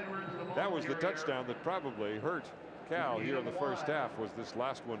 That was the touchdown that probably hurt Cal here in the first half, was this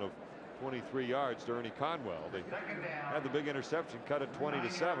last one of 23 yards to Ernie Conwell. They had the big interception, cut it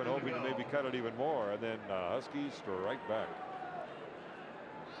 20-7, hoping to maybe cut it even more, and then Huskies right back.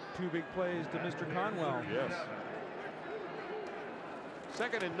 2 big plays to Mr. Conwell. Yes.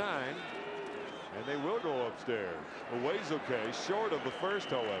 Second and 9, and they will go upstairs. A ways okay, short of the first,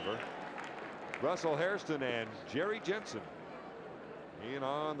 however. Russell Hairston and Jerry Jensen in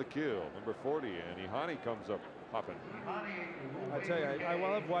on the kill, number 40, and Ihani comes up hopping. I tell you, I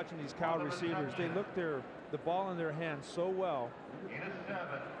love watching these Cal receivers. They look the ball in their hands so well.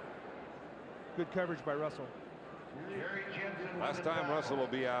 Good coverage by Russell. Last time Russell will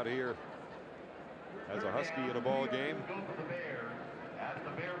be out here as a Husky in a ball game.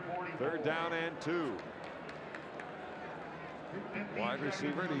 Third down and 2. Wide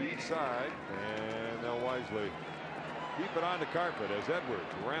receiver to each side, and they'll wisely keep it on the carpet as Edwards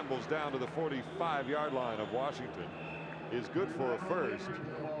rambles down to the 45-yard line of Washington. Is good for a first.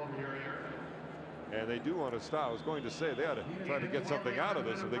 And they do want to stop. I was going to say they ought to try to get something out of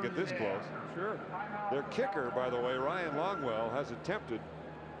this if they get this close. Sure. Their kicker, by the way, Ryan Longwell, has attempted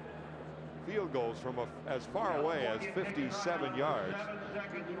field goals from as far away as 57 yards.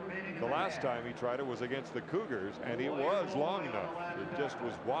 The last time he tried it was against the Cougars, and it was long enough. It just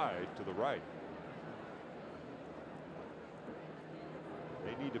was wide to the right.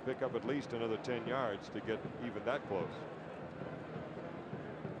 They need to pick up at least another 10 yards to get even that close.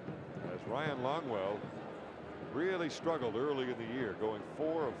 As Ryan Longwell really struggled early in the year, going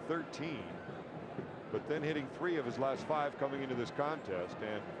 4 of 13, but then hitting 3 of his last 5 coming into this contest,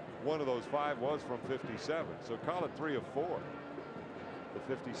 and one of those 5 was from 57. So call it 3 of 4.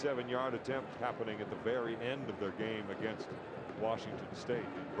 The 57-yard attempt happening at the very end of their game against Washington State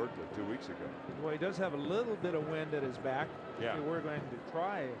in Berkeley 2 weeks ago. Well, he does have a little bit of wind at his back. Yeah. We're going to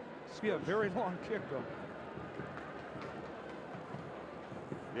try. It's be a very long kick, though.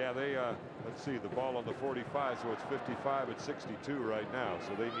 Yeah, they let's see, the ball on the 45, so it's 55 at 62 right now,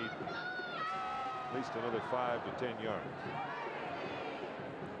 so they need at least another 5 to 10 yards.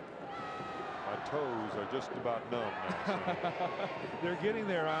 My toes are just about numb now. So. They're getting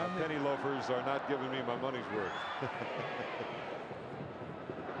there, on Penny loafers are not giving me my money's worth.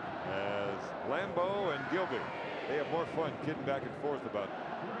 As Lambeau and Gilby, they have more fun kidding back and forth about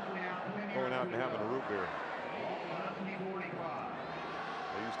going out and having a root beer.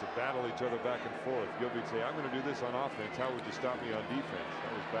 They used to battle each other back and forth. Gilby'd say, I'm going to do this on offense. How would you stop me on defense?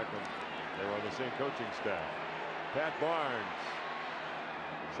 That was back when they were on the same coaching staff. Pat Barnes.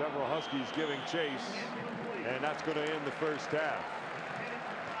 Several Huskies giving chase, and that's going to end the first half.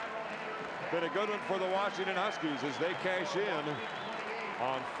 Been a good one for the Washington Huskies as they cash in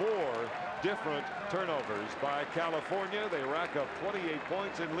on 4 different turnovers by California. They rack up 28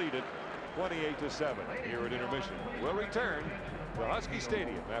 points and lead it 28-7 here at intermission. We'll return to Husky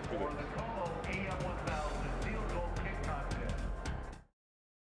Stadium after this.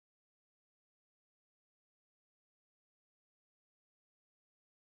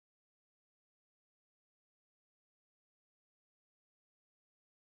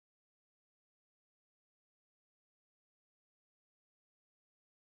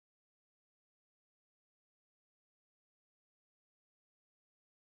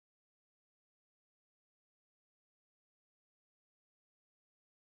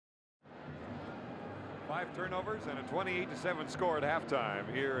 5 turnovers and a 28-7 score at halftime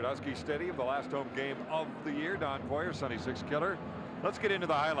here at Husky Stadium, the last home game of the year. Don Poyer, Sunny Six Killer. Let's get into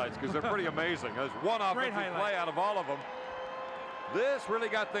the highlights because they're pretty amazing. There's one offensive play out of all of them. This really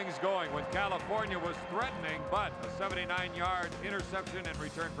got things going when California was threatening, but a 79-yard interception and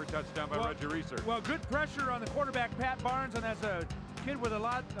return for touchdown by Reggie Reeser. Well, good pressure on the quarterback, Pat Barnes, and as a kid with a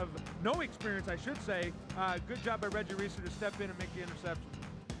lot of no experience, I should say, good job by Reggie Reeser to step in and make the interception.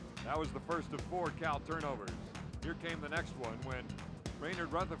 That was the first of 4 Cal turnovers. Here came the next one when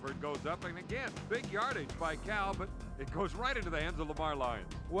Raynard Rutherford goes up, and again, big yardage by Cal, but it goes right into the hands of Lamar Lyons.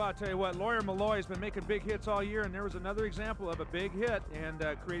 Well, I'll tell you what, Lawyer Malloy has been making big hits all year, and there was another example of a big hit and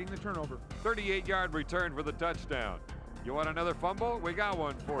creating the turnover. 38-yard return for the touchdown. You want another fumble? We got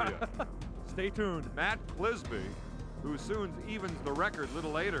one for you. Stay tuned. Matt Clisby, who soon evens the record a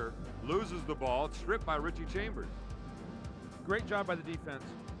little later, loses the ball. It's stripped by Richie Chambers. Great job by the defense.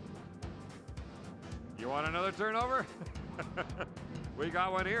 You want another turnover? We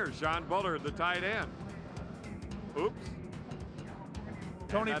got one here. Sean Bullard, the tight end. Oops.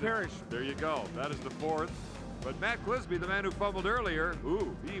 Tony Parrish. There you go. That is the 4th. But Matt Clisby, the man who fumbled earlier,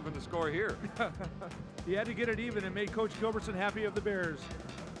 ooh, he evened the score here. He had to get it even and made Coach Gilbertson happy of the Bears.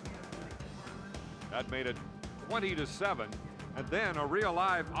 That made it 20-7. And then a real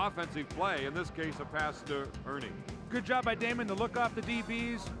live offensive play, in this case a pass to Ernie. Good job by Damon to look off the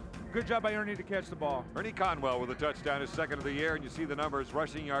DBs. Good job by Ernie to catch the ball. Ernie Conwell with a touchdown, his second of the year, and you see the numbers.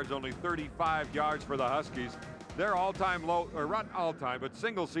 Rushing yards, only 35 yards for the Huskies. Their all-time low, or not all-time, but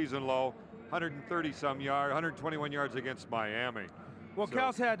single-season low, 130-some yards, 121 yards against Miami. Well,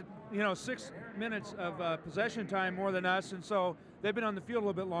 Cal's had, 6 minutes of possession time more than us, and so they've been on the field a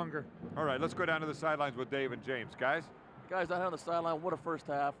little bit longer. All right, let's go down to the sidelines with Dave and James. Guys? Guys down here on the sideline, what a first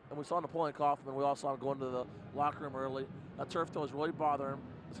half. And we saw Napoleon Kaufman. We all saw him go into the locker room early. That turf toe is really bothering him.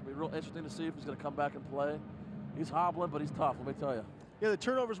 It's going to be real interesting to see if he's going to come back and play. He's hobbling, but he's tough, let me tell you. Yeah, the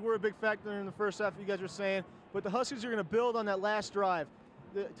turnovers were a big factor in the first half, you guys were saying. But the Huskies are going to build on that last drive.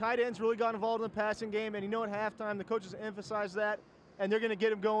 The tight ends really got involved in the passing game, and at halftime, the coaches emphasized that, and they're going to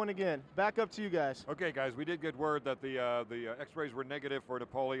get him going again. Back up to you guys. Okay, guys, we did get word that the x-rays were negative for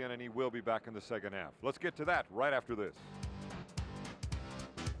Napoleon, and he will be back in the second half. Let's get to that right after this.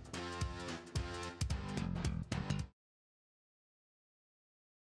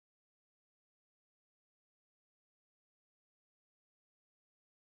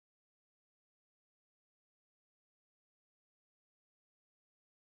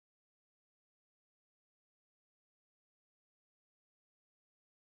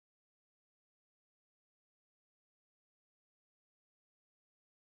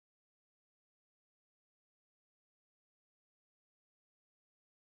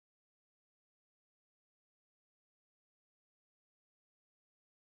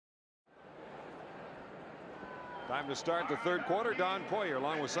 Time to start the third quarter. Don Poyer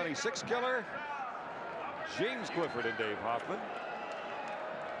along with Sunny Six Killer, James Clifford, and Dave Hoffman.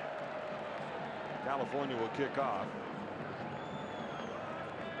 California will kick off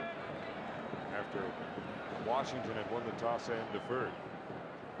after Washington had won the toss and deferred.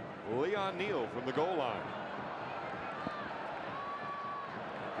 Leon Neal from the goal line.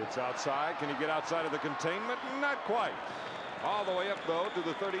 Gets outside. Can he get outside of the containment? Not quite. All the way up, though, to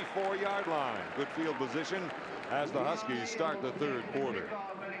the 34-yard line. Good field position as the Huskies start the third quarter.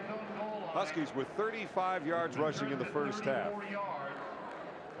 Huskies with 35 yards rushing in the first half.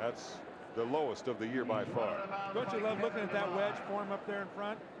 That's the lowest of the year by far. Don't you love looking at that wedge form up there in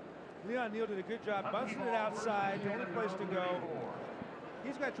front? Leon Neal did a good job busting it outside, the only place to go.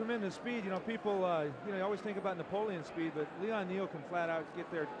 He's got tremendous speed. People, you always think about Napoleon's speed, but Leon Neal can flat out get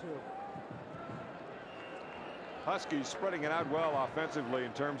there too. Huskies spreading it out well offensively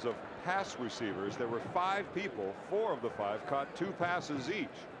in terms of pass receivers. There were 5 people. 4 of the 5 caught 2 passes each.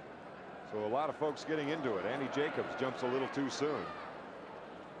 So a lot of folks getting into it. Andy Jacobs jumps a little too soon.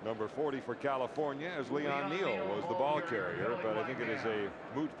 Number 40 for California as Leon Neal was the ball carrier, but I think it is a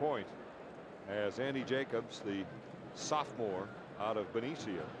moot point as Andy Jacobs, the sophomore out of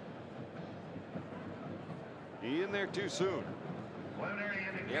Benicia. He in there too soon.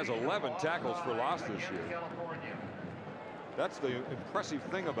 He has 11 tackles for loss this year. That's the impressive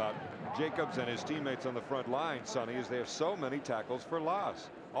thing about Jacobs and his teammates on the front line, Sonny, is they have so many tackles for loss.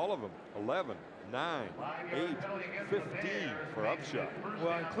 All of them, 11, 9, 8, 15 for Upshaw.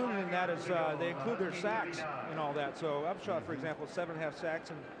 Well, included in that is they include their sacks and all that. So Upshaw, for example, 7.5 sacks,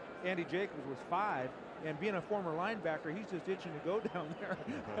 and Andy Jacobs was 5. And being a former linebacker, he's just itching to go down there.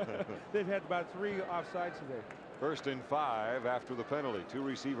 They've had about 3 offsides today. 1st and 5 after the penalty. 2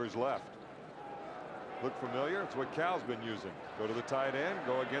 receivers left. Look familiar? It's what Cal's been using. Go to the tight end,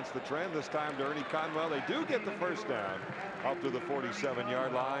 go against the trend. This time to Ernie Conwell. They do get the first down up to the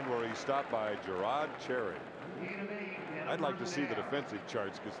 47-yard line where he's stopped by Gerard Cherry. I'd like to see the defensive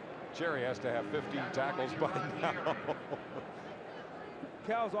charts because Cherry has to have 15 tackles by now.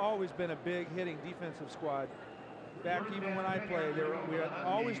 Cal's always been a big hitting defensive squad. Back even when I played, we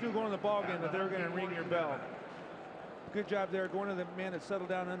always knew going to the ball game that they were going to ring your bell. Good job there going to the man that settled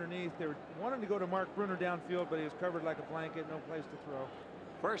down underneath. They were wanting to go to Mark Bruner downfield, but he was covered like a blanket, no place to throw.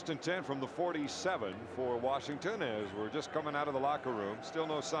 First and 10 from the 47 for Washington as we're just coming out of the locker room. Still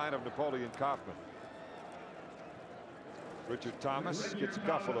no sign of Napoleon Kaufman. Richard Thomas gets a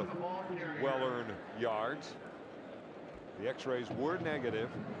couple of well-earned yards. The x-rays were negative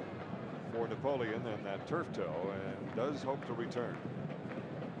for Napoleon and that turf toe, and does hope to return.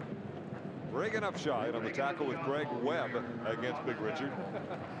 Reagan Upshaw on the tackle with Greg Webb against Big Richard.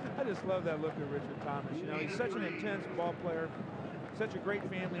 I just love that look at Richard Thomas. You know, he's such an intense ball player, such a great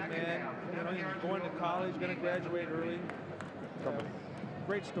family man. You know, he's going to college, going to graduate early.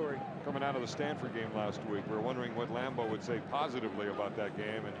 Great story. Coming out of the Stanford game last week, we were wondering what Lambeau would say positively about that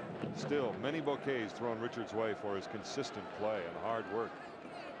game, and still many bouquets thrown Richard's way for his consistent play and hard work.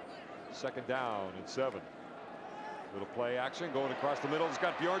 Second down and 7. Little play action going across the middle. It's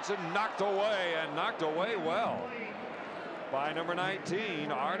got Bjornsson knocked away, and knocked away well by number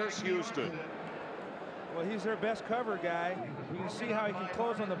 19, Artis Houston. Well, he's their best cover guy. You can see how he can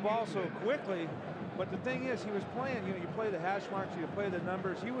close on the ball so quickly. But the thing is, he was playing, you know, you play the hash marks, you play the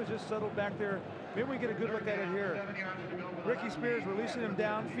numbers. He was just settled back there. Maybe we get a good look at it here. Ricky Spears releasing him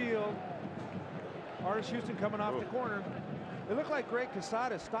downfield. Artis Houston coming off the corner. It looked like Greg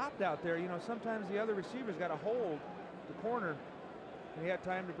Quesada stopped out there. You know, sometimes the other receivers got a hold the corner, and he had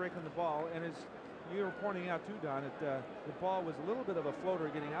time to break on the ball. And as you were pointing out too, Don, the ball was a little bit of a floater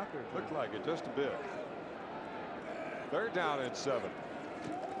getting out there. Looked like it just a bit. Third down and 7.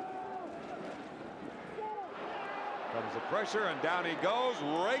 Comes the pressure, and down he goes.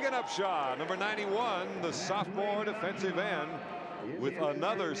 Reagan Upshaw, number 91, the sophomore defensive end, with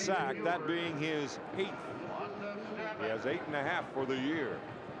another sack, that being his 8th. He has 8.5 for the year.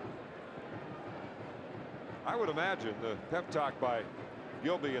 I would imagine the pep talk by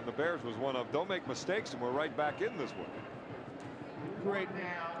Gilby and the Bears was one of, don't make mistakes, and we're right back in this one.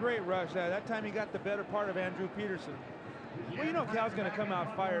 Great rush. That time he got the better part of Andrew Peterson. Well, you know Cal's going to come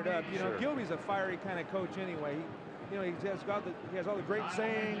out fired up. You know, sure. Gilby's a fiery kind of coach anyway. He has all the great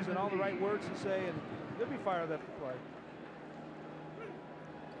sayings and all the right words to say, and he'll be fired up to play.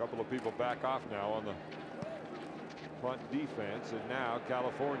 A couple of people back off now on the punt defense, and now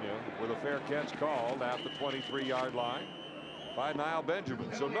California with a fair catch called at the 23-yard line by Niall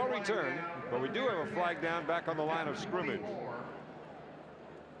Benjamin. So no return, but we do have a flag down back on the line of scrimmage.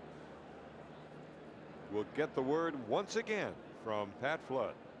 We'll get the word once again from Pat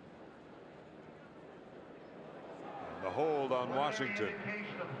Flood. And the hold on Washington.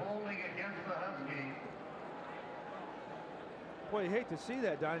 Boy, you hate to see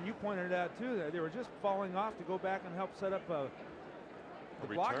that, Don. You pointed it out too. That they were just falling off to go back and help set up the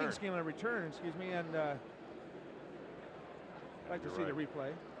blocking scheme on a return. Excuse me, and I'd like to see the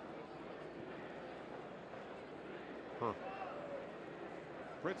replay.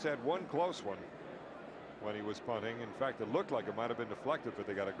 Prince had one close one when he was punting. In fact, it looked like it might have been deflected, but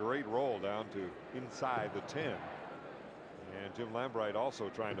they got a great roll down to inside the 10. And Jim Lambright also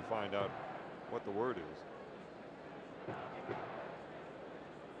trying to find out what the word is.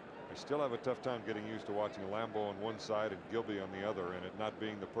 I still have a tough time getting used to watching Lambeau on one side and Gilby on the other, and it not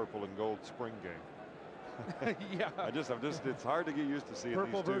being the purple and gold spring game. Yeah. It's hard to get used to seeing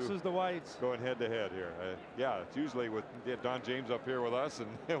purple these two versus the whites going head to head here. Yeah, it's usually with Don James up here with us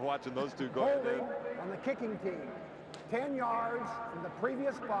and watching those two go Holding on the kicking team. 10 yards from the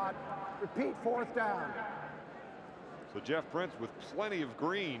previous spot. Repeat, 4th down. So Jeff Prince with plenty of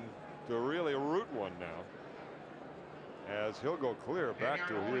green to really root one now, as he'll go clear back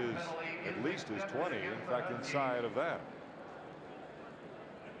to his, at least his 20, in fact inside of that.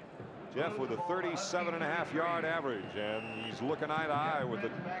 Jeff with a 37.5-yard average, and he's looking eye to eye with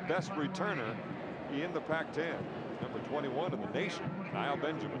the best returner in the Pac-10, number 21 in the nation, Niall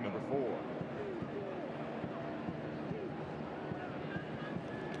Benjamin, number 4.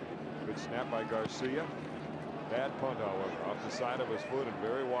 Good snap by Garcia. Bad punt, however, off the side of his foot and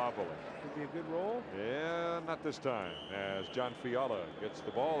very wobbly. Could be a good roll. Yeah, not this time, as John Fiala gets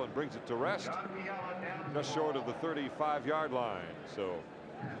the ball and brings it to rest just short of the 35-yard line. So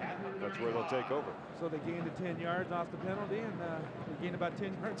That's where they'll take over. So they gained the 10 yards off the penalty, and they gained about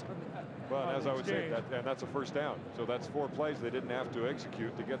 10 yards on that. Well, on as the I would say, exchange. and that's a first down. So that's 4 plays they didn't have to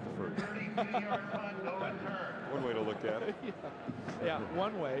execute to get the first. 32-yard punt, no return. One way to look at it. Yeah,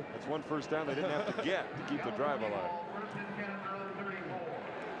 one way. That's 1 first down they didn't have to get to keep the drive alive. First and 10 at their own 34.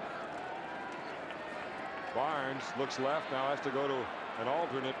 Barnes looks left, now has to go to an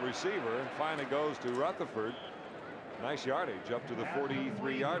alternate receiver, and finally goes to Rutherford. Nice yardage up to the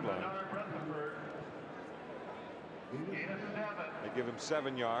 43-yard line. They give him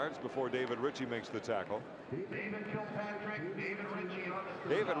 7 yards before David Ritchie makes the tackle. David Kilpatrick, David Ritchie on the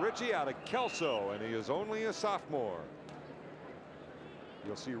David Ritchie out of Kelso, and he is only a sophomore.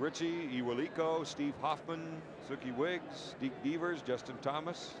 You'll see Ritchie, Iwaliko, Steve Hoffman, Suki Wiggs, Deke Devers, Justin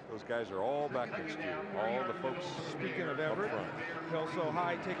Thomas. Those guys are all back next year. All the folks. Speaking of up Everett, front. Kelso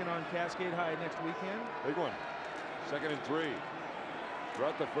High taking on Cascade High next weekend. Big one. 2nd and 3.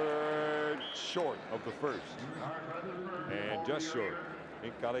 Rutherford short of the first. And just short.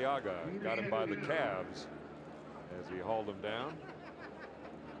 Incaliaga got him by the calves as he hauled him down.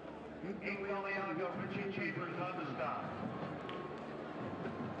 Incaliaga, Richie Chambers on the stop.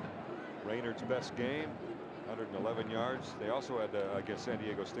 Raynard's best game, 111 yards. They also had against San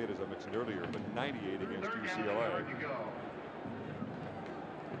Diego State, as I mentioned earlier, but 98 against UCLA.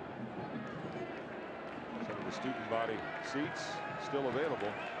 Some of the student body seats still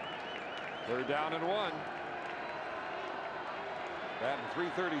available. 3rd down and 1. That and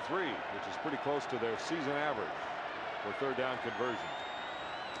 333, which is pretty close to their season average for 3rd down conversion.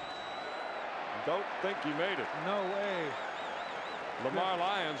 Don't think he made it. No way. Lamar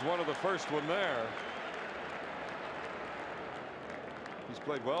Lyons, one of the first one there. He's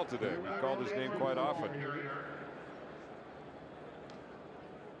played well today. We've called his name quite often.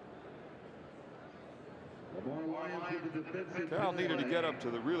 Cal needed to get up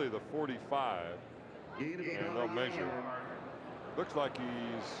to the 45, and they'll measure. Looks like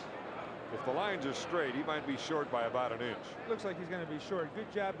if the lines are straight, he might be short by about an inch. Looks like he's going to be short.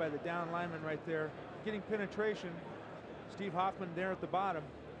 Good job by the down lineman right there. Getting penetration. Steve Hoffman there at the bottom.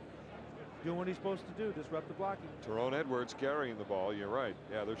 Doing what he's supposed to do, disrupt the blocking. Tyrone Edwards carrying the ball. You're right.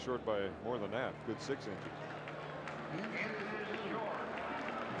 Yeah, they're short by more than that. Good 6 inches.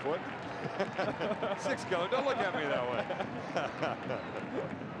 Foot. 6 color. Don't look at me that way.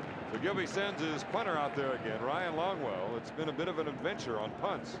 So Gilby sends his punter out there again, Ryan Longwell. It's been a bit of an adventure on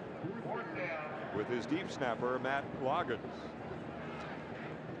punts with his deep snapper, Matt Loggins.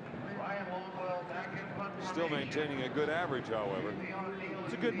 Still maintaining a good average, however.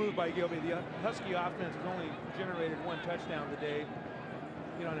 It's a good move by Gilby. The Husky offense has only generated 1 touchdown today,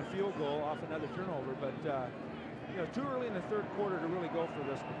 on a field goal off another turnover, but too early in the 3rd quarter to really go for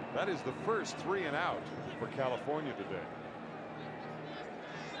this one. That is the first 3 and out for California today.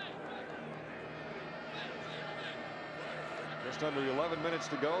 Just under 11 minutes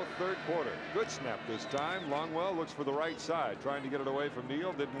to go, 3rd quarter. Good snap this time. Longwell looks for the right side, trying to get it away from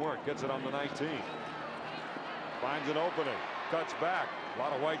Neal. Didn't work. Gets it on the 19. Finds an opening. Cuts back. A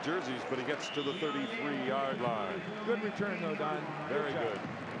lot of white jerseys, but he gets to the 33-yard line. Good return, though, Don. Very good.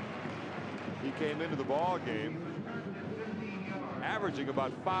 He came into the ball game averaging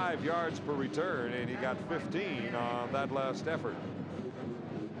about 5 yards per return, and he got 15 on that last effort.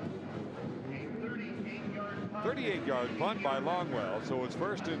 38-yard punt by Longwell, so it's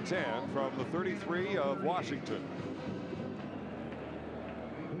 1st and 10 from the 33 of Washington.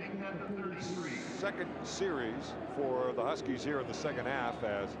 Second series for the Huskies here in the 2nd half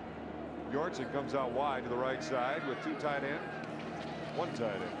as Bjornsson comes out wide to the right side with 2 tight ends. 1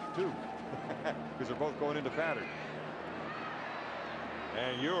 tight end, 2, because they're both going into pattern.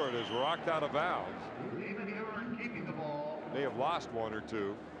 And Ewart is rocked out of bounds. David Ewart keeping the ball. May have lost 1 or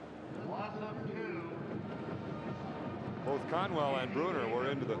 2. Loss of 2. Both Conwell and Bruner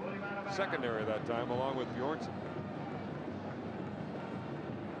were into the secondary that time, along with Bjornsson.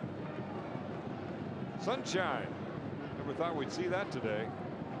 Sunshine. Never thought we'd see that today.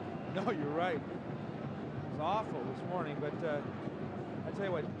 No, you're right. It was awful this morning, but I tell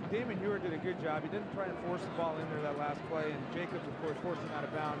you what, Damon Ewart did a good job. He didn't try and force the ball in there that last play, and Jacobs, of course, forced him out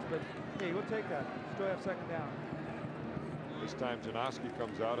of bounds. But hey, we'll take that. Still have 2nd down. This time Janoski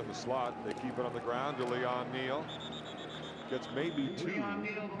comes out in the slot. They keep it on the ground to Leon Neal. Gets maybe 2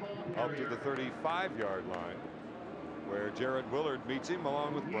 up to the 35-yard line, where Jared Willard meets him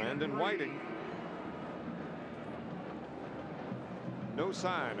along with Brandon Whiting. No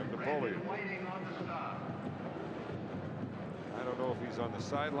sign of Napoleon. I don't know if he's on the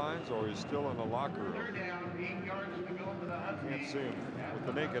sidelines or he's still in the locker room. Can't see him with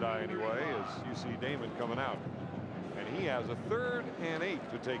the naked eye anyway as you see Damon coming out. And He has a 3rd and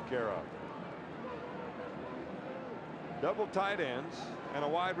 8 to take care of. Double tight ends and a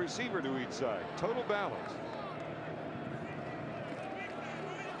wide receiver to each side. Total balance.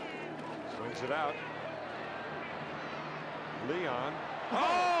 Swings it out. Leon.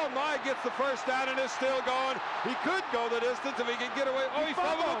 Oh my, gets the first down and is still going. He could go the distance if he can get away. Oh, he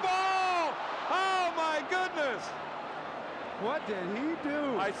fumbled the ball. Oh my goodness. What did he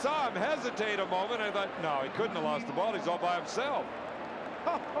do? I saw him hesitate a moment. I thought, no, he couldn't have lost the ball. He's all by himself.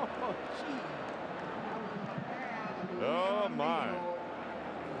 Oh, gee. Oh my.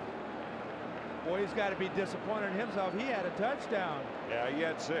 Boy, he's got to be disappointed in himself. He had a touchdown. Yeah, he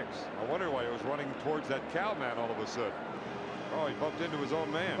had 6. I wonder why he was running towards that cow man all of a sudden. Oh, he bumped into his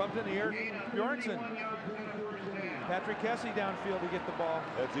own man. Bumped into Bjornsson. Patrick Kessie downfield to get the ball.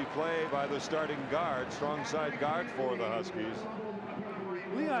 As he played by the starting guard, strong side guard for the Huskies.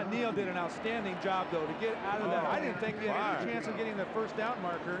 Leon Neal did an outstanding job, though, to get out of that. I didn't think he had any chance of getting the first down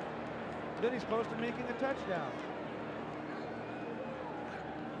marker. Then he's close to making a touchdown.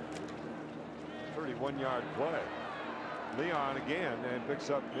 31-yard play. Leon again and picks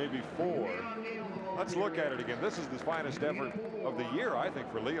up maybe 4. Let's look at it again. This is the finest effort of the year, I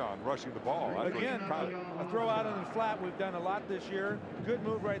think, for Leon rushing the ball. Again, a throw out on the flat. We've done a lot this year. Good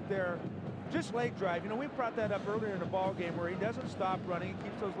move right there. Just leg drive. You know, we brought that up earlier in the ball game where he doesn't stop running. He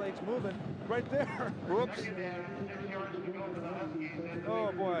keeps those legs moving right there. Whoops.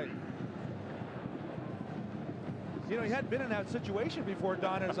 Oh, boy. You know, he hadn't been in that situation before,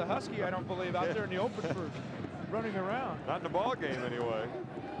 Don, as a Husky, I don't believe, out there in the open for running around. Not in the ball game, anyway.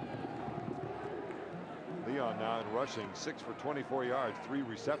 Leon now in rushing, 6 for 24 yards, 3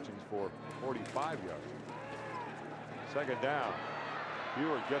 receptions for 45 yards. 2nd down.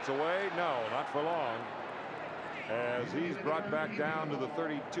 Heward gets away. No, not for long. As he's brought back down to the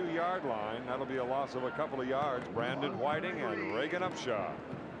 32-yard line. That'll be a loss of a couple of yards. Brandon Whiting and Reagan Upshaw.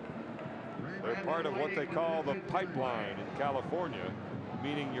 They're part of what they call the pipeline in California,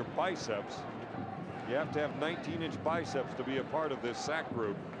 meaning your biceps. You have to have 19-inch biceps to be a part of this sack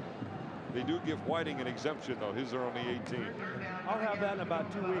group. They do give Whiting an exemption, though. His are only 18. I'll have that in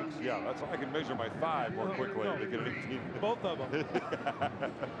about 2 weeks. Yeah, that's why I can measure my thigh more quickly to get an 18. Both of them.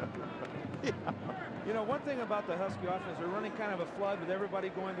 Yeah. You know, one thing about the Husky offense, they're running kind of a flood with everybody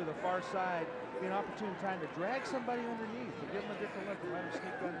going to the far side. Be an opportune time to drag somebody underneath, to give them a different look and let them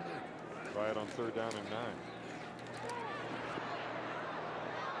sneak underneath. Try it on 3rd down and 9.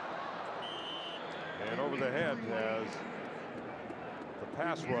 And over the head as the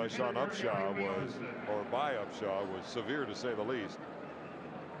pass rush on Upshaw was, or by Upshaw, was severe to say the least.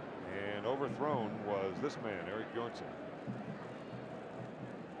 And overthrown was this man, Erik Bjornsson.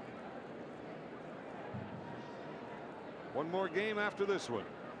 One more game after this one.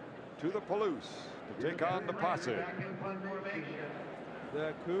 To the Palouse to take on the Posse.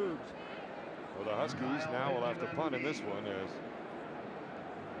 The Cougs. Well, the Huskies now will have to punt in this one as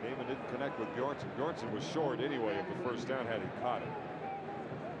Damon didn't connect with Bjornsson. Bjornsson was short anyway at the first down had he caught it.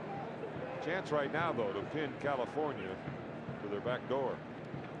 Chance right now, though, to pin California to their back door.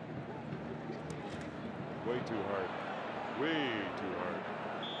 Way too hard. Way too hard.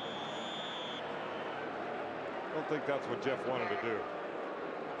 Don't think that's what Jeff wanted to do.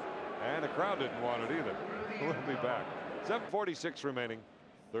 And the crowd didn't want it either. We'll be back. 7:46 remaining,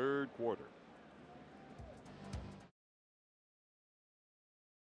 3rd quarter.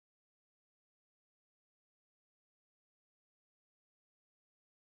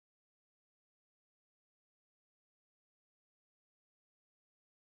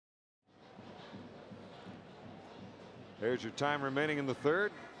 There's your time remaining in the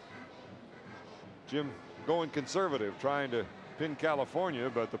 3rd. Jim going conservative, trying to pin California,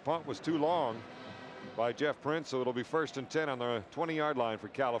 but the punt was too long by Jeff Prince, so it'll be 1st and 10 on the 20-yard line for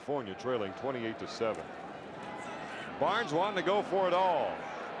California, trailing 28-7. Barnes wanting to go for it all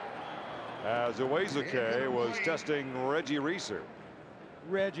as Uwazuke was testing Reggie Reeser.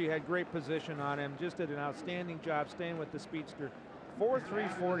 Reggie had great position on him, just did an outstanding job staying with the speedster.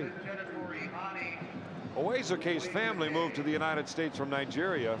 4.340. Uwazuke's family moved to the United States from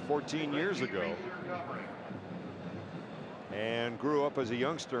Nigeria 14 years ago and grew up as a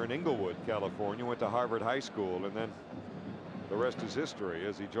youngster in Inglewood, California, went to Harvard High School, and then the rest is history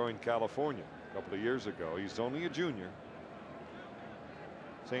as he joined California a couple of years ago. He's only a junior.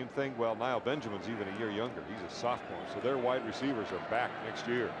 Same thing, well, Niall Benjamin's even a year younger. He's a sophomore, so their wide receivers are back next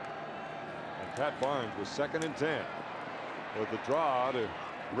year. And Pat Barnes was 2nd and 10 with the draw to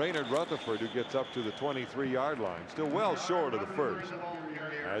Raynard Rutherford, who gets up to the 23-yard line, still well short of the 1st,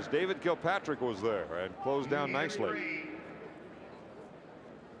 as David Kilpatrick was there and closed down nicely.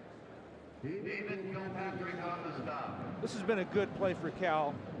 David Kilpatrick on the stop. This has been a good play for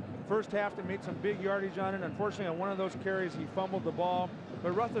Cal. First half, they made some big yardage on it. Unfortunately, on one of those carries, he fumbled the ball.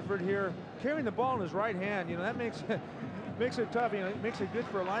 But Rutherford here, carrying the ball in his right hand, you know, that makes it tough. You know, it makes it good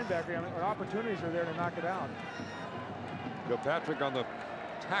for a linebacker. I mean, opportunities are there to knock it out. Kilpatrick on the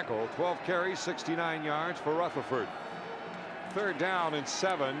tackle, 12 carries, 69 yards for Rutherford. 3rd down and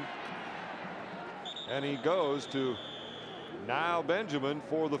 7. And he goes to Niall Benjamin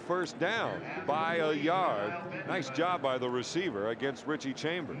for the first down by a yard. Nice job by the receiver against Richie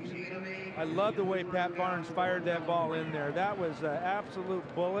Chambers. I love the way Pat Barnes fired that ball in there. That was an absolute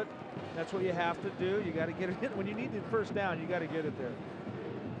bullet. That's what you have to do. You got to get it in. When you need the first down, you got to get it there.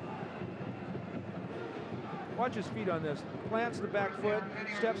 Watch his feet on this. Plants the back foot,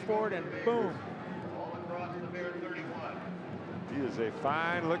 steps forward, and boom. All across the Bear 31. He is a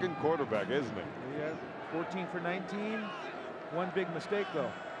fine looking quarterback, isn't he? Yeah, 14 for 19. One big mistake,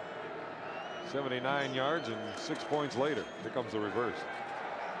 though. 79 yards and 6 points later. Here comes the reverse.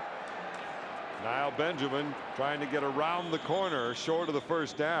 Niall Benjamin trying to get around the corner short of the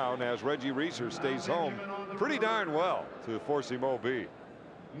first down as Reggie Reeser stays home pretty darn well to force him OB.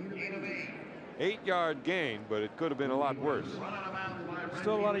 8-yard gain, but it could have been a lot worse.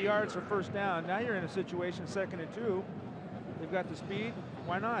 Still a lot of yards for first down. Now you're in a situation 2nd and 2. They've got the speed.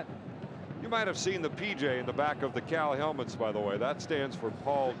 Why not? You might have seen the PJ in the back of the Cal helmets, by the way. That stands for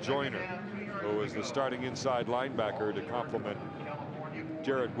Paul Joyner, who is the starting inside linebacker to complement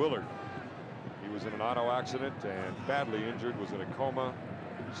Jared Willard. He was in an auto accident and badly injured, was in a coma,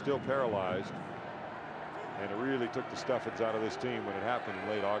 still paralyzed. And it really took the stuffings out of this team when it happened in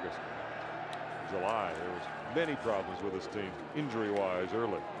late August. July, there was many problems with this team, injury-wise,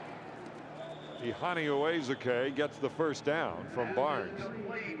 early. Ihani Uezuke gets the first down from Barnes.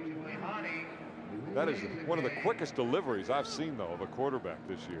 That is one of the quickest deliveries I've seen, though, of a quarterback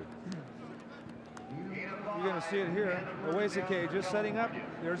this year. You're going to see it here. Uezuke just setting up.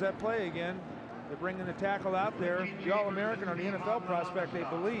 There's that play again. They're bringing the tackle out there. The All-American or the NFL prospect, they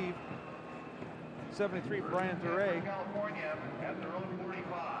believe. 73, Brian Thuray.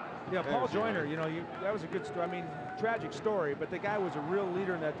 Yeah, Paul Joyner, you know, that was a good story. I mean, tragic story, but the guy was a real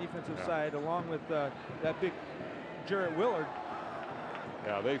leader in that defensive side, along with that big Jarrett Willard.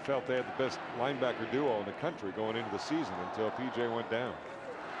 Yeah, they felt they had the best linebacker duo in the country going into the season until PJ went down.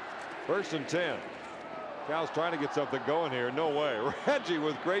 1st and 10. Cal's trying to get something going here. No way. Reggie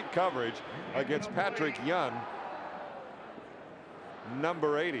with great coverage against Patrick Young.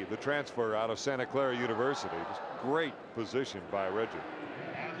 Number 80, the transfer out of Santa Clara University. Just great position by Reggie.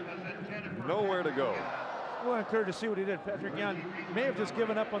 Nowhere to go. Well, encouraged to see what he did. Patrick Young may have just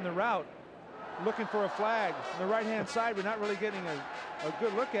given up on the route, looking for a flag. On the right-hand side, we're not really getting a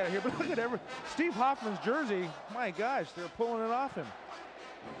good look at it here. But look at Steve Hoffman's jersey. My gosh, they're pulling it off him.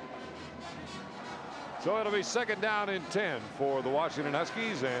 So it'll be 2nd down and 10 for the Washington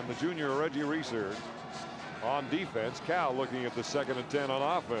Huskies and the junior Reggie Reeser on defense. Cal looking at the 2nd and 10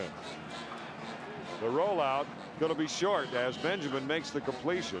 on offense. The rollout going to be short as Benjamin makes the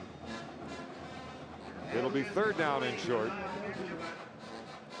completion. It'll be 3rd down and short.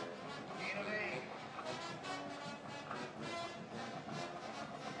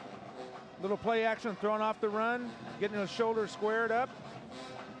 Little play action thrown off the run, getting his shoulder squared up,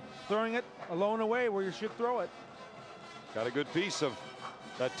 throwing it alone away where you should throw it. Got a good piece of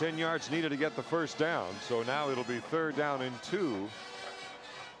that 10 yards needed to get the first down. So now it'll be 3rd down and 2.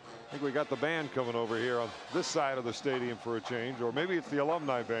 I think we got the band coming over here on this side of the stadium for a change, or maybe it's the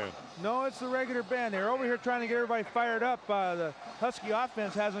alumni band. No, it's the regular band. They're over here trying to get everybody fired up. The Husky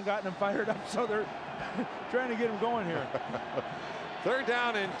offense hasn't gotten them fired up, so they're trying to get them going here. 3rd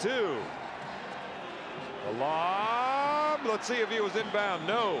down and 2. A lob. Let's see if he was inbound.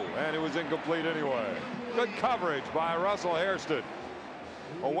 No, and it was incomplete anyway. Good coverage by Russell Hairston.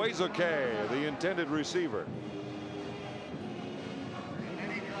 Uezuke, the intended receiver.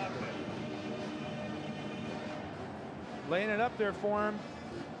 Laying it up there for him.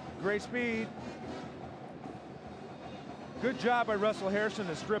 Great speed. Good job by Russell Hairston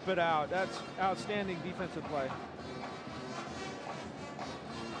to strip it out. That's outstanding defensive play.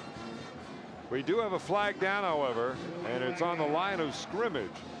 We do have a flag down, however, and it's on the line of scrimmage.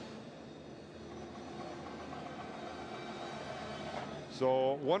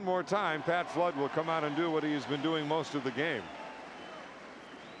 So one more time, Pat Flood will come out and do what he's been doing most of the game.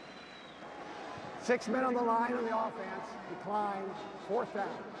 6 men on the line on the offense. Decline. 4th down.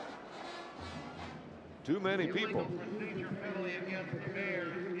 Too many people.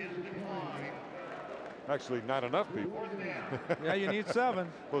 Actually, not enough people. Yeah, you need 7.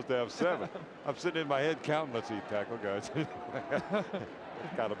 Supposed to have 7. I'm sitting in my head counting. Let's see, tackle guys.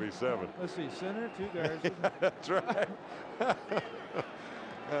 Got to be 7. Let's see, center, 2 guards. That's right.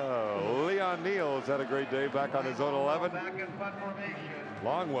 Oh, Leon Neal has had a great day back on his own 11.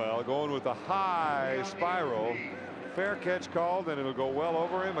 Longwell going with a high spiral. Fair catch called, and it'll go well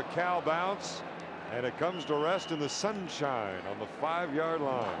over him. A Cal bounce, and it comes to rest in the sunshine on the 5-yard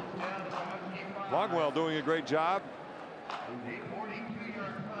line. Longwell doing a great job.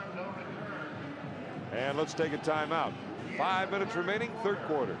 And let's take a timeout. 5 minutes remaining, 3rd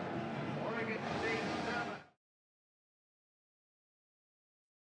quarter.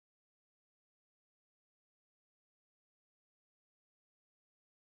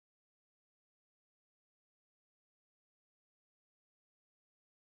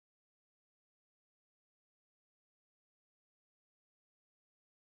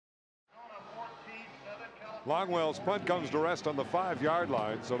 Longwell's punt comes to rest on the 5-yard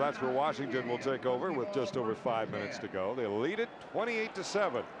line, so that's where Washington will take over with just over 5 minutes to go. They'll lead it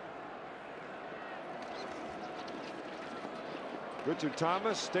 28-7. Richard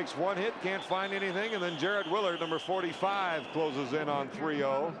Thomas takes 1 hit, can't find anything, and then Jarrett Willard, number 45, closes in on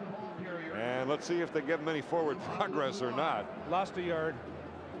 3-0. And let's see if they give him any forward progress or not. Lost a yard.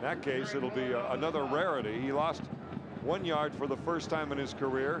 In that case, it'll be another rarity. He lost 1 yard for the first time in his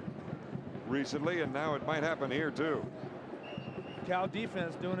career recently, and now it might happen here too. Cal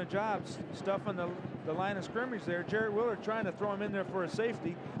defense doing a job stuffing the line of scrimmage there. Jarrett Willard trying to throw him in there for a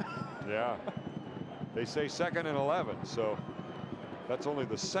safety. Yeah, they say 2nd and 11, so that's only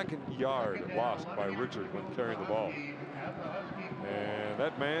the 2nd yard lost by Richard when carrying the ball. And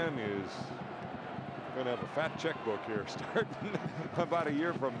that man is going to have a fat checkbook here starting about a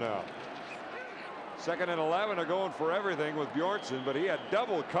year from now. 2nd and 11 are going for everything with Bjornsson, but he had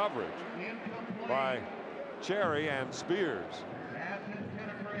double coverage by Cherry and Spears.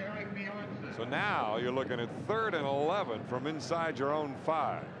 So now you're looking at 3rd and 11 from inside your own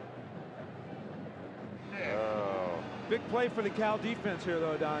 5. Oh. Big play for the Cal defense here,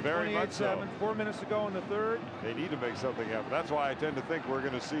 though, Don. Very much so. 28-7, 4 minutes to go in the 3rd. They need to make something happen. That's why I tend to think we're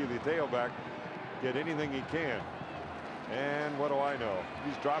going to see the tailback get anything he can. And what do I know?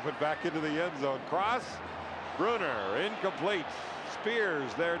 He's dropping back into the end zone. Cross. Bruner incomplete.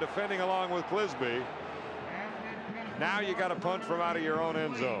 Spears there defending along with Clisby. Now you got to punt from out of your own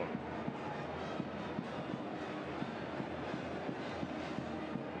end zone.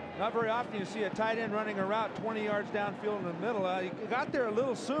 Not very often you see a tight end running a route 20 yards downfield in the middle. He got there a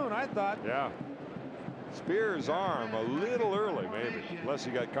little soon, I thought. Yeah. Spears' arm a little early, maybe, unless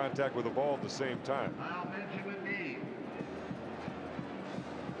he got contact with the ball at the same time.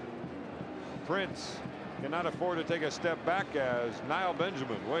 Prince cannot afford to take a step back as Niall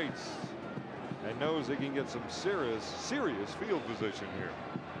Benjamin waits and knows he can get some serious field position here.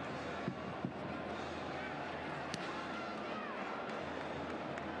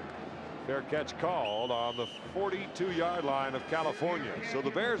 Fair catch called on the 42-yard line of California. So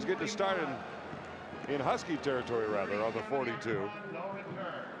the Bears get to start in Husky territory, rather, on the 42.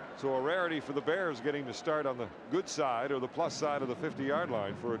 So a rarity for the Bears getting to start on the good side or the plus side of the 50-yard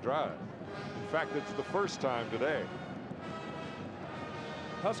line for a drive. In fact, it's the first time today.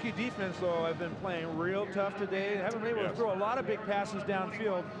 Husky defense, though, have been playing real tough today. They haven't been able to throw a lot of big passes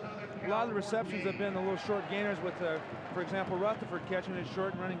downfield. A lot of the receptions have been the little short gainers with, for example, Rutherford catching it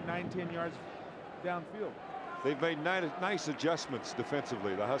short and running 9-10 yards downfield. They've made nice adjustments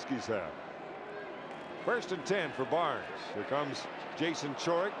defensively, the Huskies have. 1st and 10 for Barnes. Here comes Jason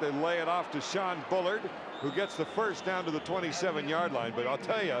Chorick. They lay it off to Sean Bullard, who gets the first down to the 27-yard line. But I'll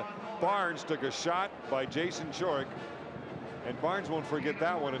tell you, Barnes took a shot by Jason Chorick, and Barnes won't forget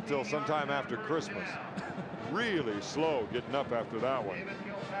that one until sometime after Christmas. Really slow getting up after that one.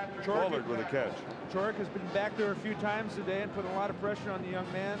 Bullard with a catch. Chorick has been back there a few times today and put a lot of pressure on the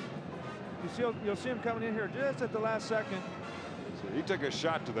young man. You'll see him coming in here just at the last second. So he took a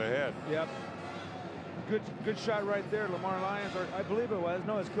shot to the head. Yep. Good shot right there. Lamar Lyons, or I believe it was.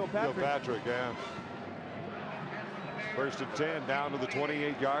 No, it's Kilpatrick. Kilpatrick, yeah. 1st and 10 down to the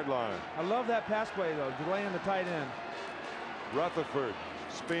 28-yard line. I love that pass play, though, delaying the tight end. Rutherford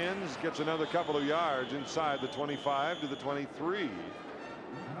spins, gets another couple of yards inside the 25 to the 23.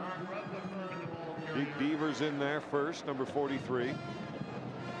 Big Beavers in there first, number 43.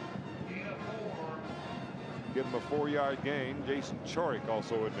 Give him a 4-yard gain. Jason Chorick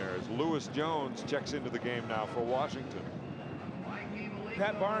also in there as Lewis Jones checks into the game now for Washington.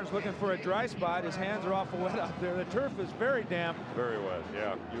 Pat Barnes looking for a dry spot. His hands are awful wet out there. The turf is very damp. Very wet,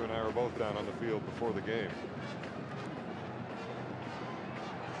 yeah. You and I were both down on the field before the game.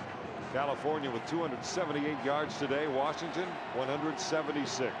 California with 278 yards today. Washington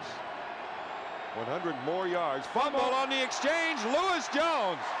 176. 100 more yards. Fumble on the exchange. Lewis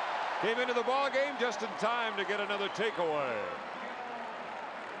Jones came into the ball game just in time to get another takeaway.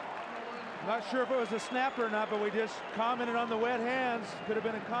 Not sure if it was a snap or not, but we just commented on the wet hands. Could have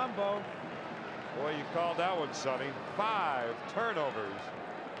been a combo. Boy, you called that one, Sonny. 5 turnovers.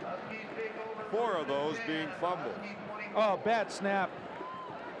 4 of those being fumbles. Oh, bad snap.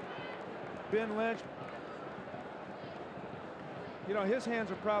 Ben Lynch. You know, his hands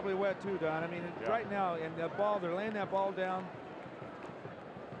are probably wet too, Don. I mean, Yeah. right now, and the ball, they're laying that ball down.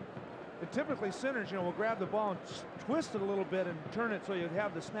 And typically centers, you know, will grab the ball and twist it a little bit and turn it so you'd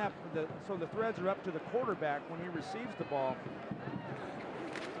have the snap, so the threads are up to the quarterback when he receives the ball.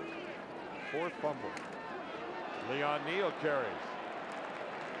 4th fumble. Leon Neal carries.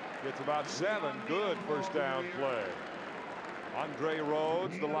 Gets about 7. Good first down play. Andre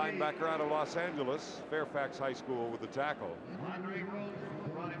Rhodes, the linebacker out of Los Angeles, Fairfax High School, with the tackle. Andre Rhodes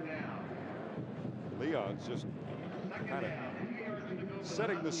will run him down. Leon's just kind of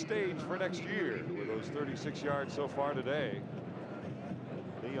setting the stage for next year with those 36 yards so far today.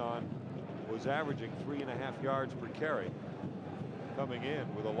 Leon was averaging 3.5 yards per carry coming in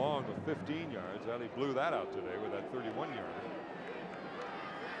with a long of 15 yards. Well, he blew that out today with that 31-yarder.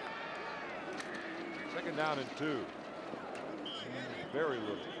 2nd down and 2. Very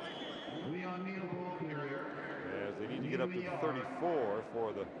little. Leon Neal, ball carrier. As they need to get up to 34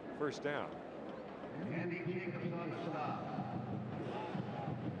 for the first down. Andy Jacobs on the stop.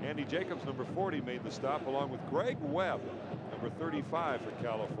 Andy Jacobs, number 40, made the stop along with Greg Webb, number 35 for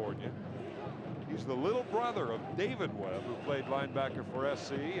California. He's the little brother of David Webb, who played linebacker for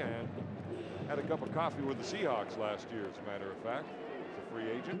SC and had a cup of coffee with the Seahawks last year, as a matter of fact. He's a free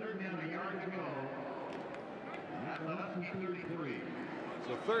agent. 3rd down, a yard to go. At the Husky 33.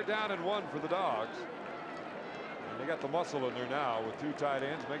 So 3rd down and 1 for the Dogs. And they got the muscle in there now with 2 tight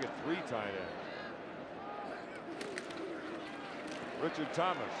ends, make it 3 tight ends. Richard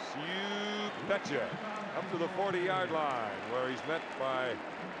Thomas, you betcha, up to the 40-yard line, where he's met by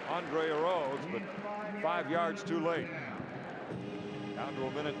Andre Rhodes, but 5 yards too late. Down to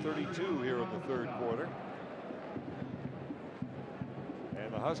 1:32 here in the 3rd quarter.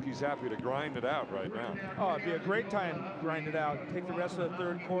 And the Huskies happy to grind it out right now. Oh, it'd be a great time to grind it out. Take the rest of the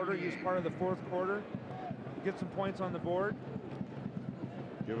 3rd quarter, use part of the 4th quarter, get some points on the board.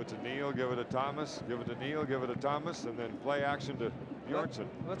 Give it to Neal, give it to Thomas, give it to Neal, give it to Thomas, and then play action to Bjornsson.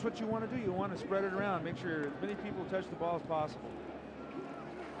 That's what you want to do. You want to spread it around. Make sure as many people touch the ball as possible.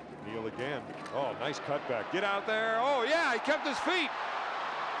 Neal again. Oh, nice cutback. Get out there. Oh, yeah, he kept his feet.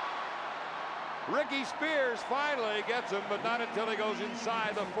 Ricky Spears finally gets him, but not until he goes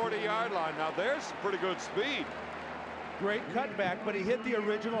inside the 40-yard line. Now, there's pretty good speed. Great cutback, but he hit the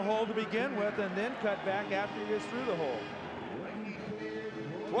original hole to begin with and then cut back after he gets through the hole.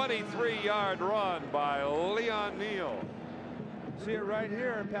 23-yard run by Leon Neal. See it right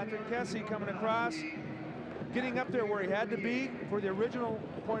here. Patrick Kessie coming across, getting up there where he had to be, where the original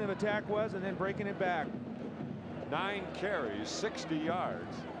point of attack was, and then breaking it back. 9 carries, 60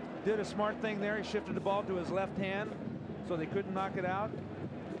 yards. Did a smart thing there. He shifted the ball to his left hand so they couldn't knock it out.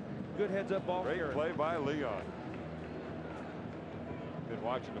 Good heads-up ball. Great play by Leon. Been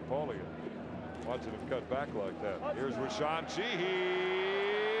watching Napoleon, watching him cut back like that. Here's Rashawn Sheehy.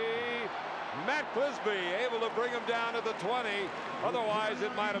 Matt Clisby able to bring him down to the 20. Otherwise,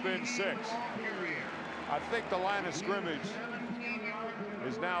 it might have been 6. I think the line of scrimmage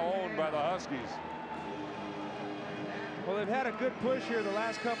is now owned by the Huskies. Well, they've had a good push here the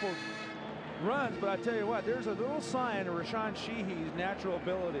last couple runs, but I tell you what, there's a little sign of Rashawn Sheehy's natural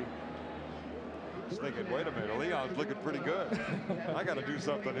ability. Just thinking, wait a minute, Leon's looking pretty good. I got to do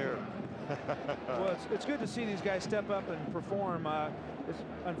something here. Well, it's good to see these guys step up and perform. It's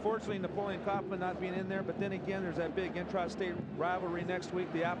unfortunately Napoleon Kaufman not being in there, but then again, there's that big intra-state rivalry next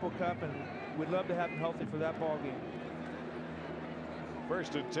week, the Apple Cup, and we'd love to have him healthy for that ball game.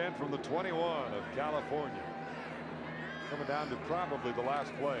 1st and 10 from the 21 of California. Coming down to probably the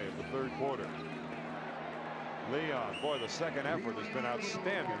last play of the 3rd quarter. Leon, boy, the second effort has been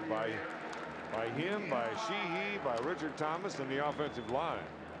outstanding by him, by Sheehy, by Richard Thomas, and the offensive line.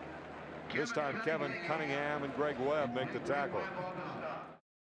 This time Kevin Cunningham and Greg Webb make the tackle.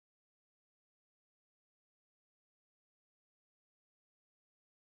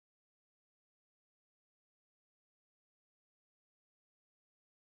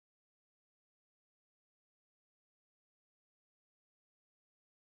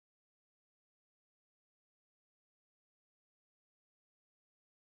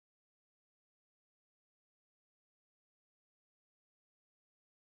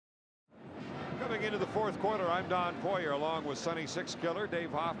 Coming into the fourth quarter, I'm Don Poyer along with Sonny Sixkiller, Dave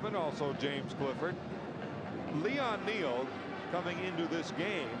Hoffman, also James Clifford. Leon Neal coming into this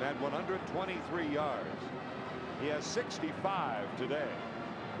game at 123 yards. He has 65 today.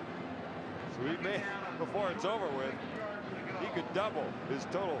 So he may, before it's over with, he could double his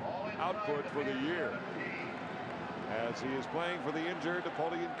total output for the year. As he is playing for the injured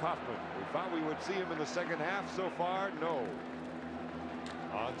Napoleon Kaufman. We thought we would see him in the second half. So far, no.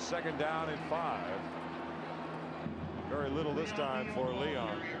 On second down and 5. Very little this time for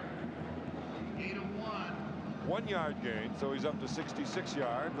Leon. 1 yard gain, so he's up to 66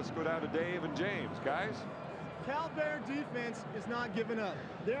 yards. Let's go down to Dave and James, guys. Cal Bear defense is not giving up.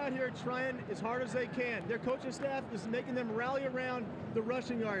 They're out here trying as hard as they can. Their coaching staff is making them rally around the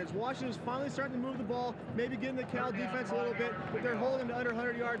rushing yards. Washington's finally starting to move the ball, maybe getting the Cal defense a little bit, but they're holding to under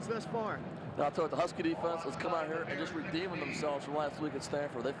 100 yards thus far. Now, I'll tell you what, the Husky defense has come out here and just redeeming themselves from last week at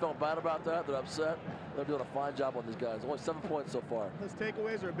Stanford. They felt bad about that. They're upset. They're doing a fine job on these guys. Only 7 points so far. Those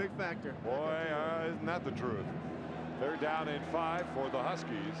takeaways are a big factor. Boy, isn't that the truth? They're down in 5 for the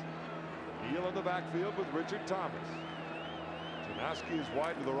Huskies. Neal in the backfield with Richard Thomas. Janoski is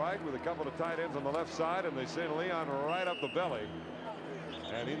wide to the right with a couple of tight ends on the left side, and they send Leon right up the belly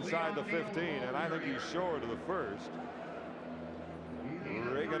and inside the 15, and I think he's short of the first.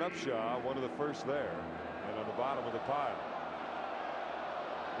 Reagan Upshaw, one of the first there, and on the bottom of the pile.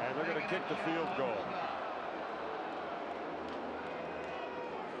 And they're going to kick the field goal.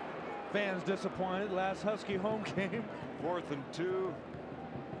 Fans disappointed. Last Husky home game. 4th and 2.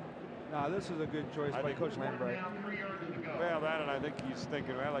 Now this is a good choice by Coach Landbright. Well, that, and I think he's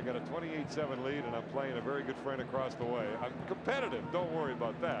thinking, well, I got a 28-7 lead, and I'm playing a very good friend across the way. I'm competitive. Don't worry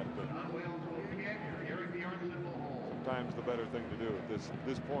about that. But sometimes the better thing to do at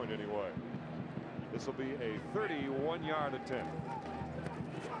this point, anyway. This will be a 31-yard attempt.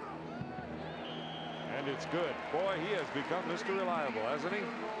 And it's good. Boy, he has become Mr. Reliable, hasn't he?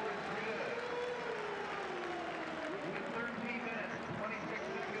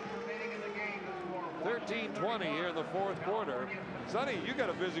 13:20 here in the fourth quarter. Sonny, you got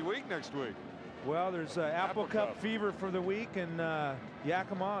a busy week next week. Well, there's Apple Cup fever for the week in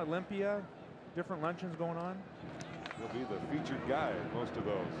Yakima, Olympia. Different luncheons going on. He'll be the featured guy at most of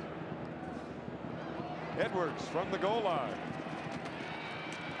those. Edwards from the goal line.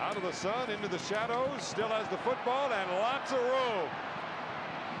 Out of the sun, into the shadows, still has the football and lots of room.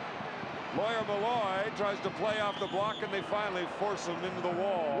 Lawyer Malloy tries to play off the block, and they finally force him into the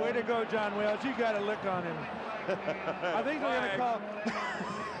wall. Way to go, John Wales. You got a lick on him. I think they're going to call.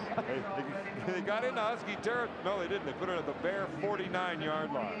 They got into Husky territory. No, they didn't. They put it at the bare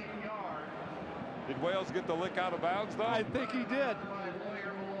 49-yard line. Did Wales get the lick out of bounds, though? I think he did.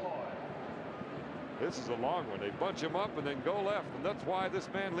 This is a long one. They bunch him up and then go left, and that's why this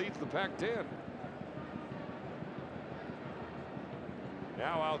man leads the Pac-10.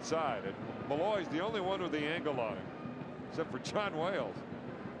 Now outside, and Malloy's the only one with the angle on him, except for John Wales.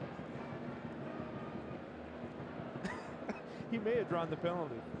 He may have drawn the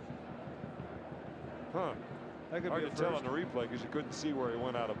penalty. Huh. That could hard be to tell on the replay because you couldn't see where he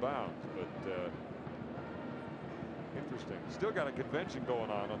went out of bounds, but interesting. Still got a convention going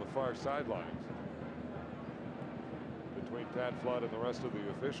on the far sidelines between Pat Flood and the rest of the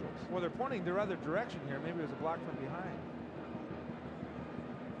officials. Well, they're pointing their other direction here. Maybe it was a block from behind.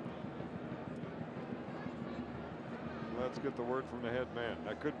 Let's get the word from the head man.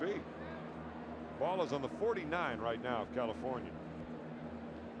 That could be. Ball is on the 49 right now of California.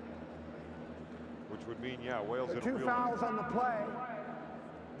 Which would mean, yeah, Wales hit a Two real fouls on the play.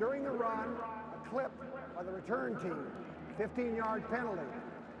 During the run, a clip by the return team. 15-yard penalty.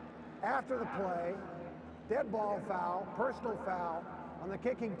 After the play, dead ball foul, personal foul on the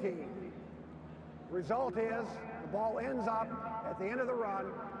kicking team. Result is the ball ends up at the end of the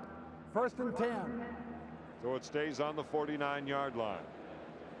run, 1st and 10. So it stays on the 49-yard line.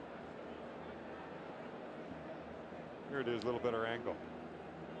 Here it is, a little better angle.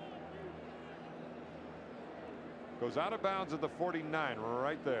 Goes out of bounds at the 49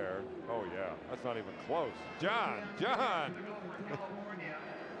 right there. Oh, yeah, that's not even close. John.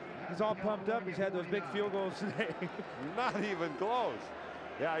 He's all pumped up. He's had those big field goals today. Not even close.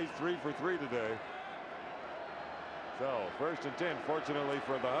 Yeah, he's 3 for 3 today. So 1st and 10. Fortunately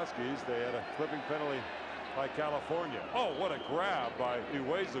for the Huskies, they had a clipping penalty by California. Oh, what a grab by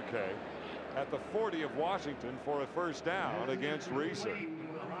Iwezuke at the 40 of Washington for a first down against Reeser.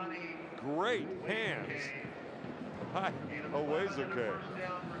 Great hands by Iwezuke.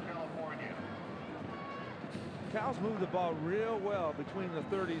 Cal's moved the ball real well between the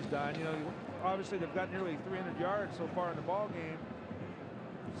 30s, Don. You know, obviously they've got nearly 300 yards so far in the ball game.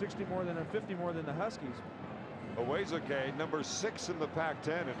 60 more than 50 more than the Huskies. Uwaezuke, number 6 in the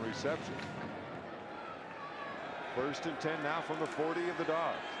Pac-10 in reception. 1st and 10 now from the 40 of the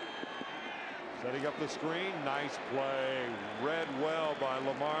Dogs. Setting up the screen, nice play, read well by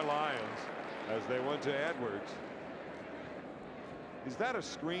Lamar Lyons as they went to Edwards. Is that a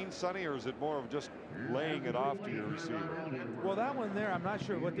screen, Sonny, or is it more of just laying it off to your receiver? Well, that one there, I'm not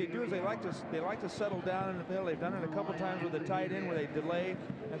sure. What they do is they like to settle down in the middle. They've done it a couple times with a tight end where they delay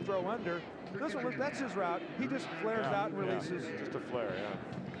and throw under. This one, that's his route. He just flares out and releases. Just a flare, yeah.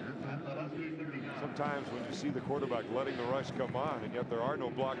 Sometimes when you see the quarterback letting the rush come on and yet there are no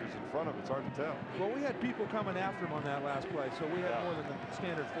blockers in front of him, it's hard to tell. Well, we had people coming after him on that last play, so we had more than the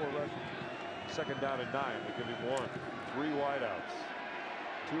standard 4 rushing. 2nd down and 9 to give him 1. 3 wideouts.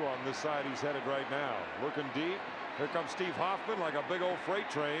 2 on this side. He's headed right now. Looking deep. Here comes Steve Hoffman like a big old freight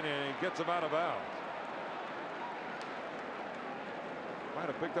train, and he gets him out of bounds. Might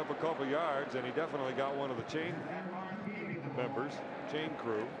have picked up a couple yards, and he definitely got one of the chain members, chain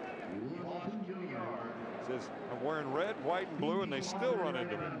crew. Says, I'm wearing red, white, and blue, and they still run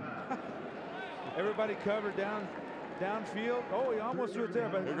into me. Everybody covered downfield. Oh, he almost threw it there,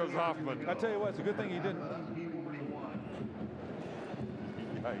 but here goes Hoffman. I tell you what, it's a good thing he didn't.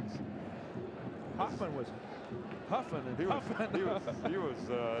 Yikes. Hoffman was huffing and puffing. He was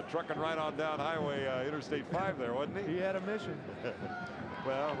trucking right on down Highway Interstate 5 there, wasn't he? He had a mission.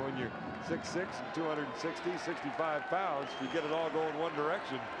 Well, when you're 6'6", 260, 65 pounds, you get it all going one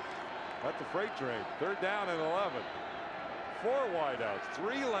direction. That's the freight train. 3rd down and 11. 4 wideouts,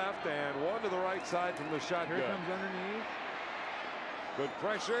 3 left, and 1 to the right side from the shotgun. Here comes underneath. Good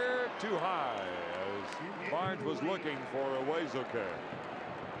pressure, too high, as Barnes was looking for Uwaezuke.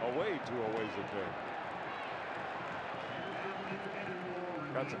 Away to Uwaezuke.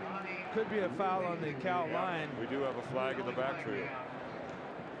 That's could be a foul on the Cal line. We do have a flag in the backfield.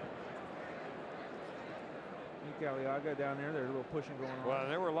 Aliaga down there. There's a little pushing going on. Well,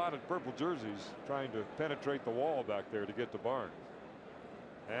 there were a lot of purple jerseys trying to penetrate the wall back there to get to Barnes.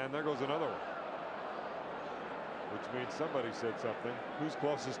 And there goes another one. Which means somebody said something. Who's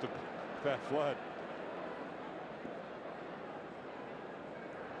closest to Pat Flood?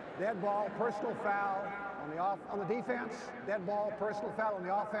 Dead ball, personal foul on the defense. Dead ball, personal foul on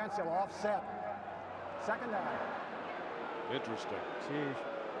the offense. They'll offset. 2nd down. Interesting. Jeez.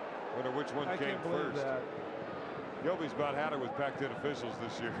 Wonder which one came first. Gilby's about had it with Pac-10 officials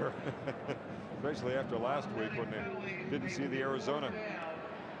this year, especially after last week when they didn't see the Arizona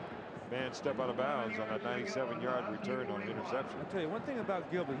man step out of bounds on that 97-yard return on an interception. I'll tell you one thing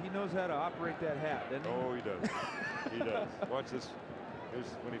about Gilby. He knows how to operate that hat, doesn't he? Oh, he does. He does. Watch this. Here's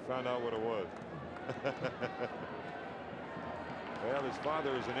when he found out what it was. Well, his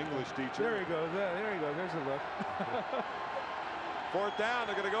father is an English teacher. There he goes. There he goes. There's a look. 4th down,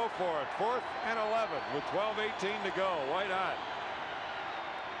 they're going to go for it. 4th and 11 with 12:18 to go. White hot.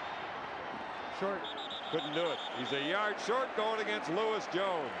 Short. Couldn't do it. He's a yard short going against Lewis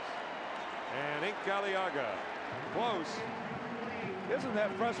Jones. And Ink Aliaga. Close. Isn't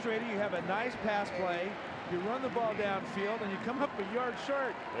that frustrating? You have a nice pass play. You run the ball downfield and you come up a yard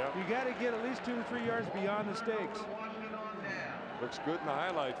short. Yep. You got to get at least 2 to 3 yards beyond the stakes. Looks good in the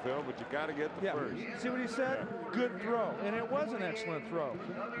highlight film, but you got to get the first. See what he said? Yeah. Good throw. And it was an excellent throw.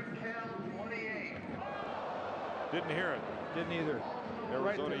 Didn't hear it. Didn't either.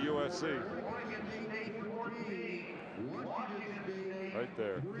 Arizona, USC. Right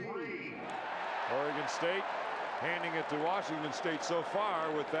there. Oregon State handing it to Washington State so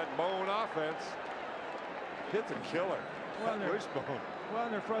far with that Bone offense. Hits a killer. Well, Wishbone. Well,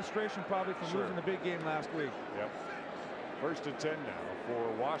 and their frustration probably from losing the big game last week. Yep. 1st and 10 now for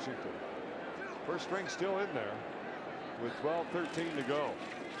Washington. First string still in there with 12:13 to go.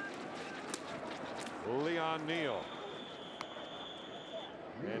 Leon Neal.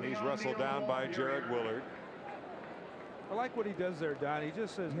 And he's wrestled down by Jared Willard. I like what he does there, Don. He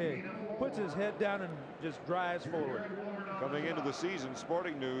just says, hey, puts his head down and just drives forward. Coming into the season,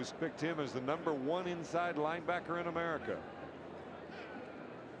 Sporting News picked him as the #1 inside linebacker in America.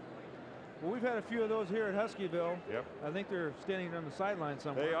 Well, we've had a few of those here at Huskyville. Yep. I think they're standing on the sideline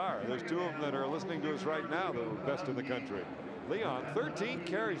somewhere. They are. There's 2 of them that are listening to us right now that are best in the country. Leon, 13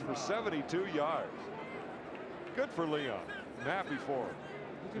 carries for 72 yards. Good for Leon. I'm happy for him.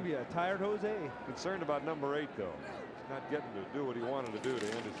 He's going to be a tired Jose. Concerned about number 8, though. He's not getting to do what he wanted to do to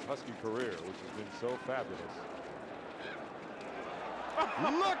end his Husky career, which has been so fabulous.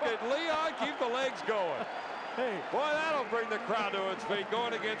 Look at Leon keep the legs going. Hey. Boy, that'll bring the crowd to its feet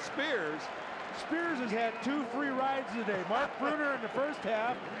going against Spears. Spears has had 2 free rides today. Mark Bruner in the first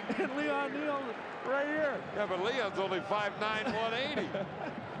half and Leon Neal right here. Yeah, but Leon's only 5'9", 180.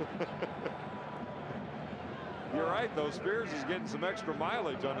 You're right, though. Spears is getting some extra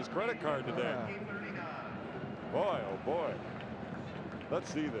mileage on his credit card today. Boy, oh boy.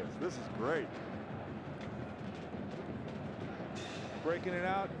 Let's see this. This is great. Breaking it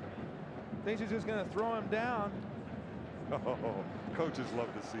out. Thinks he's just going to throw him down. Oh, coaches love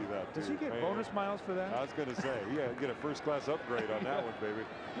to see that, too. Does he get bonus miles for that? I was going to say, yeah, get a first-class upgrade on that one, baby.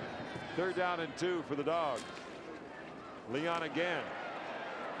 3rd down and 2 for the Dogs. Leon again.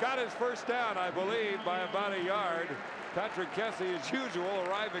 Got his first down, I believe, by about a yard. Patrick Kessie, as usual,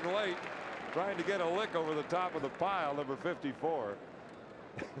 arriving late, trying to get a lick over the top of the pile, number 54.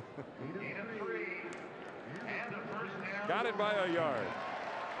 Got it by a yard.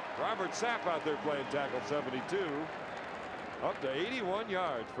 Robert Sapp out there playing tackle 72. Up to 81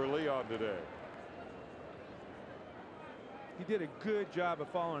 yards for Leon today. He did a good job of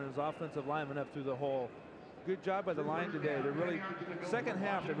following his offensive lineman up through the hole. Good job by the line today. They're really, second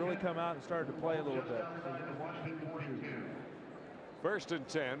half, they've really come out and started to play a little bit. 1st and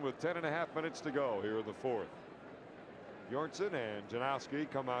 10 with 10.5 minutes to go here in the 4th. Bjornsson and Janowski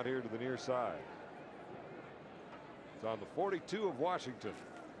come out here to the near side. It's on the 42 of Washington.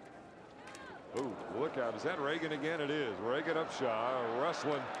 Ooh, look out. Is that Reagan again? It is. Reagan Upshaw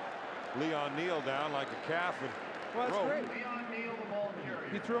wrestling Leon Neal down like a calf. And well, that's great.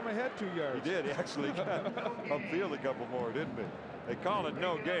 He threw him ahead 2 yards. He did. He actually got upfield a couple more, didn't he? They call it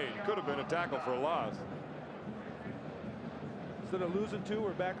no gain. Could have been a tackle for a loss. Instead of losing 2,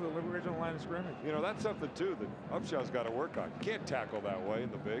 we're back to the original line of scrimmage. You know, that's something, too, that Upshaw's got to work on. You can't tackle that way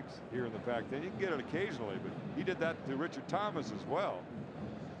in the bigs here in the Pac-10. You can get it occasionally, but he did that to Richard Thomas as well.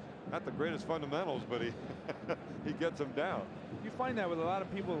 Not the greatest fundamentals, but he he gets them down. You find that with a lot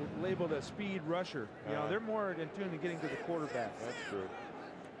of people labeled as speed rusher. You know, they're more in tune to getting to the quarterback. That's true.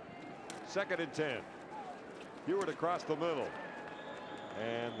 2nd and 10. Heward across the middle.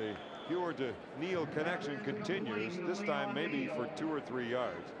 And the Heward to Neal connection continues. This time maybe for 2 or 3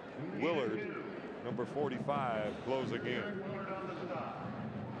 yards. Willard, number 45, closing in.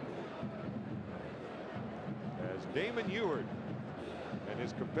 As Damon Heward and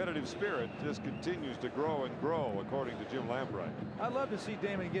his competitive spirit just continues to grow and grow, according to Jim Lambright. I'd love to see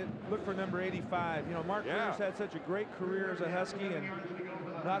Damon look for number 85. You know, Mark Bruner's had such a great career as a Husky, and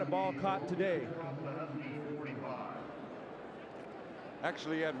not a ball caught today.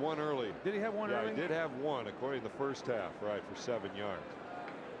 Actually, he had one early. Did he have one early? Yeah, he did have one, according to the first half, right, for 7 yards.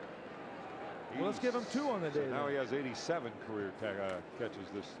 Well, let's give him 2 on the day. So now he has 87 career catches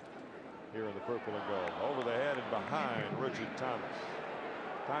this here in the purple and gold. Over the head and behind Richard Thomas.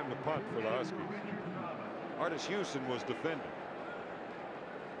 Time to punt for the Huskies. Artis Houston was defending.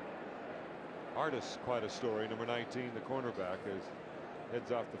 Artis, quite a story. Number 19, the cornerback,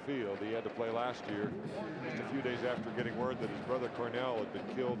 heads off the field. He had to play last year, just a few days after getting word that his brother Cornell had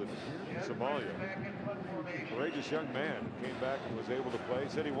been killed in Somalia. Courageous young man, came back and was able to play.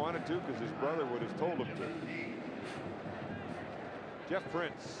 Said he wanted to because his brother would have told him to. Jeff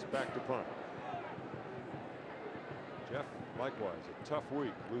Prince back to punt. Jeff, likewise, a tough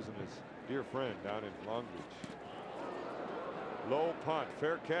week, losing his dear friend down in Long Beach. Low punt,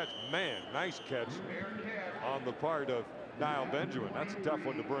 fair catch. Man, nice catch on the part of Niall Benjamin. That's a tough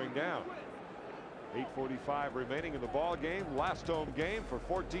one to bring down. 8:45 remaining in the ball game. Last home game for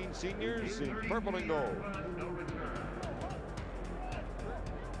 14 seniors in purple and gold.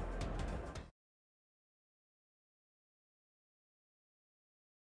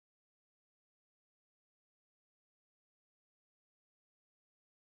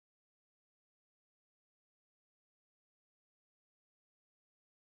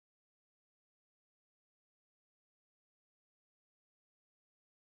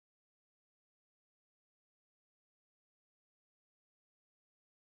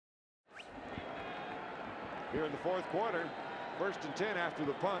 Here in the 4th quarter, 1st and 10 after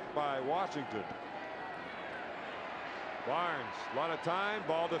the punt by Washington. Barnes, a lot of time,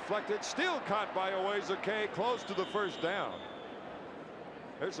 ball deflected, still caught by Owezuke, close to the first down.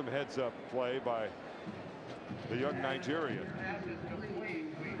 There's some heads-up play by the young Nigerian.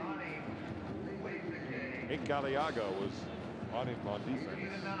 Ink Galiaga was on him on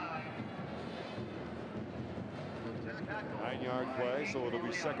defense. 9-yard play, so it'll be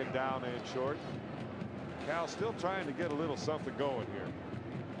 2nd down and short. Cal still trying to get a little something going here.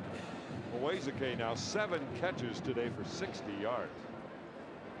 Owezuke now 7 catches today for 60 yards.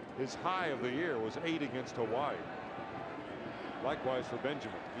 His high of the year was 8 against Hawaii. Likewise for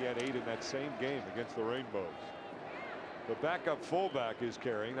Benjamin. He had 8 in that same game against the Rainbows. The backup fullback is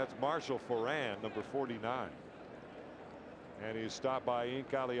carrying. That's Marshall Foran, number 49. And he's stopped by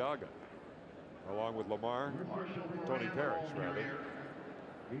Ink Aliaga, along with Tony Parrish, rather.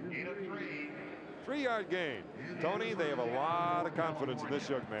 3-yard gain. Tony, they have a lot of confidence in this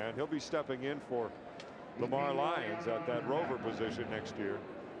young man. He'll be stepping in for Lamar Lyons at that rover position next year.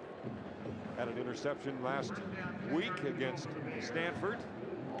 Had an interception last week against Stanford.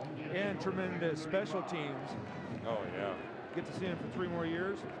 And tremendous special teams. Oh, yeah. Get to see him for 3 more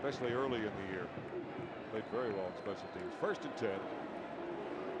years. Especially early in the year. Played very well in special teams. 1st and 10.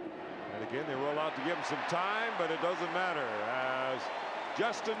 And again, they roll out to give him some time, but it doesn't matter as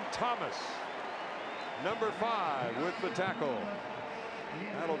Justin Thomas, number 5, with the tackle.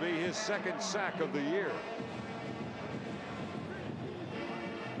 That'll be his 2nd sack of the year.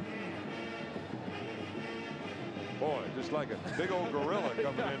 Boy, just like a big old gorilla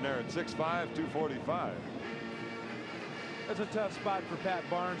coming in there at 6'5", 245. That's a tough spot for Pat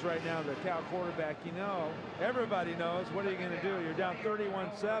Barnes right now, the Cal quarterback. You know, everybody knows. What are you going to do? You're down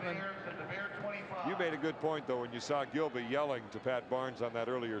 31-7. You made a good point, though, when you saw Gilby yelling to Pat Barnes on that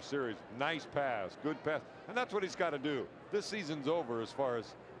earlier series. Nice pass, good pass. And that's what he's got to do. This season's over as far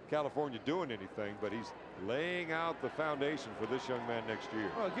as California doing anything, but he's laying out the foundation for this young man next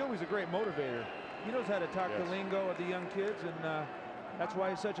year. Well, Gilby's a great motivator. He knows how to talk the lingo of the young kids, and that's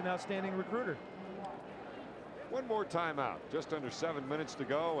why he's such an outstanding recruiter. One more timeout. Just under 7 minutes to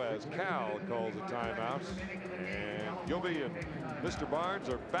go as Cal calls a timeout. And Gilby and Mr. Barnes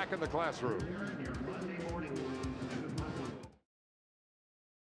are back in the classroom.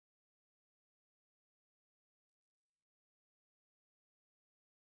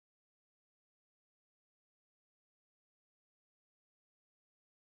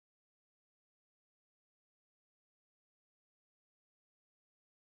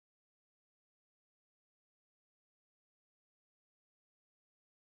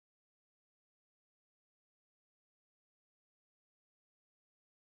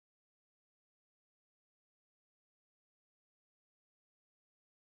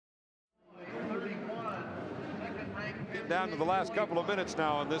 Down to the last couple of minutes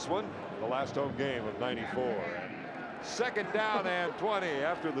now on this one, the last home game of '94. 2nd down and 20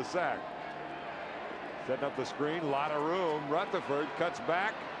 after the sack. Setting up the screen, a lot of room. Rutherford cuts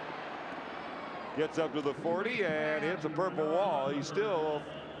back, gets up to the 40 and hits a purple wall. He's still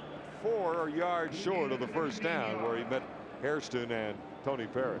 4 yards short of the 1st down where he met Hairston and Tony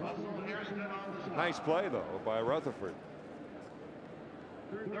Parrish. Nice play though by Rutherford.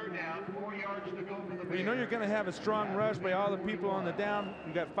 3rd down, 4 yards to go for the Well, you know you're going to have a strong rush by all the people on the down.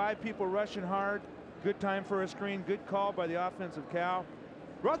 You got 5 people rushing hard. Good time for a screen. Good call by the offensive Cal.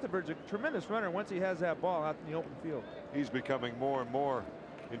 Rutherford's a tremendous runner once he has that ball out in the open field. He's becoming more and more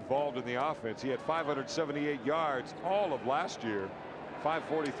involved in the offense. He had 578 yards all of last year.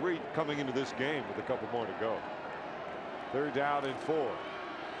 543 coming into this game with a couple more to go. 3rd down and 4.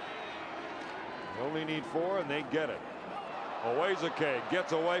 They only need 4 and they get it. Owezike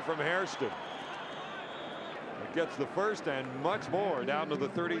gets away from Hairston. It gets the 1st and much more down to the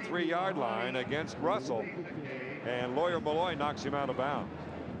 33-yard line against Russell. And Lawyer Malloy knocks him out of bounds.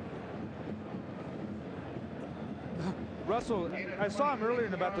 Russell, I saw him earlier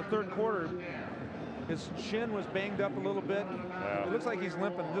in about the 3rd quarter. His shin was banged up a little bit. Yeah. It looks like he's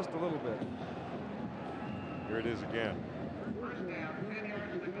limping just a little bit. Here it is again.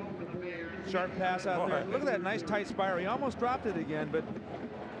 Sharp pass out there. Look at that nice tight spiral. He almost dropped it again, but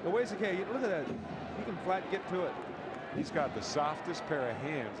Owezike, look at that. He can flat get to it. He's got the softest pair of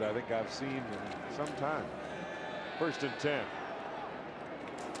hands I think I've seen in some time. 1st and 10.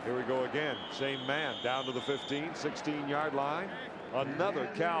 Here we go again. Same man down to the 15, 16-yard line. Another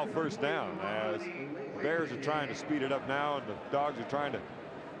Cal 1st down as the Bears are trying to speed it up now and the Dogs are trying to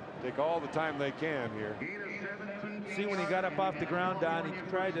take all the time they can here. See, when he got up off the ground, Don, he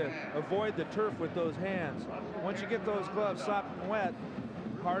tried to avoid the turf with those hands. Once you get those gloves soft and wet,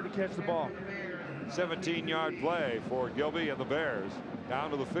 hard to catch the ball. 17-yard play for Gilby and the Bears.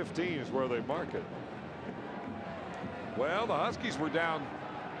 Down to the 15 is where they mark it. Well, the Huskies were down,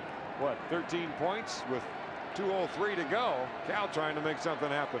 what, 13 points with 2:03 to go. Cal trying to make something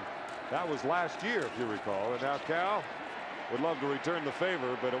happen. That was last year, if you recall. And now Cal would love to return the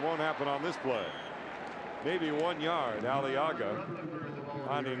favor, but it won't happen on this play. Maybe 1 yard. Aliaga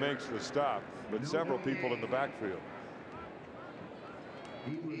finally makes the stop, but several people in the backfield.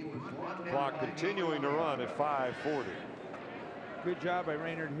 Clock continuing to run at 5:40. Good job by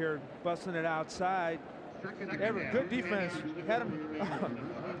Raynard here, busting it outside. Good defense. Had him.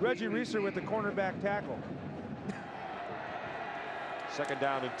 Reggie Reeser with the cornerback tackle. 2nd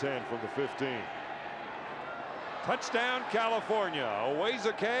down and 10 from the 15. Touchdown, California.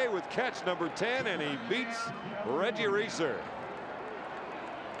 Owezeke with catch number 10, and he beats Reggie Reeser.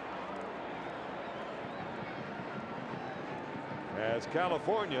 As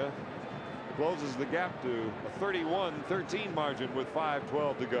California closes the gap to a 31-13 margin with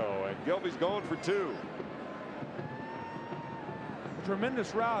 5:12 to go, and Gilby's going for 2. A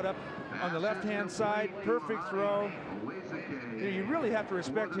tremendous route up on the left-hand side, perfect throw. You really have to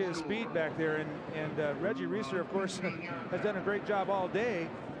respect his speed back there, and Reggie Reeser, of course, has done a great job all day.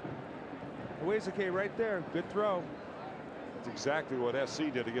 Owezeke right there, good throw. That's exactly what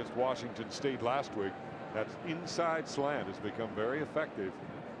SC did against Washington State last week. That inside slant has become very effective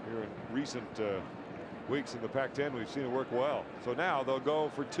here in recent weeks in the Pac-10. We've seen it work well. So now they'll go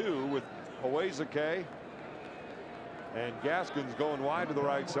for 2 with Owezeke and Gaskins going wide to the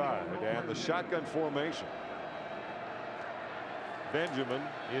right side, and the shotgun formation. Benjamin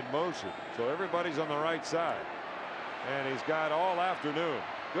in motion, so everybody's on the right side, and he's got all afternoon.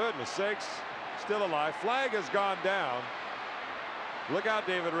 Goodness sakes, still alive. Flag has gone down. Look out,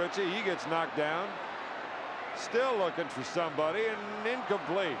 David Ritchie. He gets knocked down. Still looking for somebody, and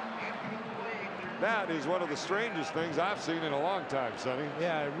incomplete. That is one of the strangest things I've seen in a long time, Sonny.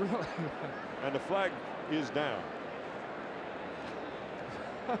 Yeah, really. And the flag is down.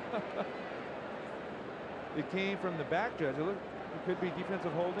 It came from the back judge. It could be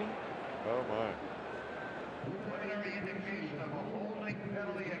defensive holding. Oh my.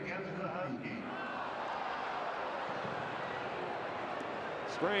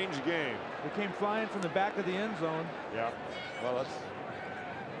 Strange game. It came flying from the back of the end zone. Yeah. Well, that's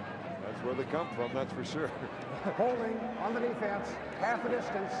where they come from, that's for sure. Holding on the defense, half the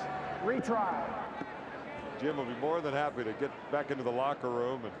distance, retry. Jim will be more than happy to get back into the locker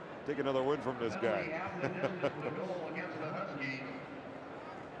room and take another win from this guy.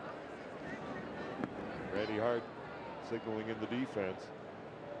 Randy Hart signaling in the defense.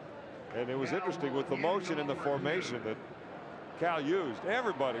 And it was interesting with the motion and the formation that Cal used.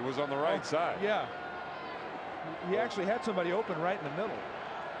 Everybody was on the right side. Yeah. He actually had somebody open right in the middle.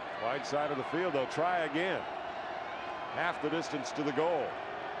 Wide side of the field. They'll try again. Half the distance to the goal.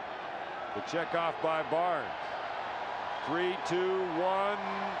 The check off by Barnes. 3, 2, 1.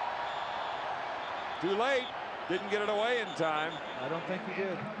 Too late. Didn't get it away in time. I don't think he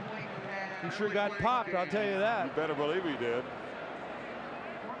did. He sure got popped, I'll tell you that. You better believe he did.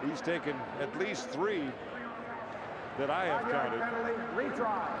 He's taken at least 3 that I have counted. Penalty,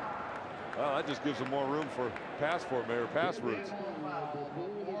 retry. Well, that just gives them more room for pass routes.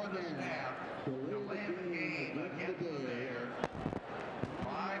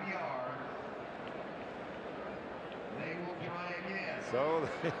 So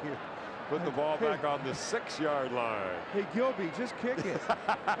they put the ball back on the 6-yard line. Hey, Gilby, just kick it.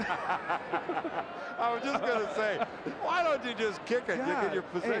 I was just going to say, why don't you just kick it? You get your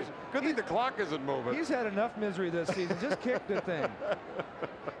position. Hey, Good thing the clock isn't moving. He's had enough misery this season. Just kick the thing.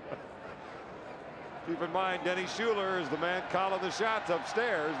 Keep in mind, Denny Schuler is the man calling the shots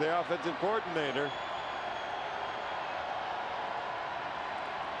upstairs, the offensive coordinator.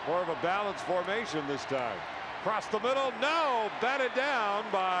 More of a balanced formation this time. Across the middle, no, batted down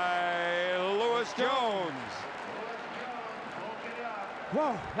by Lewis Jones.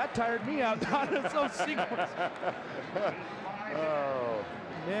 Whoa, that tired me out. It's so sequence. Oh,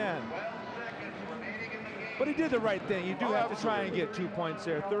 man. But he did the right thing. You do have to try and get 2 points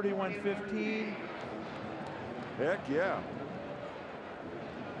there. 31-15. heck yeah.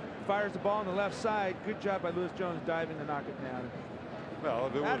 Fires the ball on the left side. Good job by Lewis Jones diving to knock it down. Well,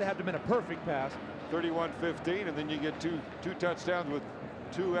 if it That'd was have to have been a perfect pass. 31-15, and then you get two touchdowns with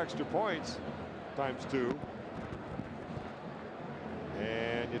 2 extra points times 2.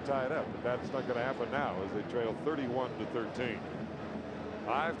 And you tie it up. But that's not going to happen now as they trail 31-13.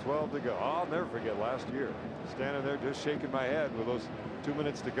 5:12 to go. I'll never forget last year. Standing there just shaking my head with those 2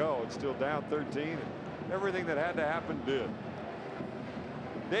 minutes to go. It's still down 13. And everything that had to happen did.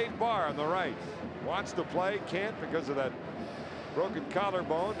 Dave Barr on the right. Wants to play, can't because of that broken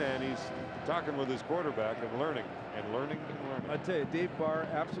collarbone, and he's talking with his quarterback and learning and learning and learning. I tell you, Dave Barr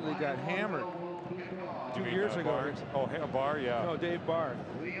absolutely got hammered 2 years ago. Barnes? Oh, Barr, yeah. No, Dave Barr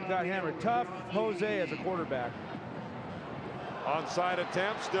got hammered. Tough Jose as a quarterback. Onside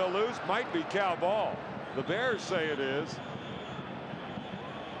attempt, still loose. Might be Cal ball. The Bears say it is.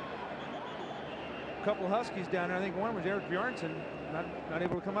 A couple Huskies down there. I think one was Eric Bjornsson, not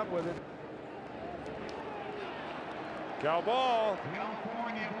able to come up with it. Cal ball.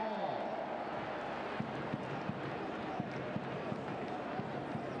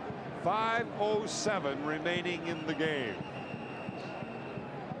 5:07 remaining in the game.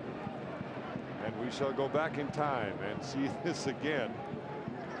 And we we shall go back in time and see this again.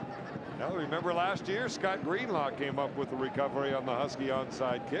 Now remember last year Scott Greenlaw came up with the recovery on the Husky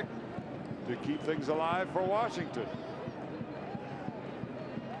onside kick to keep things alive for Washington.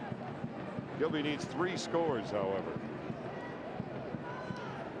 Gilby needs 3 scores, however.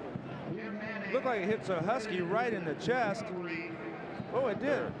 Looked like it hits a Husky right in the chest. Oh, it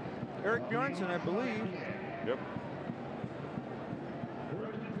did. Eric Bjornsson, I believe. Yep.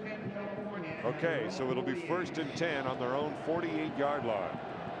 Okay, so it'll be 1st and 10 on their own 48-yard line.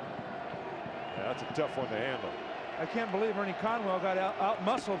 Yeah, that's a tough one to handle. I can't believe Ernie Conwell got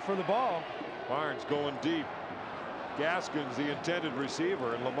out-muscled for the ball. Barnes going deep. Gaskins, the intended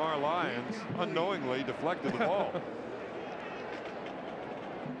receiver, and Lamar Lyons unknowingly deflected the ball.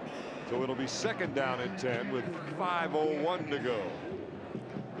 So it'll be 2nd down and 10 with 5:01 to go.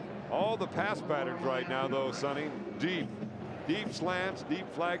 All the pass patterns right now, though, Sonny, deep slants, deep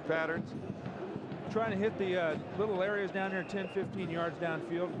flag patterns. Trying to hit the little areas down there, 10, 15 yards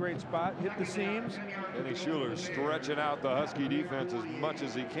downfield. Great spot. Hit the seams. Denny Schuler stretching out the Husky defense as much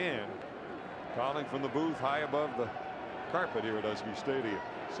as he can. Calling from the booth high above the carpet here at Husky Stadium.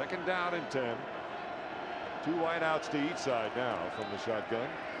 2nd down and 10. 2 wideouts to each side now from the shotgun.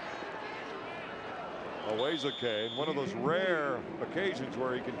 Owezeke, one of those rare occasions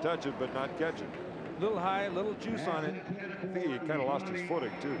where he can touch it but not catch it. Little high, little juice on it. I think he kind of lost his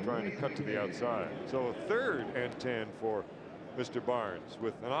footing too, trying to cut to the outside. So 3rd and 10 for Mr. Barnes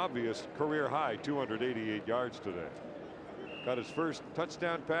with an obvious career high 288 yards today. Got his first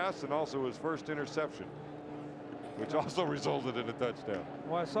touchdown pass and also his first interception, which also resulted in a touchdown.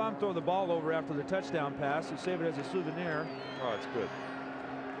 Well, I saw him throw the ball over after the touchdown pass and save it as a souvenir. Oh, it's good.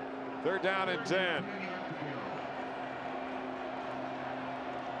 3rd down and 10.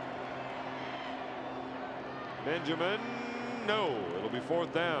 Benjamin, no, it'll be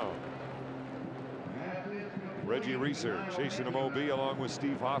 4th down. Reggie Reeser chasing him OB along with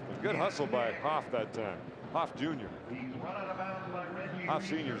Steve Hoffman. Good hustle by Hoff that time. Hoff Jr. Hoff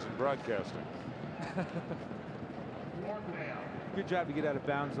seniors in broadcasting. Good job to get out of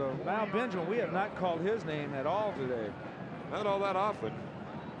bounds, though. Now Benjamin, we have not called his name at all today. Not all that often.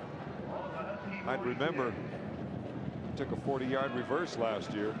 I'd remember took a 40-yard reverse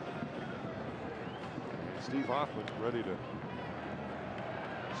last year. Steve Hoffman ready to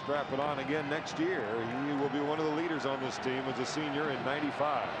strap it on again next year. He will be one of the leaders on this team as a senior in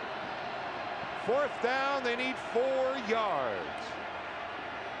 '95. 4th down, they need 4 yards.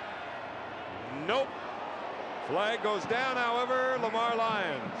 Nope. Flag goes down, however. Lamar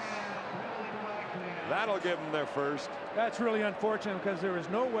Lyons. That'll give them their first. That's really unfortunate because there was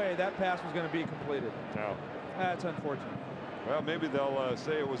no way that pass was going to be completed. No. That's unfortunate. Well, maybe they'll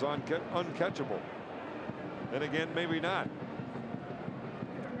say it was uncatchable. Then again, maybe not.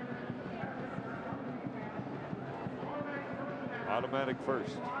 Automatic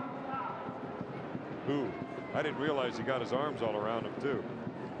first. Ooh, I didn't realize he got his arms all around him too.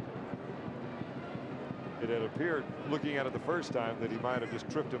 It had appeared, looking at it the first time, that he might have just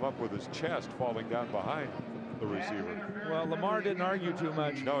tripped him up with his chest falling down behind the receiver. Well, Lamar didn't argue too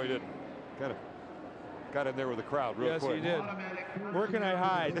much. No, he didn't. Kind of got in there with the crowd real quick. Yes, he did. Where can I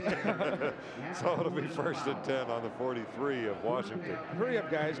hide? So it'll be 1st and 10 on the 43 of Washington. Hurry up,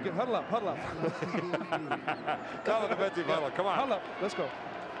 guys. Huddle up, huddle up. Call it a defensive huddle. Come on. Huddle up. Let's go.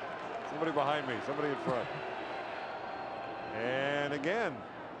 Somebody behind me, somebody in front. And again,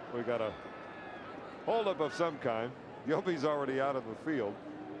 we got a holdup of some kind. Gilby's already out of the field.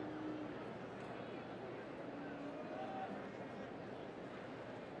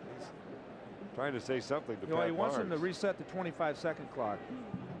 He's trying to say something to Pat He wants him to Barnes. reset the 25-second clock.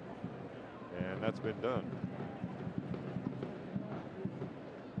 And that's been done.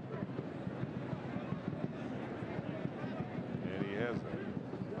 And he has it.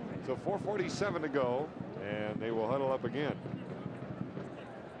 So 4:47 to go, and they will huddle up again.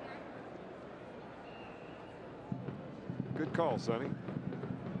 Good call, Sonny.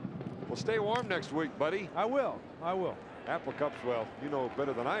 Well, stay warm next week, buddy. I will. I will. Apple Cups, well, you know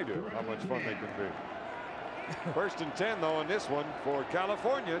better than I do how much fun they can be. 1st and 10, though, in this one for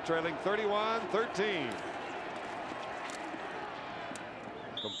California, trailing 31-13.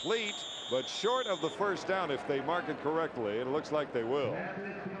 Complete, but short of the 1st down if they mark it correctly. It looks like they will.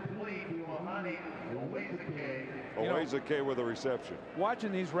 Owezeke with a reception.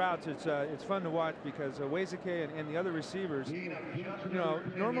 Watching these routes, it's fun to watch because Owezeke and the other receivers, you know,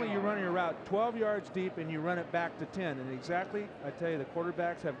 normally you run your route 12 yards deep and you run it back to 10. And exactly, I tell you, the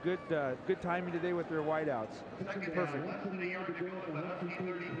quarterbacks have good timing today with their wideouts. Perfect.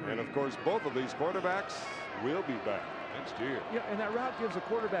 And of course, both of these quarterbacks will be back. next year. Yeah, and that route gives the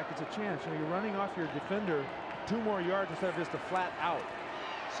quarterback it's a chance. You know, you're running off your defender 2 more yards instead of just a flat out.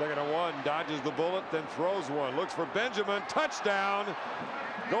 2nd and 1, dodges the bullet, then throws one. Looks for Benjamin, touchdown.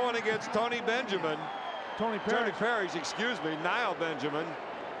 Going against Tony Benjamin. Tony Parrish, excuse me, Niall Benjamin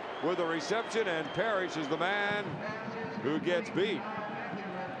with a reception, and Parrish is the man who gets beat.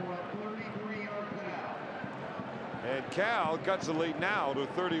 And Cal cuts the lead now to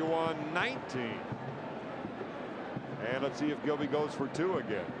 31-19. And let's see if Gilby goes for 2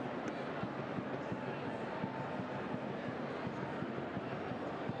 again.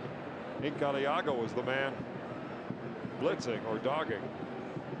 Incaliago was the man blitzing or dogging.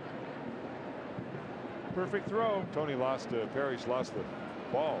 Perfect throw. Parrish lost the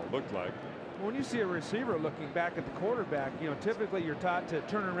ball, looked like. When you see a receiver looking back at the quarterback, you know, typically you're taught to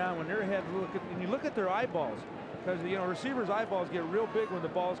turn around when their head and you look at their eyeballs, because, you know, receivers' eyeballs get real big when the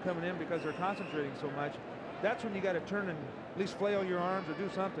ball's coming in because they're concentrating so much. That's when you got to turn and at least flail your arms or do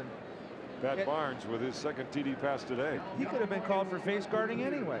something. Pat Barnes with his 2nd TD pass today. He could have been called for face guarding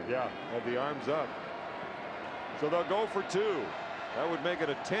anyway. Yeah, had the arms up. So they'll go for 2. That would make it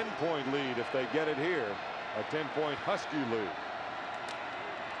a 10-point lead if they get it here. A 10-point Husky lead.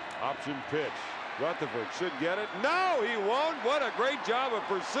 Option pitch. Rutherford should get it. No, he won't. What a great job of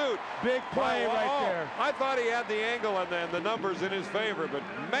pursuit. Big play right there. I thought he had the angle and then the numbers in his favor, but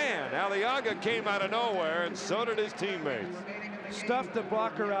man, Aliaga came out of nowhere, and so did his teammates. Stuffed the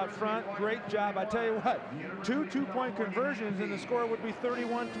blocker out front. Great job. I tell you what, 2 two-point conversions and the score would be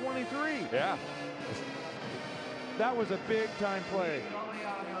 31-23. Yeah. That was a big-time play.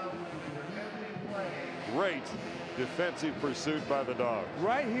 Great defensive pursuit by the Dogs.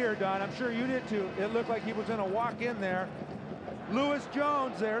 Right here, Don, I'm sure you did too. It looked like he was going to walk in there. Lewis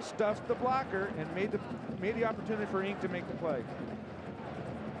Jones there stuffed the blocker and made the opportunity for Inc to make the play.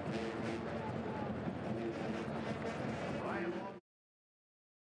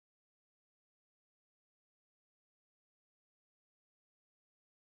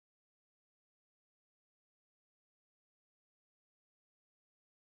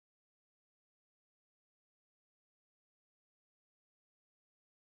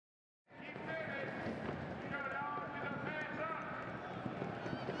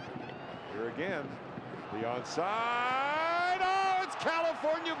 Again, the onside. Oh, it's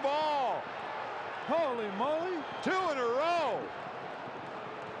California ball. Holy moly. 2 in a row.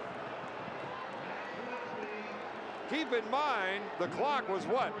 Keep in mind, the clock was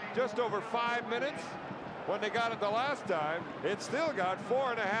what? Just over 5 minutes when they got it the last time. It's still got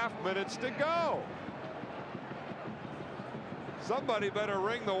 4.5 minutes to go. Somebody better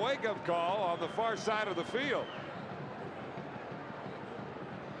ring the wake-up call on the far side of the field.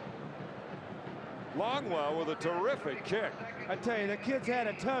 Longwell with a terrific kick. I tell you, the kid's had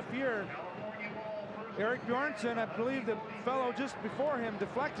a tough year. Eric Bjornsson, I believe the fellow just before him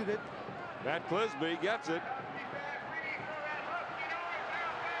deflected it. Matt Clisby gets it.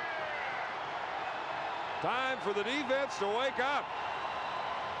 Time for the defense to wake up.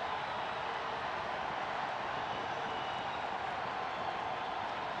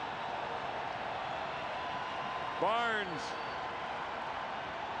 Barnes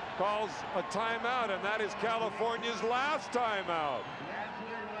calls a timeout, and that is California's last timeout.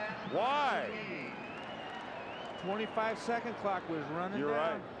 Why? 25-second clock was running. You're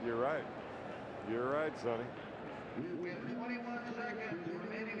down. right. You're right. You're right, Sonny.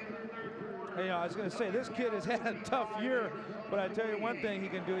 Hey, I was going to say, this kid has had a tough year, but I tell you one thing he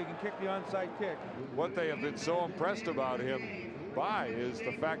can do. He can kick the onside kick. What they have been so impressed about him by is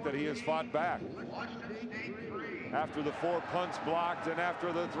the fact that he has fought back. After the 4 punts blocked and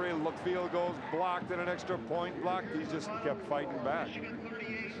after the 3 field goals blocked and an extra point blocked, he's just kept fighting back.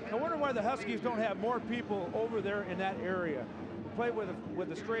 I wonder why the Huskies don't have more people over there in that area. Play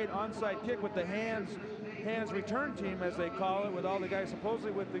with a straight onside kick with the hands return team, as they call it, with all the guys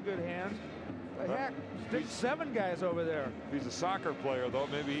supposedly with the good hands. Heck, stick 7 guys over there. If he's a soccer player, though,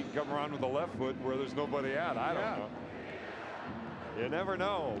 maybe he can come around with the left foot where there's nobody at. I don't know. You never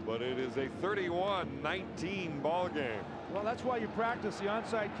know, but it is a 31-19 ball game. Well, that's why you practice the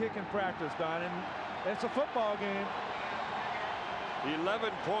onside kick in practice, Don, and it's a football game.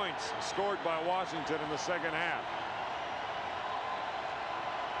 11 points scored by Washington in the second half.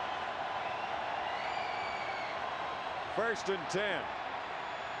 First and 10.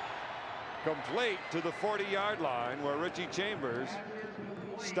 Complete to the 40-yard line where Richie Chambers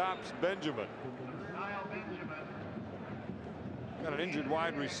stops Benjamin. Got an injured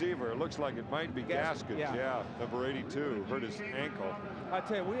wide receiver. It looks like it might be Gaskins. Yeah, number 82 hurt his ankle. I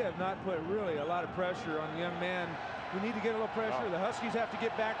tell you, we have not put really a lot of pressure on the young man. We need to get a little pressure. The Huskies have to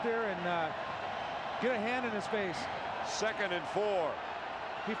get back there and get a hand in his face. 2nd and 4.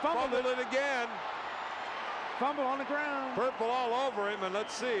 He fumbled Fumbled it again. Fumble on the ground. Purple all over him, and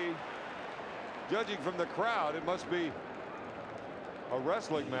let's see. Judging from the crowd, it must be a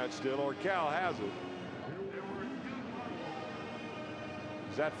wrestling match still, or Cal has it.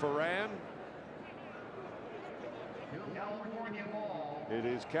 Is that Ferran? It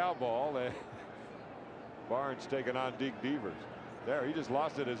is Cal ball. Barnes taking on Deke Beavers. There, he just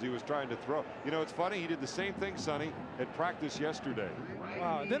lost it as he was trying to throw. You know, it's funny, he did the same thing, Sonny, at practice yesterday.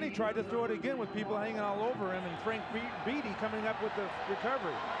 Wow. Then he tried to throw it again with people hanging all over him, and Frank Beatty coming up with the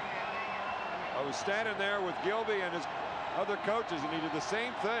recovery. I was standing there with Gilby and his other coaches, and he did the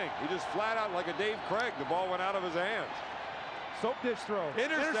same thing. He just flat out, like a Dave Craig, the ball went out of his hands. Soap dish throw.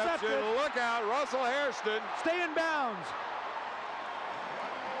 Interception. Look out, Russell Hairston. Stay in bounds.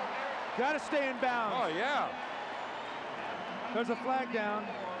 Got to stay in bounds. Oh, yeah. There's a flag down.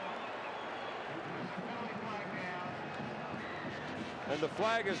 And the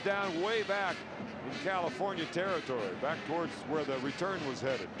flag is down way back in California territory, back towards where the return was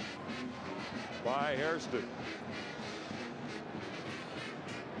headed by Hairston.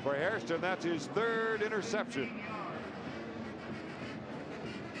 For Hairston, that's his 3rd interception.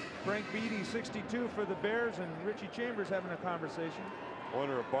 Frank Beatty, 62 for the Bears, and Richie Chambers having a conversation.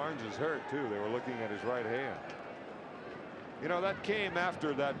 Wonder if Barnes is hurt, too. They were looking at his right hand. You know, that came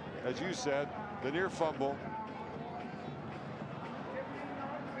after that, as you said, the near fumble.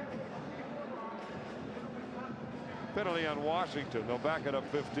 Penalty on Washington. They'll back it up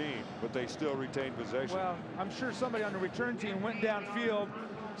 15, but they still retain possession. Well, I'm sure somebody on the return team went downfield.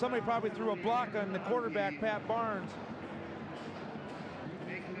 Somebody probably threw a block on the quarterback, Pat Barnes.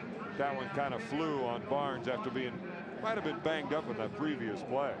 That one kind of flew on Barnes after being, might have been banged up in that previous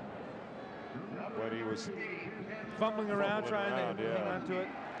play when he was fumbling around trying to yeah. hang on to it.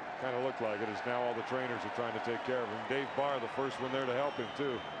 Kind of looked like it, as now all the trainers are trying to take care of him. Dave Barr, the first one there to help him,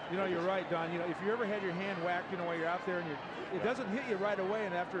 too. You know, you're right, Don. You know, if you ever had your hand whacked, you know, while you're out there, and it doesn't hit you right away,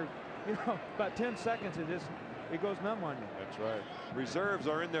 and after, you know, about 10 seconds, it goes numb on you. That's right. Reserves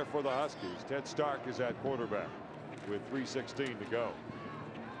are in there for the Huskies. Ted Stark is at quarterback with 3:16 to go.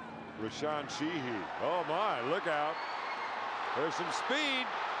 Rashawn Sheehy. Oh, my, look out. There's some speed.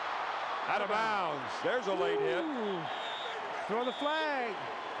 Out of bounds. There's a late hit. Throw the flag.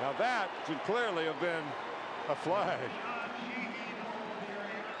 Now that should clearly have been a flag.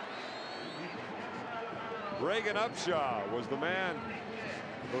 Reagan Upshaw was the man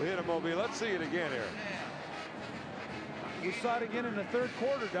who hit him. Let's see it again here. We saw it again in the 3rd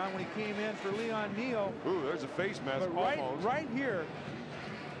quarter, Don, when he came in for Leon Neal. Ooh, there's a face mask almost. Right here,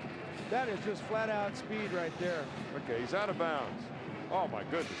 that is just flat out speed right there. Okay, he's out of bounds. Oh my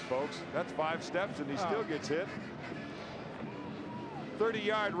goodness, folks. That's 5 steps and he still gets hit.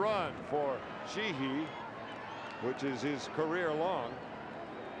 30-yard run for Sheehy, which is his career long.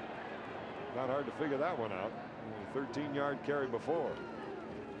 Not hard to figure that one out. 13-yard carry before.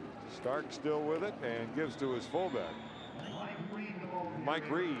 Stark still with it and gives to his fullback. Mike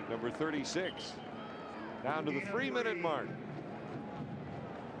Reed, number 36. Down to the 3-minute mark.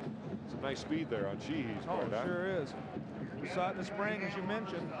 Some nice speed there on Sheehy's part. Oh, sure is. We saw it in the spring, as you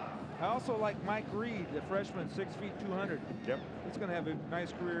mentioned. I also like Mike Reed, the freshman, 6 feet 200. Yep. He's going to have a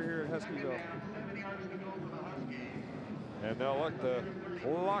nice career here at Huskyville. And they'll let the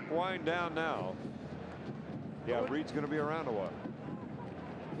clock wind down now. Yeah, Reed's going to be around a while.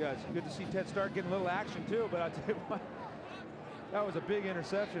 Yeah, it's good to see Ted Stark getting a little action too, but I tell you what, that was a big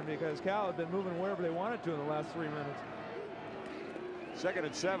interception because Cal had been moving wherever they wanted to in the last 3 minutes. 2nd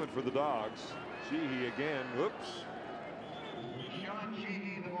and 7 for the Dogs. Sheehy again. Whoops.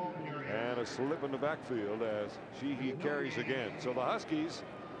 And a slip in the backfield as Sheehy carries again. So the Huskies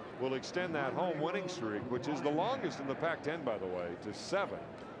will extend that home winning streak, which is the longest in the Pac-10, by the way, to 7.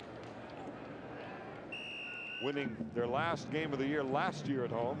 Winning their last game of the year last year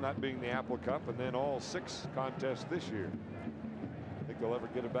at home, that being the Apple Cup, and then all 6 contests this year. Think they'll ever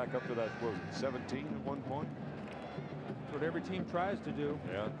get it back up to that, what was it, 17 at one point? That's what every team tries to do.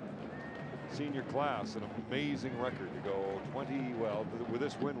 Yeah. Senior class, an amazing record to go 20, well, with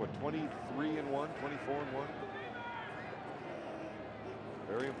this win, what, 23-1, 24-1?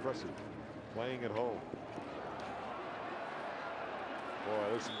 Very impressive, playing at home. Boy,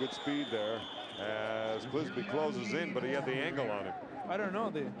 there's some good speed there as Clisby closes in, but he had the angle on him. I don't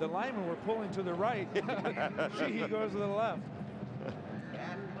know, the linemen were pulling to the right. Sheehy goes to the left.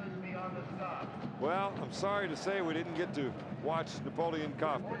 Well, I'm sorry to say we didn't get to watch Napoleon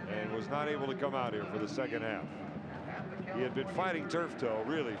Kaufman and was not able to come out here for the 2nd half. He had been fighting turf toe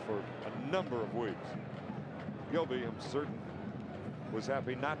really for a number of weeks. Gilby, I'm certain, was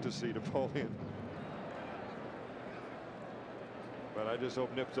happy not to see Napoleon. But I just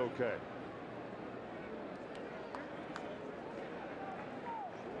hope Nip's okay.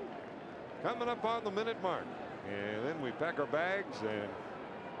 Coming up on the minute mark. And then we pack our bags and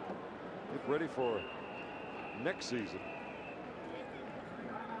get ready for next season.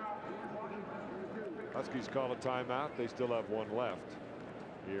 Huskies call a timeout. They still have one left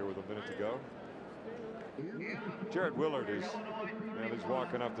here with a minute to go. Jared Willard is, well, he's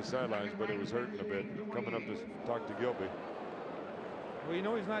walking off the sidelines, but it was hurting a bit coming up to talk to Gilby. Well, you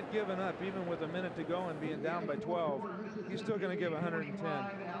know he's not giving up even with a minute to go and being down by 12. He's still going to give 110.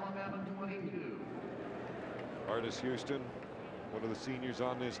 Artis Houston, one of the seniors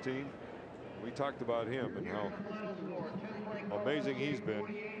on this team. We talked about him and how amazing he's been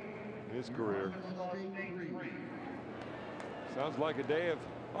in his career. Sounds like a day of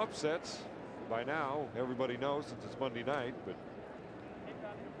upsets by now. Everybody knows since it's Monday night, but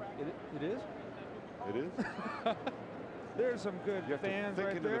it is? It is? There's some good you have fans to think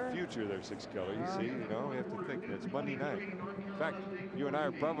right into there. the future there, Six Keller. You see, you know, we have to think it's Monday night. In fact, you and I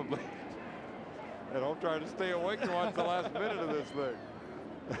are probably trying to stay awake to watch the last minute of this thing.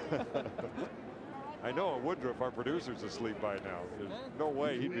 I know Woodruff, our producer's asleep by now. There's no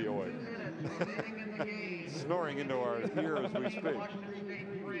way he'd be awake. Snoring into our ear as we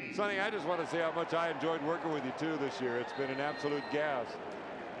speak. Sonny, I just want to say how much I enjoyed working with you too this year. It's been an absolute gas.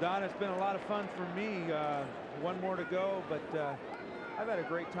 Don, it's been a lot of fun for me. One more to go, but I've had a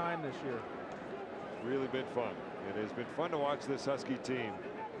great time this year. Really been fun. It has been fun to watch this Husky team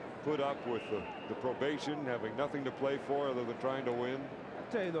put up with the probation, having nothing to play for other than trying to win.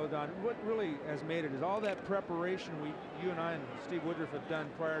 I'll tell you though, Don, what really has made it is all that preparation you and I and Steve Woodruff have done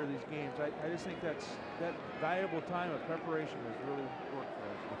prior to these games. I just think that valuable time of preparation has really worked for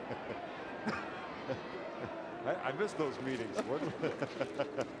us. I miss those meetings.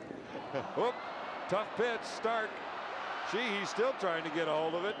 Whoop, tough pitch, Stark. He's still trying to get a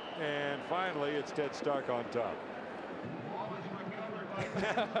hold of it, and finally it's Ted Stark on top.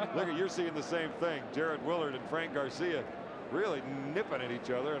 Look, you're seeing the same thing. Jared Willard and Frank Garcia really nipping at each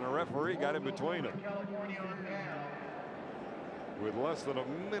other, and a referee got in between them. With less than a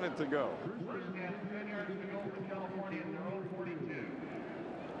minute to go.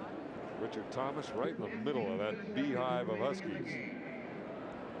 Richard Thomas right in the middle of that beehive of Huskies.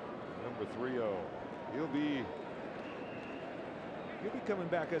 Number 30. He'll be coming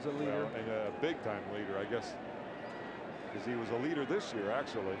back as a leader. Well, and a big-time leader, I guess, because he was a leader this year,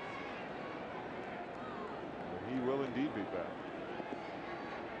 actually. And he will indeed be back.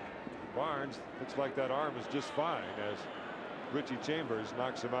 Barnes looks like that arm is just fine as Richie Chambers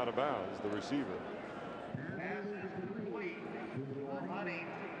knocks him out of bounds, the receiver.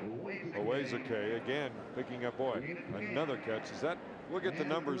 Owezeke again picking up, boy, another catch. Is that, look at the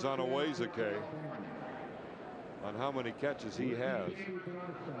numbers on Owezeke on how many catches he has.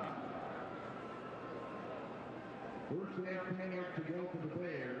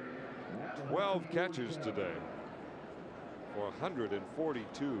 12 catches today for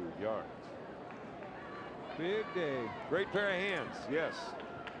 142 yards. Big day. Great pair of hands, yes.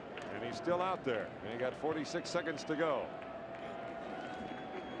 And he's still out there. And he got 46 seconds to go.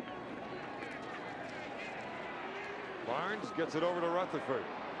 Barnes gets it over to Rutherford.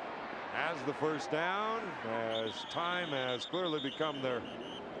 Has the first down, as time has clearly become their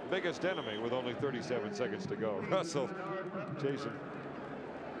biggest enemy with only 37 seconds to go. Russell chasing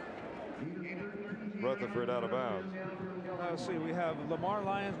Rutherford out of bounds. Let's see, we have Lamar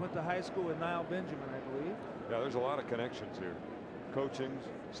Lyons went to high school with Niall Benjamin, I believe. Yeah, there's a lot of connections here. Coaching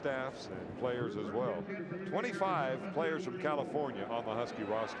staffs and players as well. 25 players from California on the Husky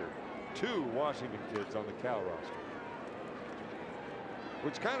roster. 2 Washington kids on the Cal roster.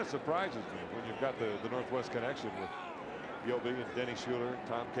 Which kind of surprises me when you've got the Northwest connection with Gilby and Denny Schuler,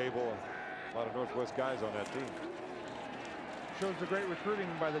 Tom Cable, a lot of Northwest guys on that team. Shows the great recruiting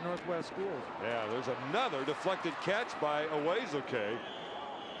by the Northwest schools. Yeah, there's another deflected catch by Owezeke.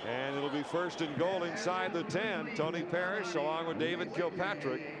 And it'll be first and goal inside the 10. Tony Parrish along with David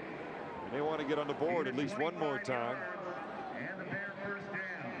Kilpatrick. And they want to get on the board at least one more time.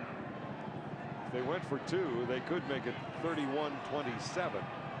 If they went for 2, they could make it 31-27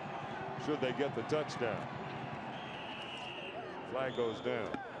 should they get the touchdown. Flag goes down.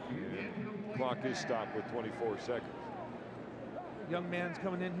 And clock is stopped with 24 seconds. Young man's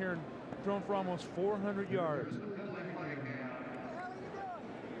coming in here and thrown for almost 400 yards.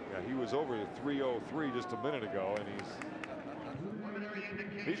 Yeah, he was over the 303 just a minute ago, and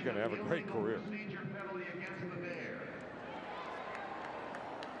he's going to have a great career.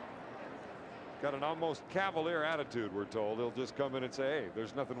 Got an almost cavalier attitude, we're told. He'll just come in and say, hey,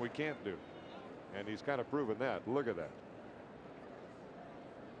 there's nothing we can't do. And he's kind of proven that. Look at that.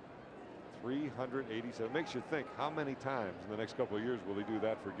 387. Makes you think, how many times in the next couple of years will he do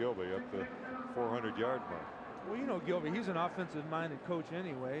that for Gilby up the 400-yard mark? Well, you know Gilby, he's an offensive-minded coach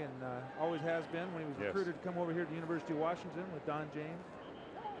anyway, and always has been when he was recruited to come over here to the University of Washington with Don James.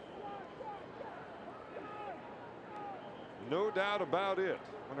 No doubt about it.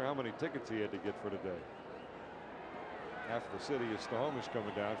 Wonder how many tickets he had to get for today. Half the city of Snohomish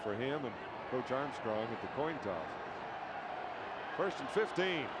coming down for him and Coach Armstrong at the coin toss. 1st and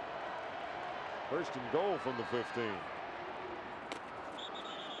 15. 1st and goal from the 15.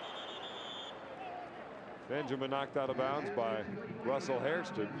 Benjamin knocked out of bounds by Russell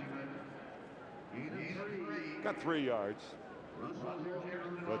Hairston. Got 3 yards.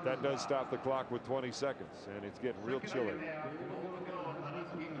 But that does stop the clock with 20 seconds, and it's getting real chilly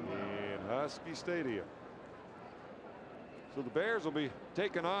in Husky Stadium. So the Bears will be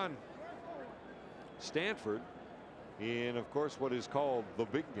taking on Stanford in, of course, what is called the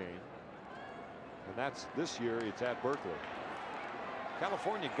big game. And that's this year, it's at Berkeley.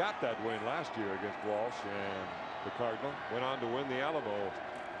 California got that win last year against Walsh and the Cardinal. Went on to win the Alamo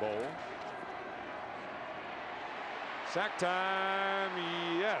Bowl. Sack time,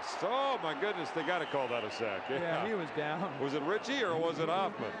 yes. Oh my goodness, they got to call that a sack. Yeah, he was down. Was it Ritchie or was it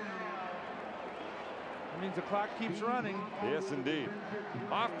Hoffman? That means the clock keeps running. Yes, indeed.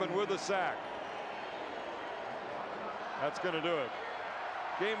 Hoffman with a sack. That's going to do it.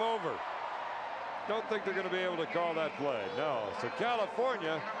 Game over. Don't think they're going to be able to call that play. No. So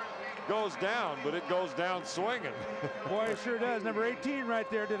California goes down, but it goes down swinging. Boy, it sure does. Number 18 right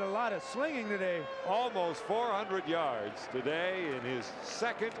there did a lot of slinging today. Almost 400 yards today in his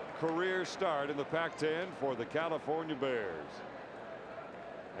 2nd career start in the Pac-10 for the California Bears.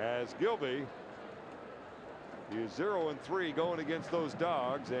 As Gilby is 0-3 going against those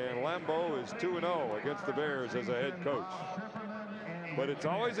Dogs, and Lambeau is 2-0 against the Bears as a head coach. But it's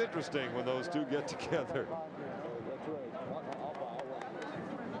always interesting when those two get together.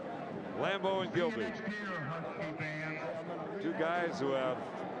 Lambeau and Gilby, 2 guys who have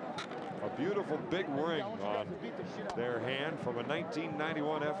a beautiful big ring on their hand from a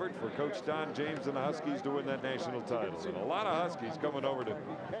 1991 effort for Coach Don James and the Huskies to win that national title. And a lot of Huskies coming over to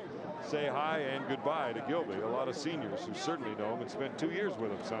say hi and goodbye to Gilby. A lot of seniors who certainly know him and spent 2 years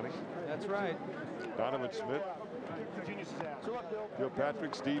with him, Sonny. That's right. Donovan Smith, Bill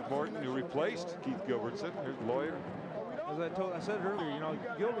Patrick, Steve Morton, who replaced Keith Gilbertson, his lawyer. As I said earlier, you know,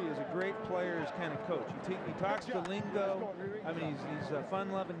 Gilby is a great player's kind of coach. He talks the lingo. I mean, he's a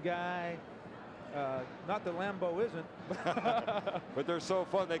fun-loving guy. Not that Lambeau isn't. But they're so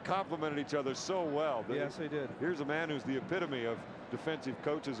fun. They complemented each other so well. Yes, they did. Here's a man who's the epitome of defensive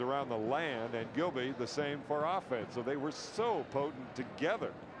coaches around the land, and Gilby the same for offense. So they were so potent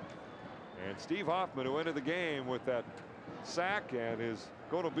together. And Steve Hoffman, who entered the game with that sack and is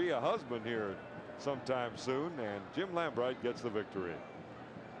going to be a husband here sometime soon, and Jim Lambright gets the victory.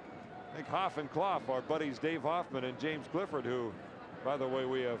 I think Hoff and Clough, our buddies Dave Hoffman and James Clifford, who, by the way,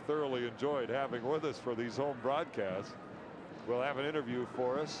 we have thoroughly enjoyed having with us for these home broadcasts, will have an interview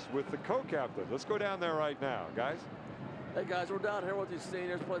for us with the co-captain. Let's go down there right now, guys. Hey guys, we're down here with these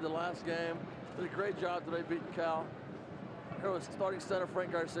seniors, played the last game. Did a great job today beating Cal. Here was starting center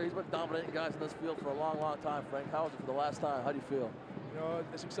Frank Garcia. He's been dominating guys in this field for a long, long time. Frank, how was it for the last time? How do you feel? You know,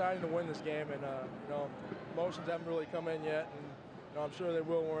 it's exciting to win this game, and you know, emotions haven't really come in yet, and you know, I'm sure they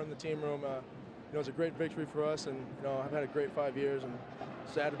will when we're in the team room. You know, it's a great victory for us, and you know, I've had a great 5 years, and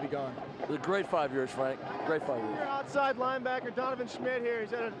sad to be gone. It was a great 5 years, Frank. Great 5 years. Your outside linebacker Donovan Schmidt here.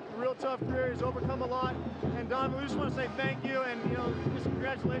 He's had a real tough career. He's overcome a lot. And Donovan, we just want to say thank you, and you know, just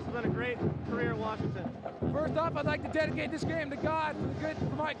congratulations on a great career at Washington. First off, I'd like to dedicate this game to God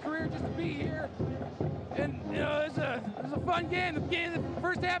for my career, just to be here. And you know, it was a fun game. The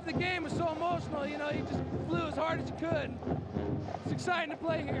first half of the game was so emotional. You know, you just flew as hard as you could. It's exciting to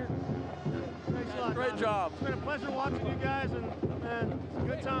play here. Thanks a lot, Great job. It's been a pleasure watching you guys, and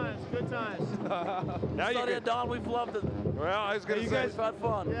good times, good times. Now you Sonny can, and Don, we've loved it. well, I was going to You say, guys have had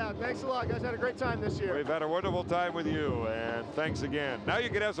fun. Yeah, thanks a lot. You guys had a great time this year. we've had a wonderful time with you, and thanks again. Now you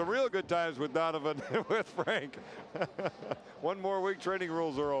can have some real good times with Donovan and with Frank. One more week, training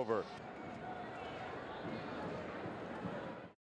rules are over.